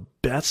some of the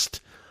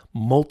best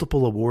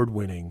multiple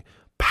award-winning,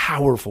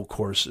 powerful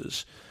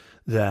courses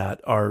that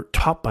are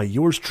taught by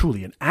yours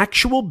truly, an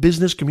actual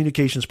business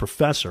communications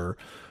professor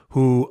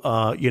who,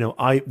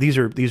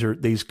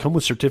 these come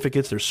with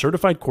certificates. They're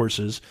certified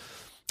courses,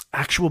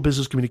 actual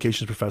business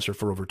communications professor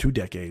for over 2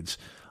 decades.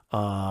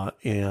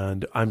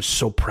 And I'm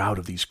so proud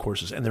of these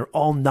courses, and they're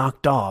all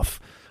knocked off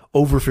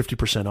over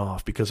 50%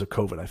 off because of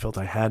COVID. I felt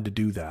I had to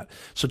do that.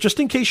 So just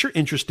in case you're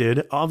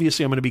interested,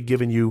 obviously I'm going to be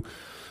giving you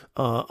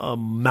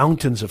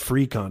mountains of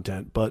free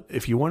content. But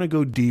if you want to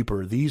go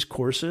deeper, these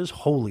courses,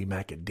 holy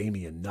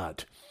macadamia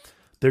nut,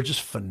 they're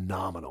just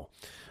phenomenal.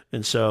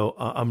 And so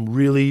I'm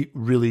really,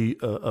 really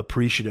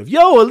appreciative.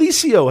 Yo,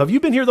 Alicio, have you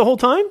been here the whole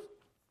time?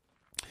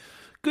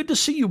 Good to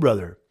see you,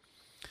 brother.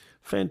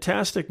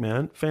 Fantastic,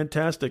 man.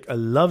 Fantastic. I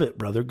love it,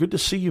 brother. Good to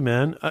see you,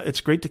 man.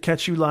 It's great to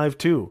catch you live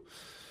too.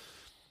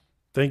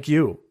 Thank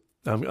you.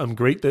 I'm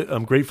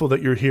grateful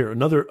that you're here.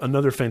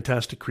 Another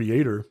fantastic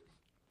creator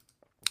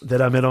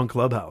that I met on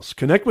Clubhouse.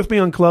 Connect with me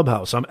on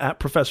Clubhouse. I'm at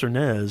Professor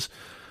Nez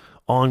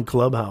on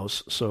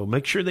Clubhouse. So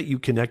make sure that you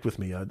connect with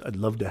me. I'd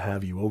love to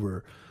have you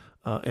over.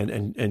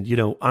 And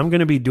I'm going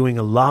to be doing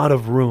a lot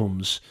of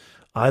rooms.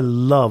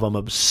 I'm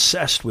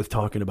obsessed with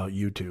talking about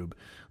YouTube,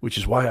 which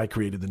is why I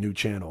created the new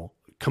channel.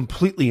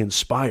 Completely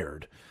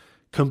inspired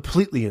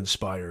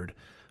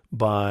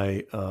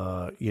by,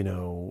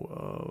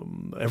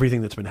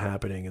 everything that's been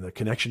happening and the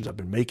connections I've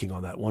been making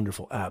on that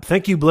wonderful app.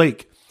 Thank you,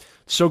 Blake.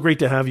 So great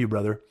to have you,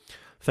 brother.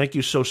 Thank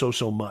you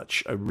so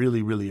much. I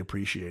really, really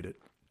appreciate it.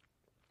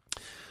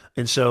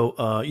 And so,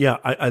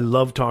 I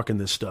love talking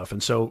this stuff.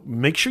 And so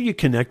make sure you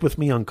connect with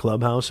me on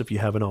Clubhouse if you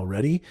haven't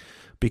already,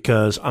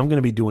 because I'm going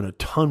to be doing a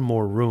ton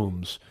more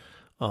rooms.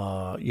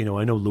 I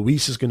know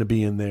Luis is going to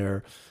be in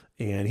there,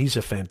 and he's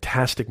a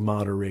fantastic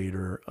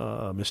moderator,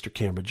 Mr.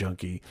 Camera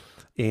Junkie.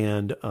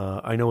 And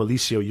I know,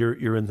 Alicio,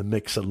 you're in the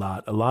mix a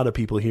lot. A lot of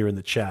people here in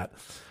the chat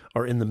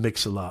are in the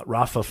mix a lot.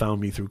 Rafa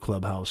found me through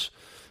Clubhouse.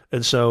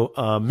 And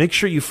so make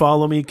sure you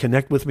follow me,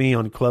 connect with me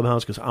on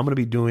Clubhouse, because I'm going to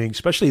be doing,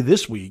 especially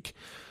this week,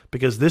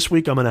 because this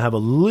week I'm going to have a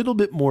little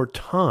bit more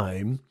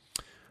time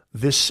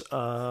this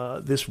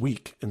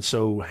week. And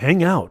so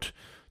hang out,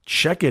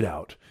 check it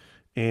out,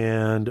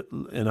 and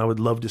I would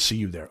love to see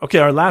you there. Okay,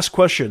 our last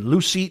question,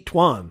 Lucy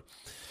Tuan.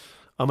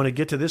 I'm going to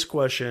get to this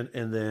question,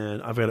 and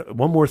then I've got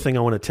one more thing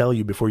I want to tell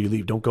you before you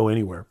leave. Don't go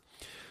anywhere.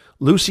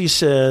 Lucy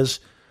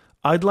says,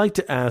 I'd like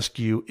to ask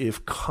you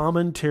if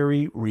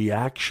commentary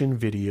reaction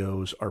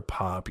videos are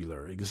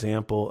popular.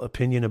 Example,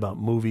 opinion about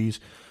movies,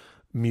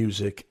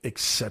 music,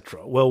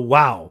 etc. Well,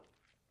 wow.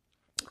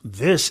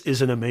 This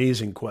is an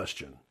amazing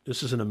question.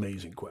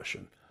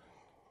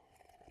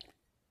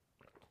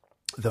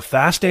 The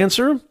fast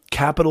answer,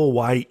 capital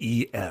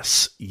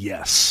Y-E-S,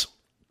 yes.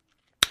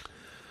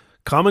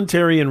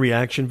 Commentary and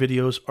reaction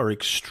videos are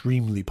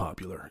extremely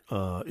popular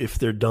if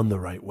they're done the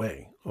right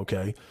way,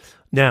 okay?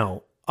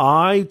 Now,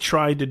 I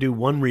tried to do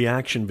one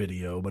reaction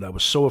video, but I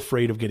was so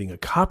afraid of getting a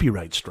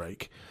copyright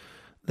strike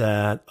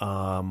that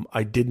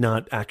I did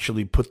not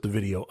actually put the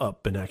video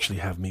up and actually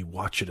have me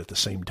watch it at the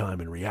same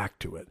time and react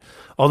to it.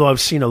 Although I've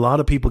seen a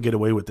lot of people get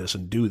away with this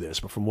and do this,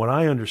 but from what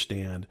I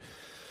understand,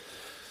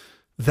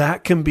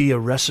 that can be a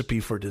recipe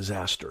for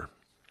disaster.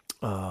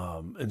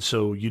 And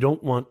so you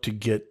don't want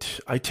to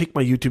I take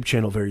my YouTube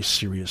channel very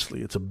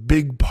seriously. It's a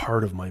big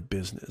part of my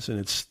business, and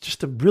it's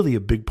just really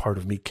a big part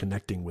of me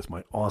connecting with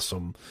my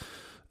awesome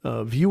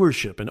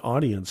viewership and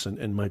audience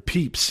and my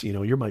peeps.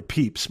 You're my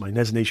peeps, my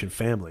Nez Nation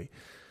family.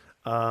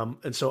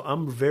 And so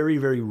I'm very,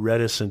 very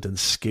reticent and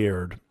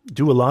scared.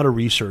 Do a lot of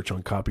research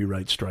on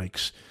copyright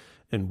strikes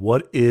and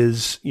what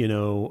is,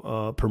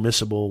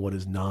 permissible, what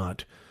is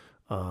not.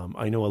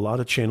 I know a lot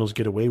of channels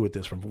get away with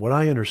this. From what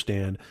I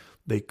understand,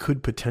 they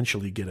could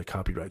potentially get a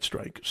copyright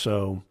strike.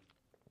 So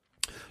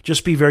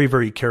just be very,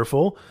 very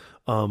careful.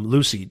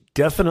 Lucy,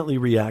 definitely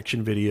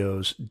reaction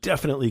videos,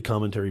 definitely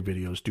commentary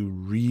videos do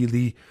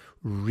really,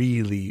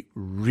 really,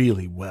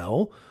 really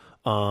well.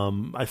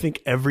 I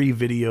think every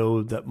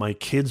video that my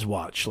kids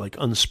watch, like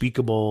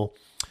Unspeakable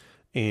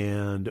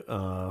and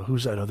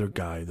who's that other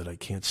guy that I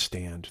can't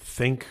stand?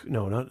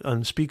 Not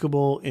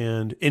Unspeakable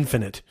and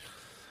Infinite.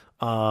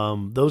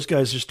 Those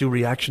guys just do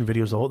reaction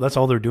videos. That's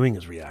all they're doing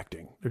is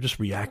reacting. They're just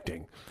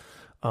reacting.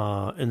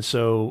 And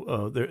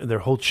so their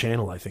whole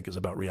channel, I think, is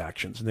about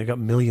reactions, and they've got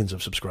millions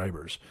of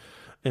subscribers.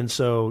 And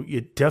so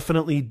it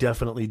definitely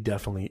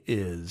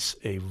is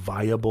a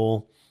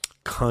viable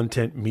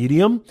content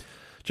medium.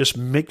 Just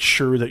make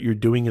sure that you're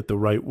doing it the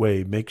right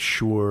way. Make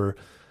sure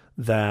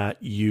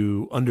that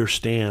you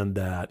understand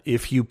that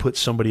if you put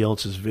somebody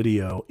else's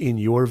video in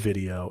your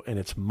video and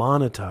it's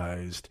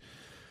monetized,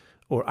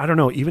 or I don't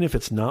know, even if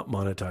it's not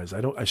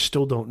monetized, I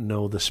still don't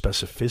know the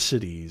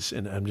specificities,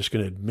 and I'm just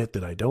going to admit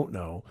that I don't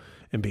know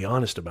and be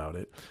honest about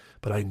it.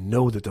 But I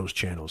know that those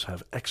channels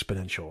have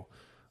exponential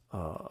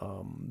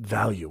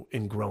value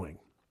in growing.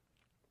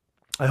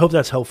 I hope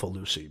that's helpful,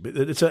 Lucy. But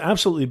it's an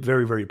absolutely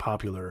very, very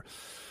popular.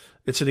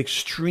 It's an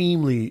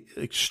extremely,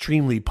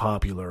 extremely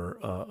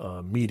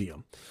popular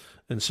medium,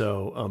 and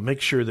so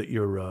make sure that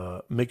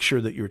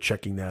you're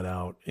checking that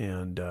out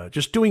and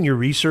just doing your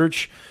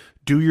research,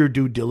 do your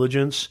due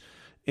diligence,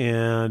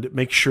 and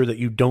make sure that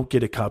you don't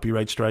get a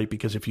copyright strike.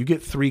 Because if you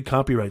get 3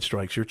 copyright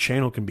strikes, your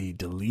channel can be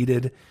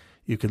deleted.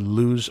 You could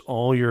lose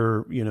all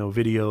your,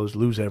 videos,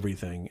 lose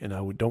everything. And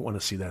I don't want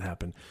to see that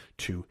happen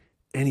to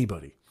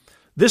anybody.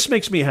 This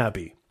makes me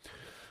happy.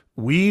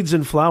 Weeds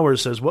and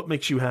Flowers says, what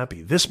makes you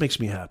happy? This makes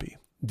me happy.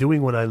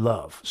 Doing what I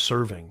love,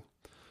 serving,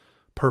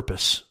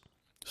 purpose,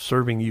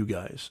 serving you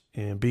guys,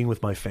 and being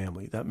with my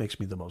family. That makes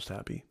me the most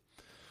happy.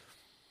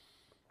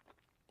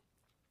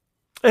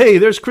 Hey,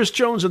 there's Chris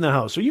Jones in the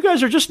house. So you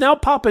guys are just now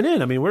popping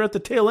in. I mean, we're at the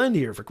tail end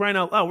here, for crying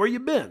out loud. Where you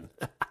been?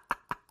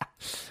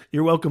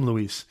 You're welcome,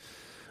 Luis.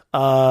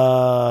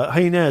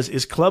 Hey, Nez,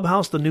 is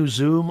Clubhouse the new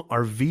Zoom?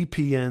 Are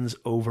VPNs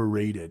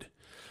overrated?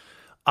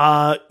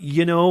 I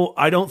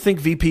don't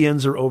think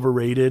VPNs are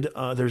overrated.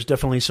 There's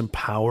definitely some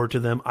power to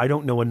them. I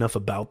don't know enough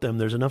about them.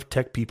 There's enough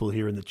tech people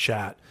here in the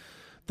chat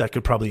that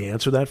could probably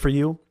answer that for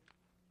you.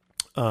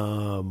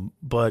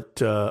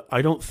 But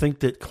I don't think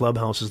that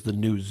Clubhouse is the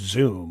new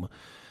Zoom.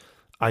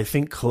 I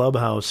think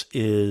Clubhouse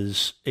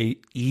is a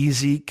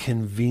easy,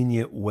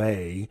 convenient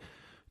way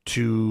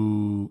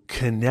to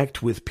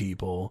connect with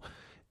people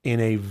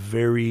in a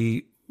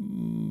very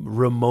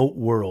remote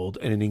world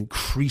and an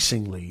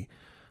increasingly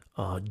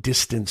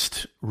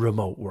distanced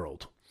remote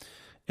world.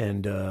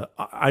 And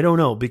I don't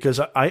know, because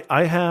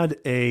I had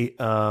a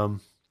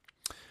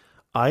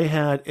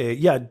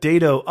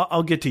Dado,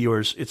 I'll get to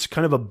yours. It's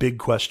kind of a big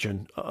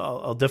question.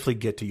 I'll definitely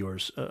get to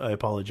yours. I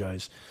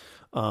apologize.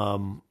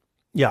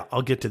 Yeah,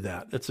 I'll get to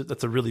that.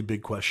 That's a really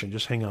big question.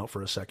 Just hang out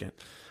for a second.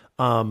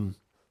 I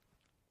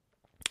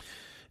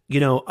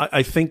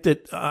think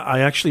that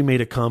I actually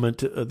made a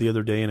comment the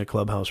other day in a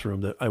Clubhouse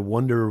room that I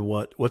wonder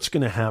what's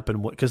going to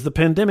happen, because the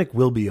pandemic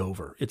will be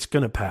over. It's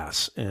going to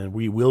pass, and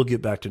we will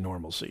get back to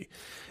normalcy.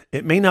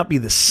 It may not be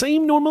the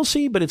same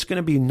normalcy, but it's going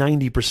to be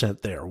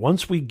 90% there.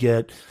 Once we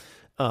get,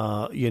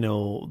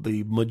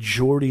 the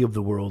majority of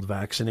the world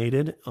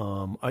vaccinated,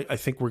 I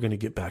think we're going to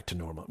get back to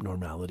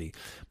normality.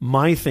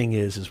 My thing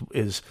is,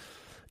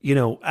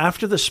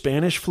 after the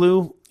Spanish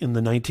flu in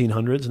the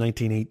 1900s,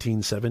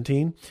 1918,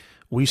 17,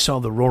 we saw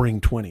the Roaring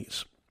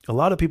 20s. A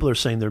lot of people are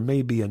saying there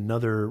may be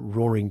another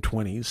Roaring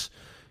 20s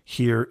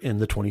here in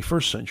the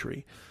 21st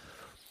century.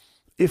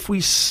 If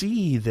we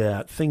see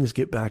that things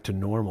get back to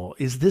normal,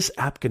 is this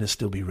app going to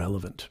still be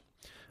relevant?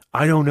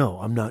 I don't know.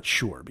 I'm not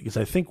sure, because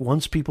I think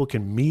once people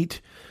can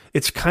meet,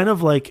 it's kind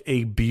of like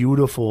a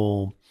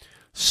beautiful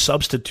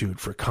substitute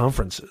for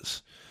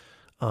conferences.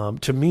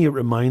 To me, it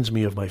reminds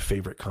me of my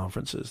favorite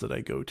conferences that I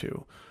go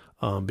to.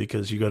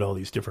 Because you got all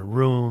these different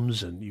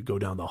rooms, and you go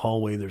down the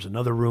hallway. There's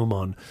another room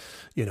on,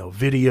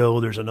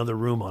 video. There's another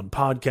room on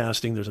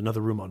podcasting. There's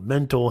another room on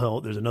mental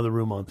health. There's another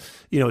room on,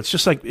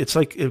 it's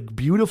like a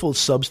beautiful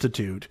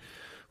substitute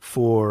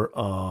for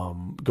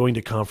going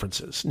to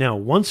conferences. Now,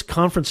 once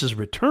conferences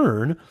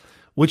return,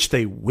 which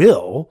they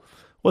will,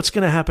 what's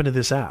going to happen to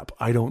this app?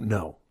 I don't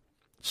know.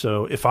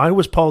 So if I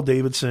was Paul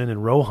Davidson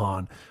and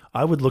Rohan,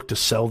 I would look to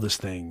sell this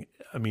thing,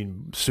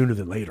 sooner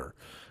than later.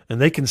 And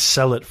they can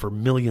sell it for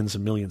millions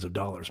and millions of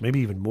dollars,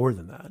 maybe even more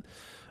than that.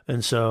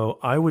 And so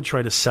I would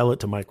try to sell it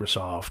to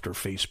Microsoft or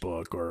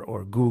Facebook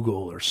or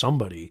Google or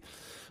somebody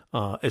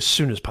as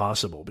soon as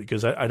possible,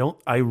 because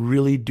I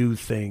really do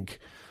think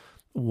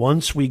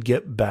once we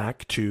get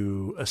back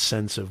to a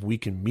sense of we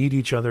can meet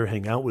each other,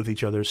 hang out with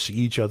each other, see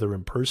each other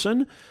in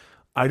person,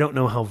 I don't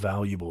know how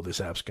valuable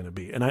this app's going to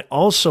be. And I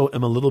also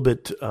am a little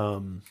bit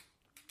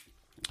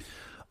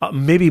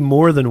maybe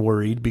more than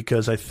worried,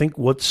 because I think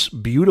what's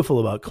beautiful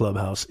about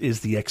Clubhouse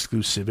is the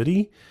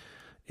exclusivity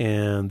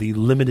and the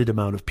limited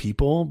amount of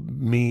people,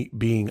 me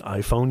being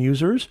iPhone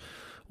users.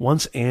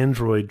 Once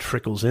Android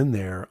trickles in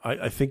there,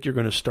 I think you're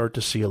going to start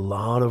to see a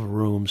lot of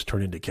rooms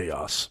turn into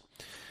chaos.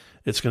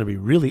 It's going to be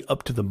really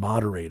up to the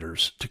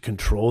moderators to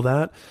control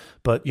that.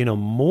 But,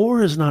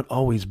 more is not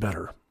always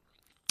better.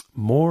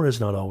 More is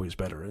not always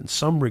better. In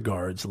some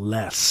regards,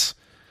 less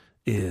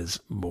is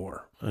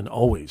more, and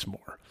always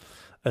more.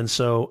 And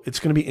so it's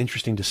going to be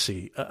interesting to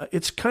see.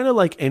 It's kind of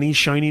like any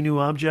shiny new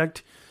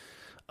object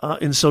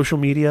in social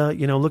media.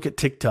 Look at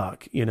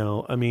TikTok.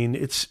 I mean,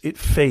 it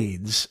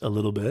fades a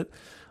little bit.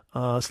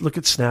 So look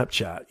at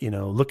Snapchat.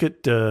 Look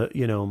at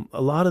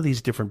a lot of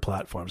these different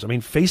platforms. I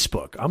mean,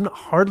 Facebook. I'm not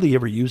hardly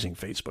ever using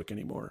Facebook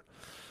anymore.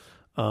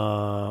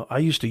 I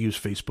used to use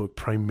Facebook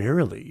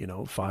primarily,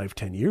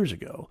 5-10 years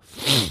ago.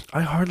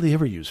 I hardly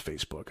ever use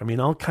Facebook. I mean,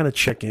 I'll kind of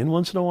check in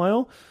once in a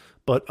while,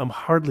 but I'm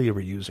hardly ever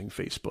using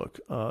Facebook.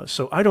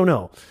 So I don't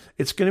know.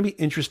 It's going to be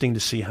interesting to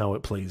see how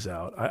it plays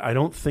out. I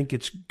don't think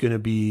it's going to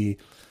be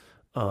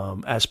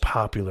as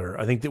popular.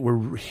 I think that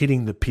we're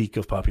hitting the peak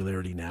of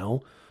popularity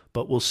now,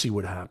 but we'll see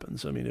what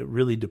happens. I mean, it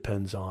really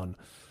depends on,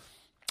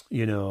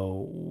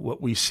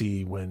 what we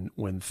see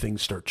when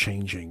things start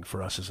changing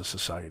for us as a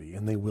society,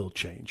 and they will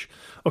change.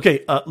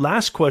 Okay,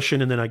 last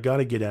question, and then I got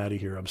to get out of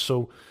here. I'm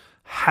so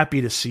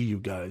happy to see you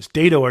guys.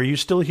 Dado, are you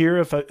still here?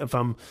 If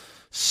I'm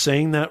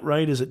saying that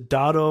right, is it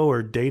Dado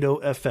or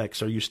Dado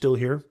FX? Are you still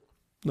here?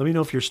 Let me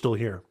know if you're still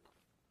here.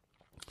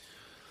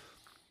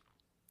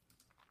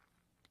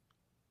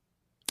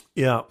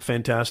 Yeah,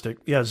 fantastic.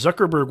 Yeah,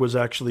 Zuckerberg was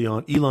actually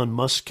on. Elon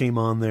Musk came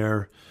on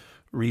there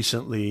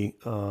recently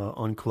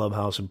on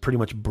Clubhouse and pretty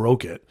much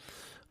broke it.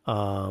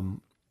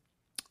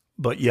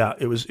 But yeah,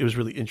 it was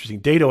really interesting.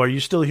 Dado, are you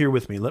still here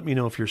with me? Let me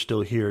know if you're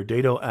still here.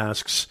 Dado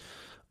asks,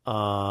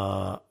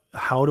 how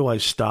to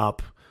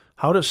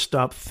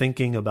stop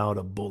thinking about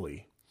a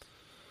bully?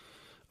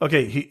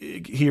 Okay,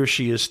 he or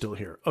she is still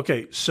here.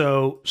 Okay,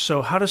 so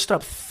how to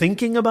stop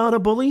thinking about a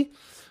bully?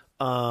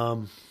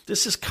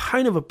 This is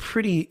kind of a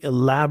pretty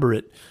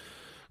elaborate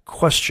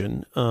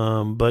question,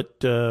 but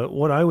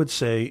what I would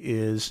say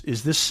is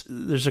this.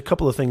 There's a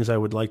couple of things I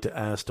would like to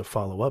ask to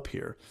follow up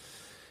here.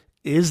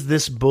 Is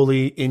this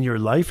bully in your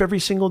life every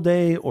single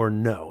day, or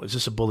no? Is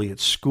this a bully at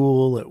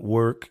school, at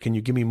work? Can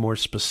you give me more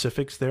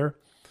specifics there?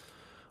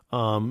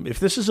 If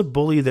this is a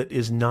bully that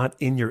is not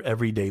in your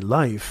everyday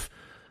life,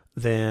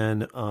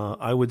 then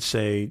I would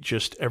say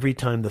just every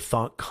time the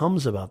thought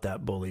comes about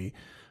that bully,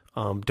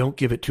 don't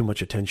give it too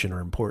much attention or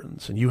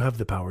importance. And you have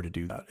the power to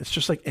do that. It's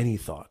just like any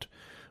thought,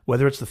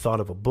 whether it's the thought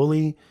of a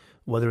bully,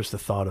 whether it's the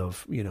thought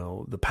of,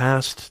 the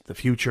past, the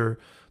future,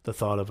 the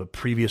thought of a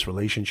previous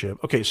relationship.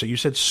 Okay, so you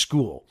said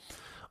school.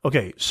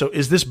 Okay, so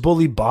is this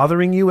bully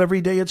bothering you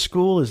every day at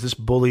school? Is this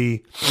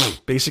bully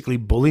basically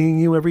bullying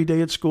you every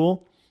day at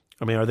school?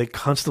 I mean, are they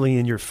constantly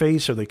in your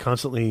face? Are they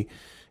constantly,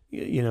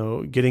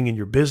 getting in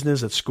your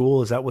business at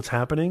school? Is that what's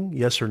happening?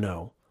 Yes or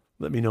no?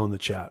 Let me know in the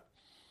chat.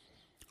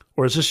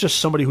 Or is this just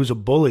somebody who's a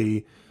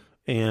bully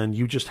and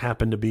you just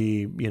happen to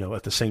be,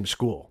 at the same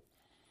school?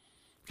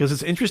 Because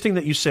it's interesting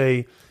that you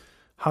say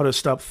how to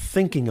stop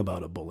thinking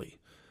about a bully.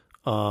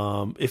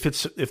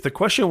 If the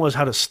question was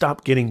how to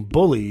stop getting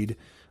bullied,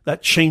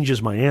 that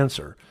changes my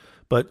answer.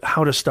 But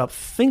how to stop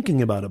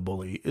thinking about a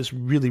bully is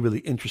really, really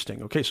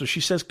interesting. Okay, so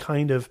she says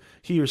kind of,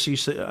 he or she,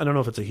 I don't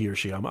know if it's a he or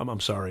she, I'm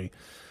sorry.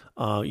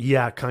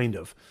 Yeah, kind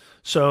of.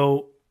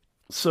 So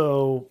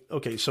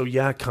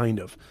yeah, kind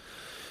of.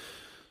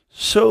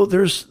 So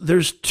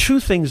there's two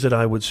things that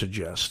I would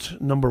suggest.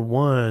 Number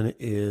one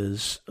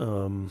is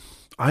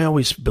I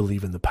always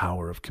believe in the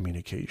power of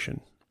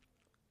communication.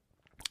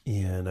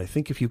 And I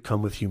think if you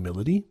come with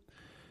humility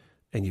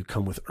and you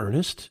come with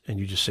earnest and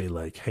you just say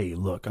like, hey,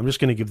 look, I'm just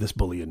going to give this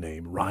bully a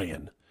name,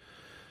 Ryan.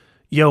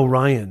 Yo,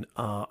 Ryan,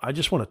 I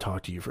just want to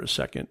talk to you for a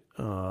second.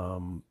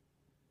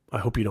 I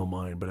hope you don't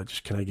mind,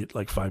 but can I get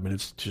like 5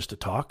 minutes just to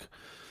talk?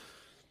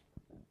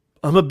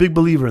 I'm a big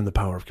believer in the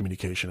power of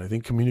communication. I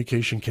think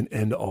communication can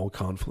end all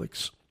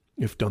conflicts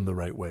if done the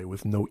right way,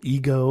 with no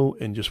ego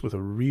and just with a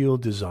real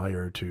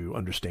desire to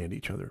understand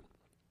each other.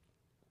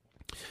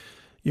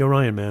 Yo,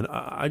 Ryan, man,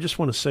 I just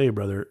want to say,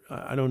 brother,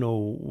 I don't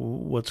know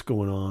what's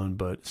going on,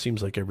 but it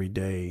seems like every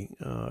day,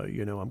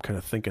 I'm kind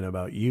of thinking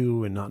about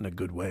you and not in a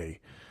good way.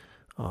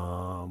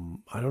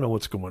 I don't know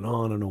what's going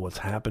on. I don't know what's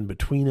happened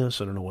between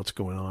us. I don't know what's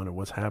going on or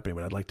what's happening,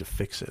 but I'd like to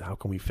fix it. How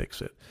can we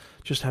fix it?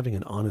 Just having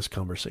an honest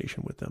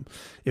conversation with them.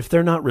 If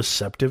they're not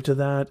receptive to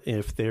that,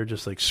 if they're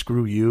just like,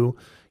 screw you,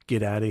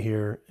 get out of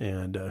here,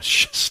 and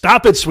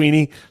stop it,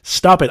 Sweeney.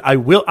 Stop it.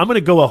 I'm going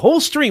to go a whole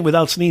stream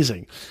without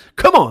sneezing.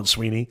 Come on,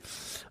 Sweeney.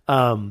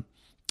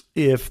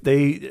 If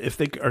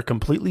they are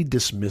completely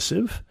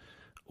dismissive,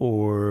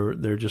 or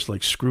they're just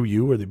like, screw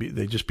you, or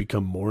they just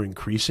become more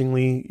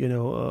increasingly,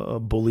 a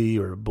bully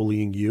or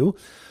bullying you,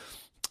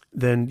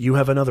 then you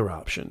have another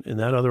option. And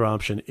that other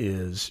option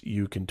is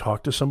you can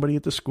talk to somebody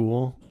at the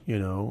school,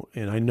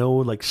 and I know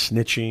like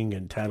snitching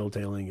and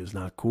tattletaling is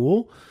not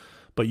cool,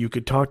 but you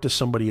could talk to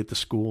somebody at the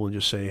school and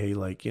just say, hey,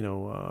 like, I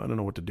don't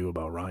know what to do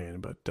about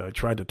Ryan, but I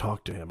tried to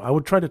talk to him. I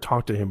would try to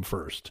talk to him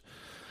first.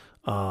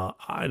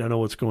 I don't know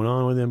what's going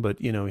on with him, but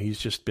he's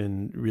just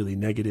been really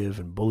negative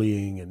and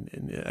bullying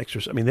and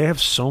extra. I mean, they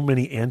have so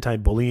many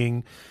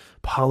anti-bullying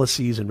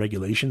policies and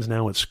regulations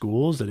now at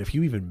schools that if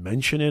you even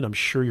mention it, I'm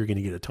sure you're going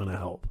to get a ton of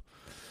help.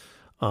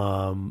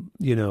 And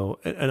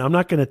I'm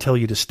not going to tell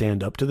you to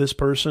stand up to this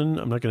person.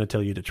 I'm not going to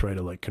tell you to try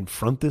to like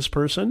confront this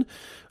person.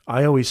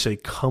 I always say,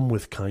 come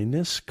with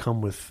kindness,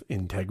 come with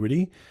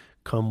integrity,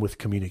 come with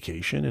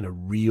communication and a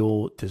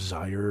real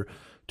desire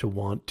to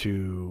want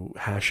to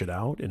hash it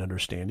out and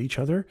understand each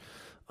other.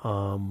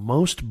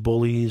 Most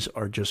bullies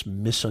are just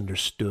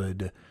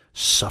misunderstood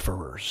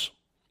sufferers.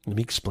 Let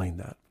me explain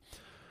that.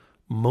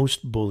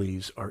 Most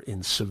bullies are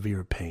in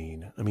severe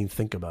pain. I mean,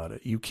 think about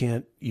it. You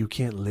can't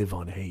live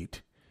on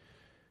hate.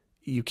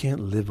 You can't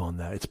live on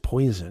that. It's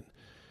poison.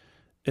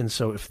 And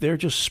so if they're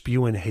just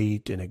spewing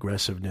hate and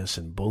aggressiveness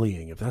and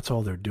bullying, if that's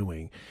all they're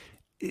doing,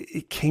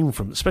 it came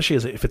from, especially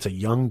if it's a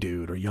young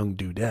dude or young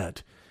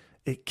dudette,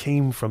 it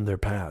came from their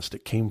past.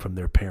 It came from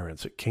their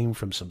parents. It came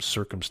from some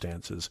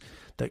circumstances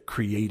that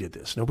created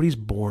this. Nobody's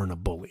born a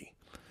bully.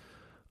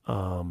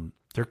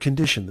 They're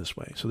conditioned this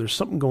way. So there's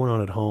something going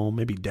on at home.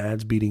 Maybe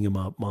dad's beating him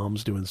up.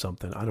 Mom's doing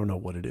something. I don't know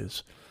what it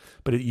is.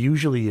 But it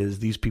usually is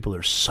these people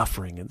are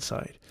suffering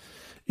inside.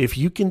 If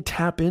you can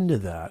tap into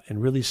that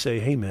and really say,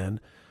 hey,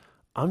 man,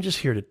 I'm just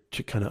here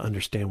to kind of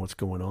understand what's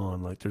going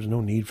on. Like, there's no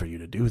need for you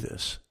to do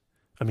this.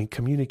 I mean,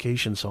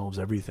 communication solves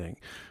everything.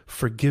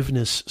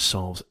 Forgiveness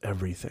solves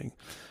everything.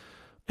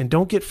 And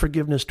don't get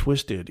forgiveness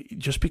twisted.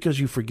 Just because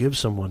you forgive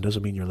someone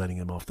doesn't mean you're letting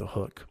them off the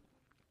hook.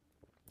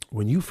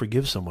 When you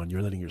forgive someone,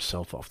 you're letting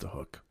yourself off the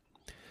hook.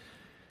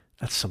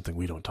 That's something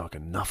we don't talk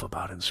enough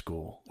about in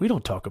school. We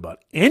don't talk about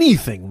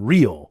anything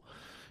real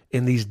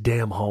in these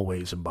damn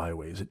hallways and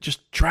byways. It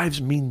just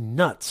drives me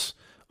nuts.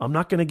 I'm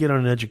not going to get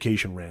on an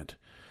education rant.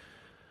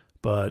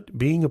 But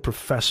being a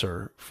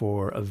professor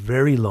for a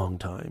very long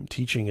time,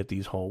 teaching at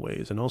these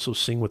hallways, and also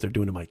seeing what they're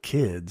doing to my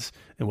kids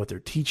and what they're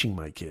teaching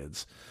my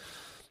kids,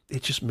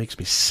 it just makes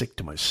me sick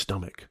to my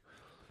stomach.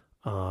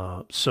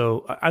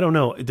 So I don't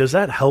know. Does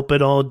that help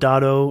at all,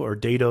 Dado or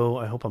Dado?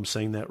 I hope I'm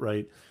saying that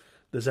right.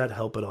 Does that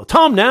help at all?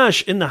 Tom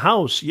Nash in the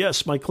house.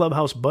 Yes, my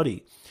clubhouse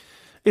buddy.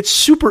 It's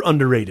super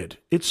underrated.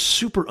 It's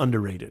super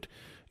underrated.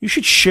 You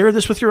should share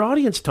this with your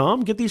audience,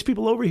 Tom. Get these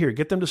people over here.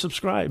 Get them to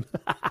subscribe.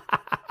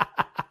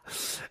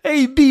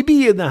 Hey,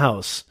 BB in the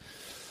house.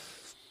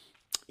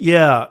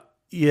 Yeah.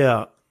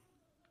 The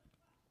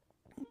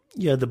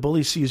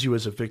bully sees you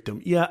as a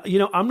victim. Yeah,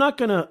 I'm not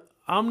gonna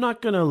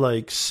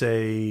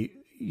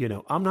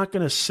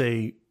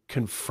say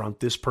confront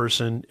this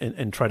person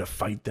and try to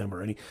fight them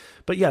or any.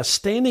 But yeah,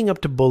 standing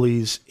up to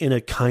bullies in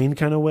a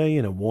kind of way,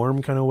 in a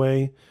warm kind of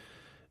way,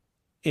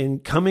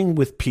 and coming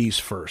with peace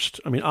first.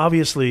 I mean,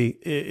 obviously,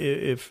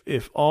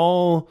 if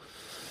all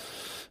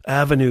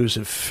avenues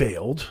have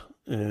failed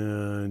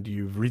and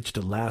you've reached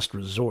a last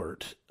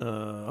resort,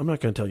 I'm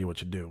not going to tell you what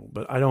to do,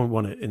 but I don't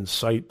want to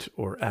incite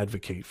or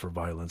advocate for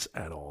violence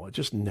at all. It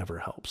just never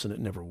helps and it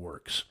never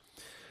works.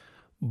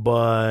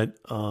 But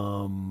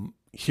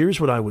here's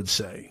what I would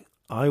say.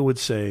 I would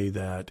say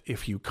that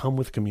if you come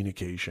with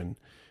communication,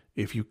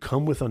 if you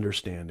come with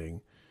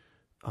understanding,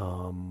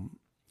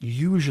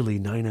 usually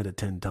 9 out of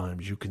 10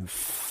 times you can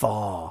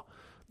thaw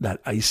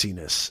that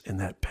iciness and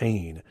that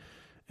pain,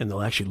 and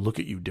they'll actually look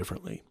at you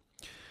differently.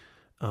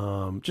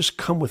 Just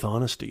come with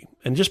honesty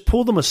and just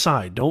pull them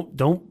aside.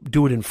 Don't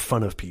do it in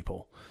front of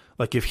people.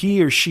 Like if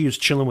he or she is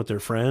chilling with their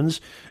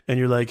friends and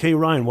you're like, hey,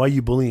 Ryan, why are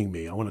you bullying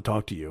me? I want to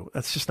talk to you.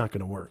 That's just not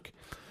going to work.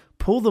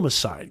 Pull them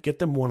aside. Get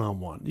them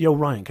one-on-one. Yo,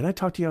 Ryan, can I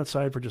talk to you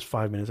outside for just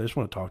 5 minutes? I just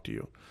want to talk to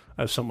you.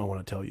 I have something I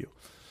want to tell you.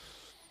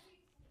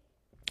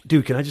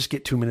 Dude, can I just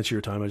get 2 minutes of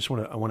your time?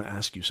 I want to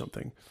ask you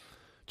something.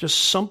 Just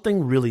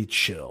something really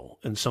chill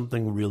and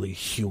something really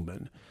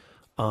human.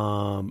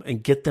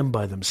 And get them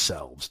by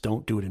themselves.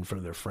 Don't do it in front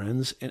of their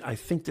friends. And I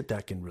think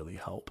that can really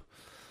help.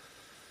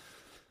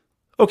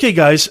 Okay,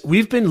 guys,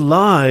 we've been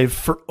live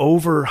for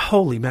over,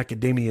 holy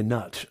macadamia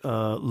nut,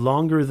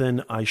 longer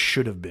than I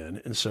should have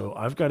been. And so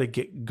I've got to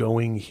get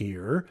going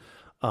here.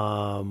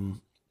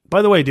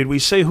 By the way, did we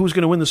say who's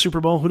going to win the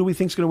Super Bowl? Who do we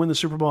think is going to win the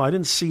Super Bowl? I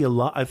didn't see a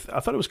lot. I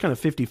thought it was kind of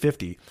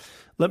 50-50.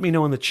 Let me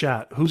know in the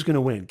chat who's going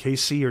to win,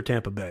 KC or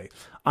Tampa Bay.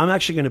 I'm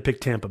actually going to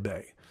pick Tampa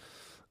Bay.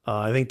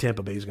 I think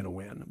Tampa Bay is going to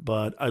win,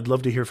 but I'd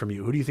love to hear from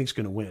you. Who do you think is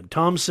going to win?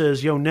 Tom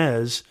says, yo,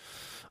 Nez,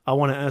 I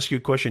want to ask you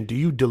a question. Do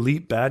you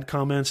delete bad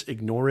comments,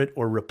 ignore it,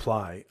 or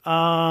reply?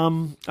 I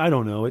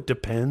don't know. It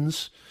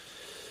depends.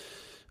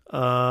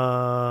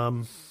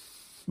 Most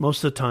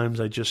of the times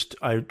I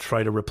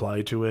try to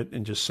reply to it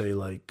and just say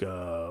like,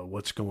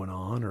 what's going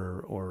on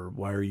or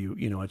why are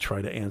you, I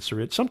try to answer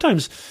it.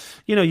 Sometimes,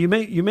 you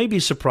may be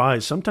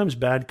surprised. Sometimes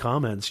bad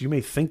comments, you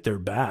may think they're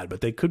bad,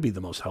 but they could be the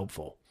most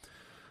helpful.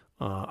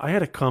 I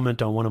had a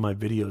comment on one of my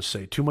videos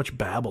say too much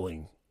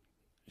babbling.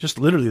 Just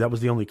literally, that was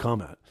the only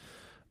comment.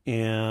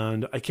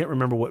 And I can't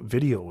remember what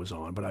video it was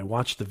on, but I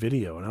watched the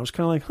video and I was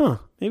kind of like,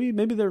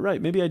 maybe they're right.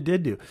 Maybe I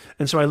did do.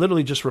 And so I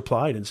literally just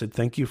replied and said,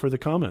 thank you for the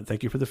comment.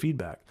 Thank you for the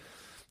feedback.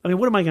 I mean,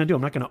 what am I going to do?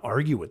 I'm not going to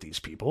argue with these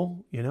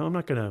people. I'm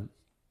not going to,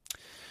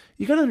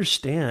 you got to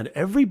understand,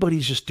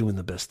 everybody's just doing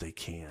the best they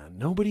can.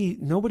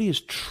 Nobody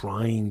is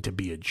trying to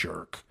be a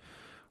jerk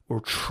or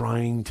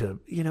trying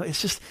to,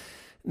 it's just,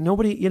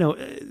 nobody,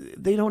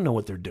 they don't know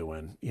what they're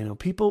doing.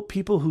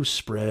 People who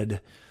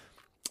spread,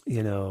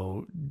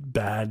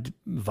 bad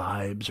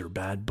vibes or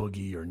bad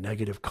boogie or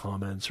negative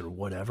comments or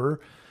whatever,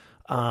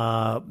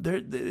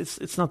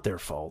 it's not their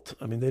fault.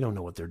 I mean, they don't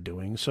know what they're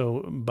doing.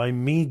 So by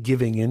me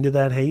giving into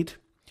that hate,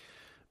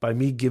 by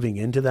me giving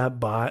into that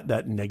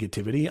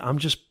negativity, I'm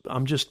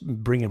just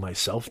bringing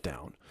myself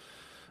down.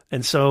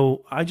 And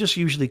so I just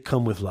usually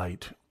come with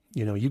light.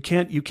 You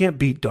can't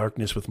beat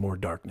darkness with more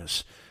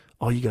darkness.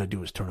 All you got to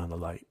do is turn on the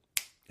light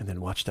and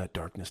then watch that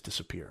darkness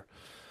disappear.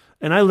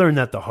 And I learned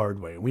that the hard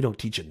way. We don't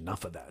teach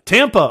enough of that.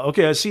 Tampa.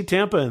 Okay, I see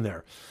Tampa in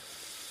there.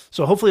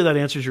 So hopefully that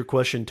answers your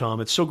question, Tom.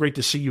 It's so great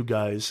to see you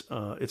guys.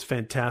 It's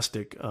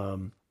fantastic.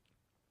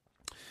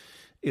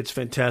 It's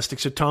fantastic.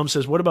 So Tom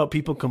says, what about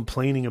people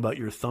complaining about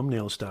your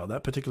thumbnail style?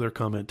 That particular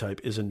comment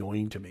type is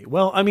annoying to me.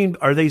 Well, I mean,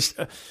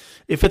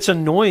 if it's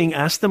annoying,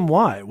 ask them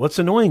why. What's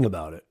annoying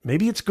about it?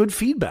 Maybe it's good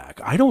feedback.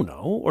 I don't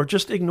know. Or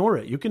just ignore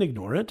it. You can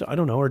ignore it. I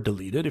don't know. Or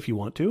delete it if you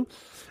want to.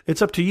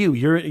 It's up to you.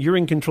 You're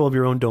in control of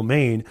your own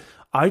domain.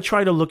 I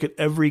try to look at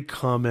every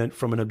comment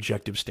from an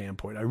objective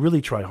standpoint. I really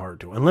try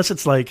hard to. Unless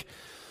it's like,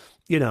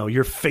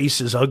 your face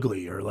is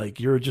ugly, or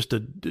like you're just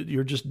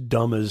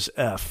dumb as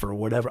F or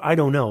whatever. I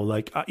don't know.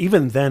 Like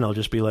even then I'll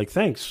just be like,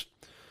 thanks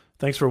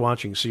for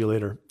watching. See you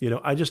later.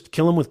 I just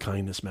kill them with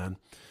kindness, man.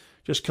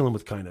 Just kill them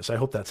with kindness. I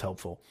hope that's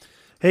helpful.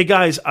 Hey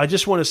guys, I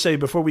just want to say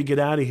before we get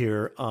out of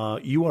here,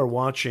 you are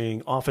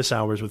watching Office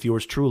Hours with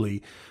yours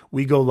truly.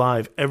 We go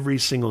live every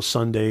single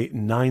Sunday,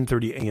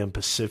 9:30 a.m.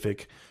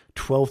 Pacific,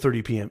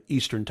 12:30 p.m.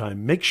 Eastern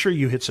Time. Make sure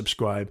you hit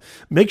subscribe.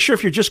 Make sure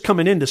if you're just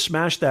coming in to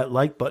smash that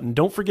like button.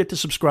 Don't forget to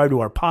subscribe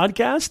to our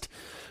podcast,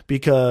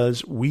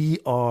 because we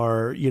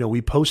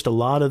post a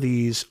lot of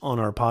these on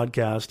our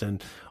podcast,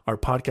 and our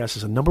podcast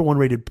is a #1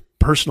 rated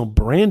personal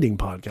branding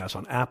podcast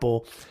on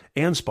Apple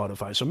and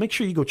Spotify. So make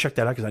sure you go check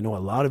that out, because I know a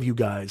lot of you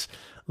guys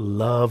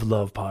love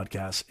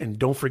podcasts. And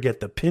don't forget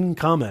the pinned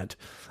comment.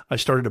 I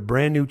started a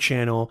brand new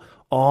channel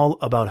all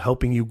about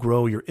helping you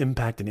grow your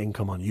impact and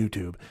income on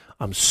YouTube.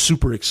 I'm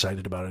super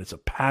excited about it. It's a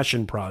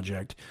passion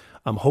project.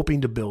 I'm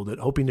hoping to build it,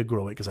 hoping to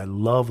grow it, because I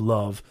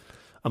love.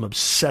 I'm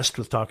obsessed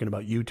with talking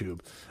about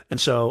YouTube. And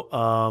so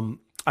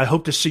I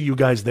hope to see you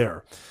guys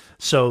there.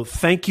 So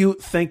thank you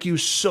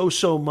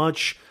so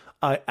much.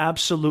 I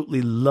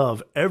absolutely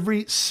love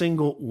every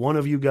single one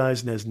of you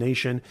guys, Nez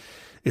Nation.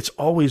 It's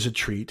always a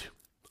treat.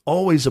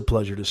 Always a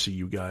pleasure to see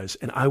you guys,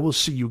 and I will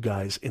see you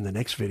guys in the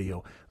next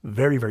video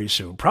very, very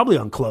soon, probably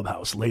on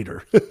Clubhouse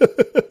later.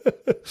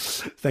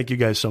 Thank you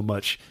guys so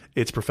much.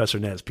 It's Professor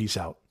Nez. Peace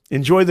out.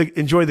 Enjoy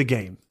the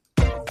game.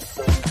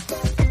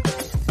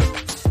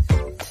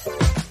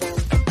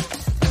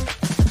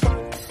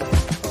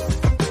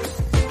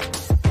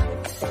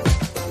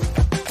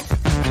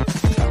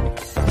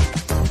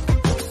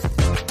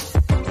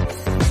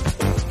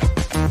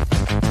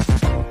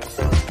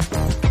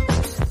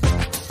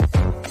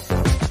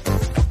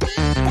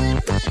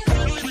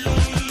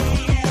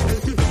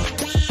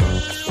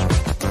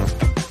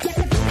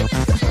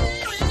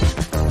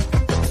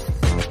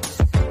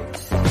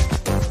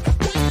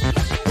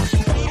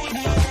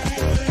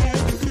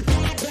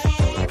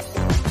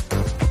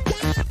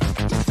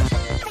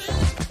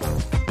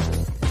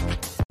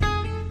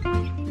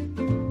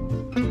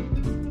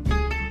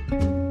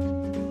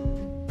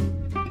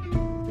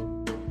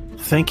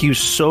 Thank you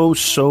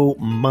so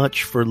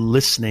much for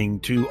listening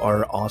to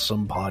our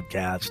awesome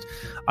podcast.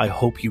 I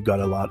hope you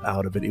got a lot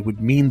out of it. It would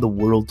mean the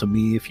world to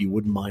me if you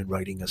wouldn't mind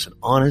writing us an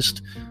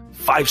honest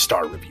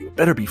 5-star review. It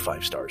better be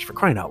 5 stars, for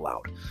crying out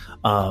loud,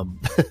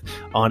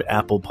 on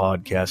Apple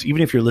Podcasts.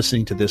 Even if you're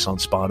listening to this on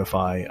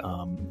Spotify,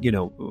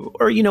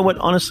 or you know what,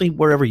 honestly,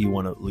 wherever you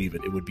want to leave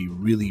it, it would be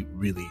really,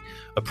 really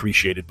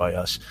appreciated by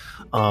us.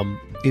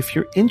 If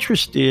you're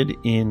interested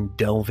in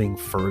delving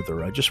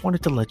further, I just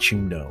wanted to let you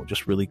know,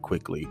 just really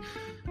quickly,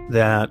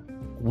 that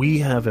we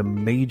have a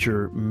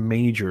major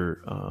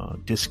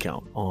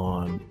discount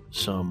on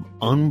some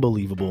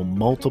unbelievable,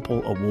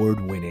 multiple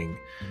award-winning,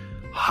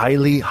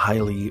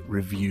 highly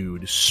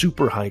reviewed,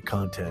 super high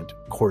content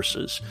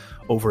courses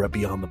over at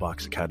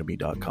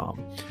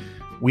beyondtheboxacademy.com.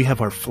 We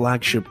have our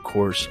flagship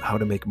course, How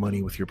to Make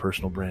Money with Your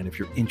Personal Brand. If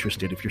you're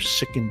interested, if you're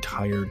sick and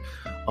tired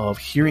of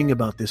hearing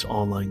about this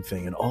online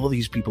thing and all of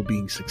these people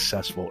being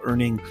successful,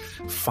 earning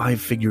 5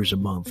 figures a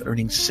month,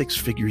 earning 6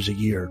 figures a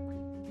year,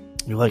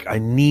 you're like, I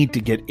need to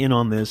get in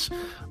on this.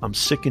 I'm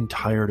sick and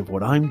tired of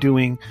what I'm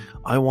doing.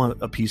 I want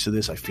a piece of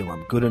this. I feel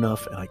I'm good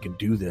enough and I can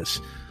do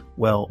this.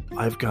 Well,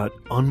 I've got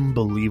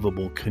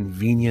unbelievable,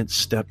 convenient,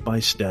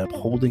 step-by-step,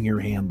 holding your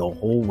hand the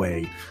whole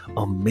way,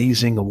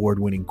 amazing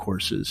award-winning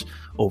courses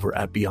over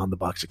at Beyond the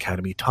Box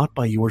Academy, taught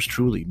by yours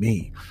truly,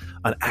 me,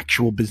 an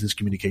actual business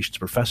communications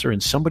professor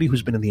and somebody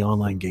who's been in the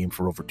online game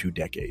for over 2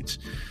 decades.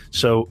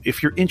 So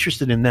if you're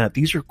interested in that,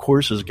 these are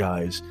courses,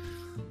 guys,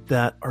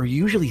 that are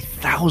usually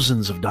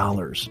thousands of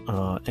dollars,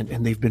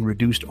 and they've been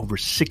reduced over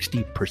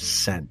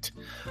 60%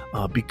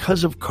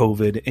 because of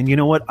COVID. And you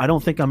know what? I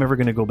don't think I'm ever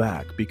going to go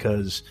back,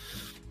 because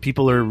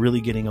people are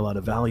really getting a lot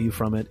of value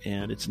from it,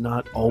 and it's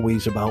not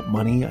always about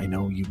money. I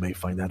know you may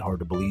find that hard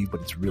to believe,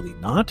 but it's really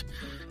not.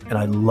 And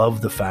I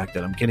love the fact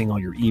that I'm getting all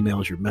your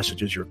emails, your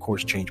messages. Your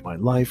course changed my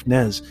life.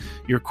 Nez,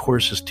 your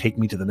courses take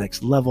me to the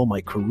next level,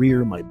 my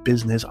career, my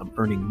business. I'm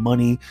earning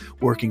money,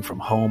 working from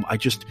home.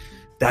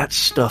 That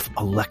stuff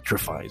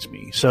electrifies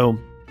me. So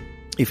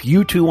if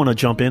you too want to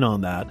jump in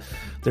on that,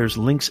 there's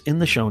links in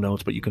the show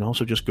notes, but you can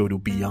also just go to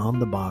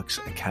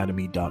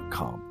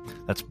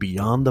beyondtheboxacademy.com. That's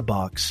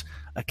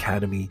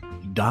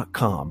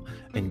beyondtheboxacademy.com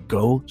and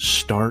go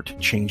start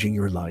changing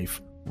your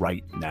life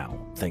right now.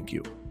 Thank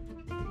you.